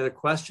you have any other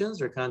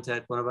questions, or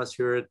contact one of us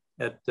here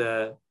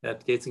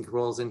at Gates and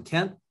Controls in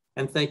Kent.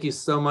 And thank you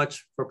so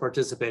much for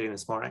participating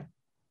this morning.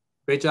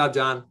 Great job,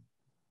 John.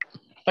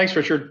 Thanks,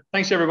 Richard.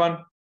 Thanks, everyone.